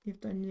after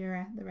you've done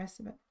your the rest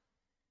of it?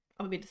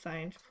 I'll be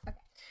decided. Okay.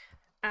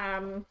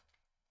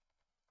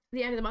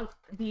 The end of the month,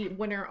 the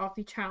winner of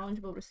the challenge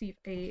will receive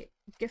a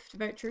gift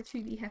voucher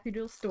to the Happy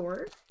Doodle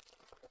store.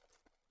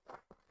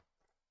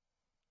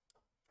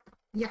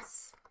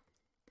 Yes.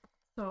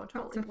 So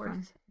totally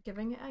worth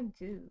giving it a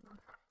go.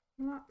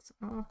 Lots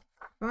of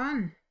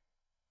fun.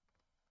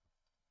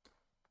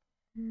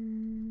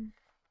 And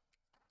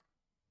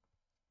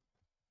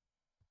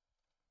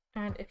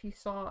if you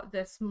saw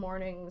this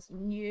morning's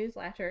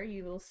newsletter,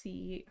 you will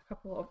see a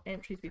couple of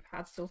entries we've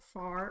had so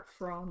far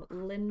from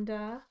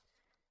Linda.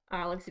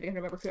 Let me see if I can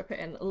remember who I put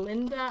in.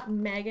 Linda,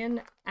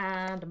 Megan,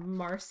 and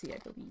Marcy, I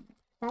believe.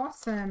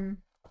 Awesome.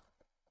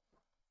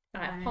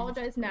 And I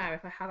apologise now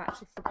if I have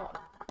actually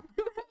forgotten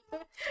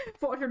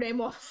what her name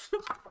was.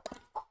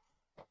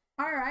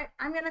 All right,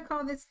 I'm going to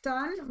call this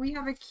done. We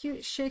have a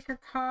cute shaker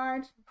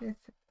card with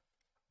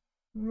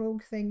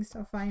rogue things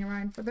still flying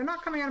around, but they're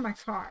not coming out of my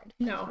card.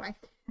 No.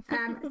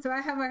 So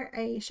I have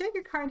a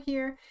shaker card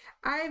here.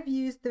 I've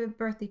used the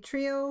birthday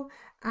trio,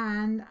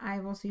 and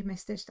I've also used my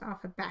stitched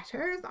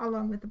alphabeters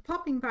along with the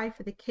popping by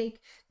for the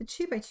cake, the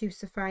 2x2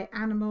 safari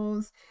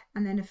animals,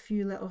 and then a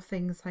few little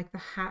things like the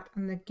hat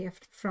and the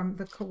gift from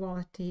the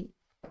Quality.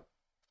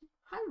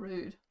 How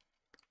rude.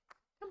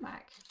 Come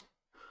back.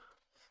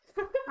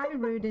 How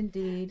rude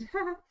indeed.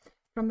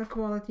 From the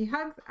Quality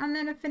Hugs. And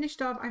then I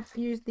finished off, I've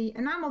used the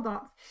enamel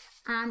dots,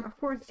 and of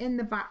course in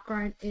the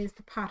background is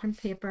the pattern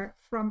paper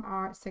from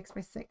our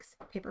 6x6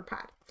 paper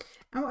pad.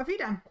 And what have you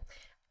done?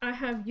 I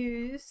have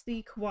used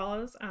the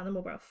koalas and the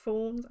mobile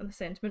phones and the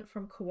sentiment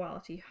from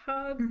Quality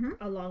Hug,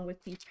 along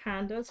with the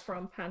pandas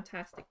from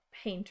Fantastic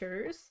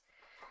Painters.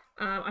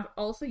 I've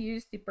also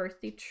used the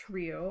birthday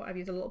trio. I've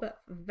used a little bit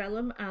of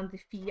vellum and the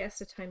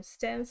Fiesta Time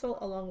stencil,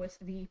 along with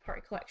the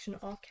party collection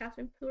of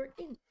Catherine Puller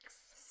inks.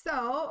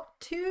 So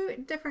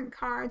 2 different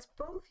cards,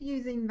 both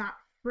using that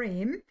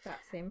frame.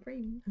 That same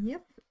frame.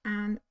 Yep,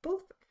 and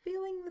both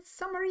feeling the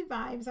summery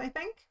vibes, I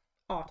think.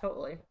 Oh,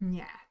 totally.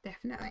 Yeah,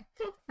 definitely.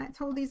 Let's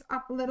hold these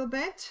up a little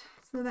bit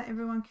so that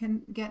everyone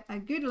can get a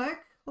good look.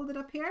 Hold it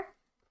up here.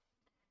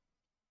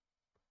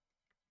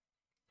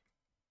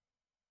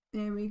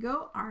 There we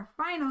go, our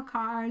final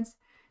cards.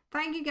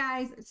 Thank you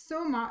guys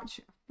so much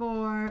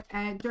for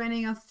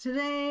joining us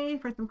today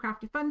for some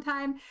crafty fun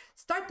time.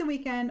 Start the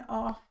weekend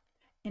off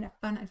in a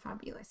fun and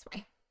fabulous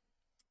way.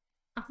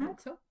 I think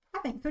so. I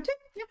think so too.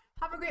 Yeah.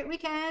 Have a great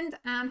weekend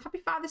and happy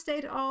Father's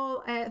Day to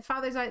all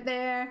fathers out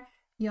there.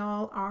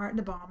 Y'all are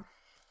the bomb.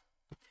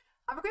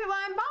 Have a great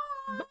one.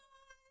 Bye.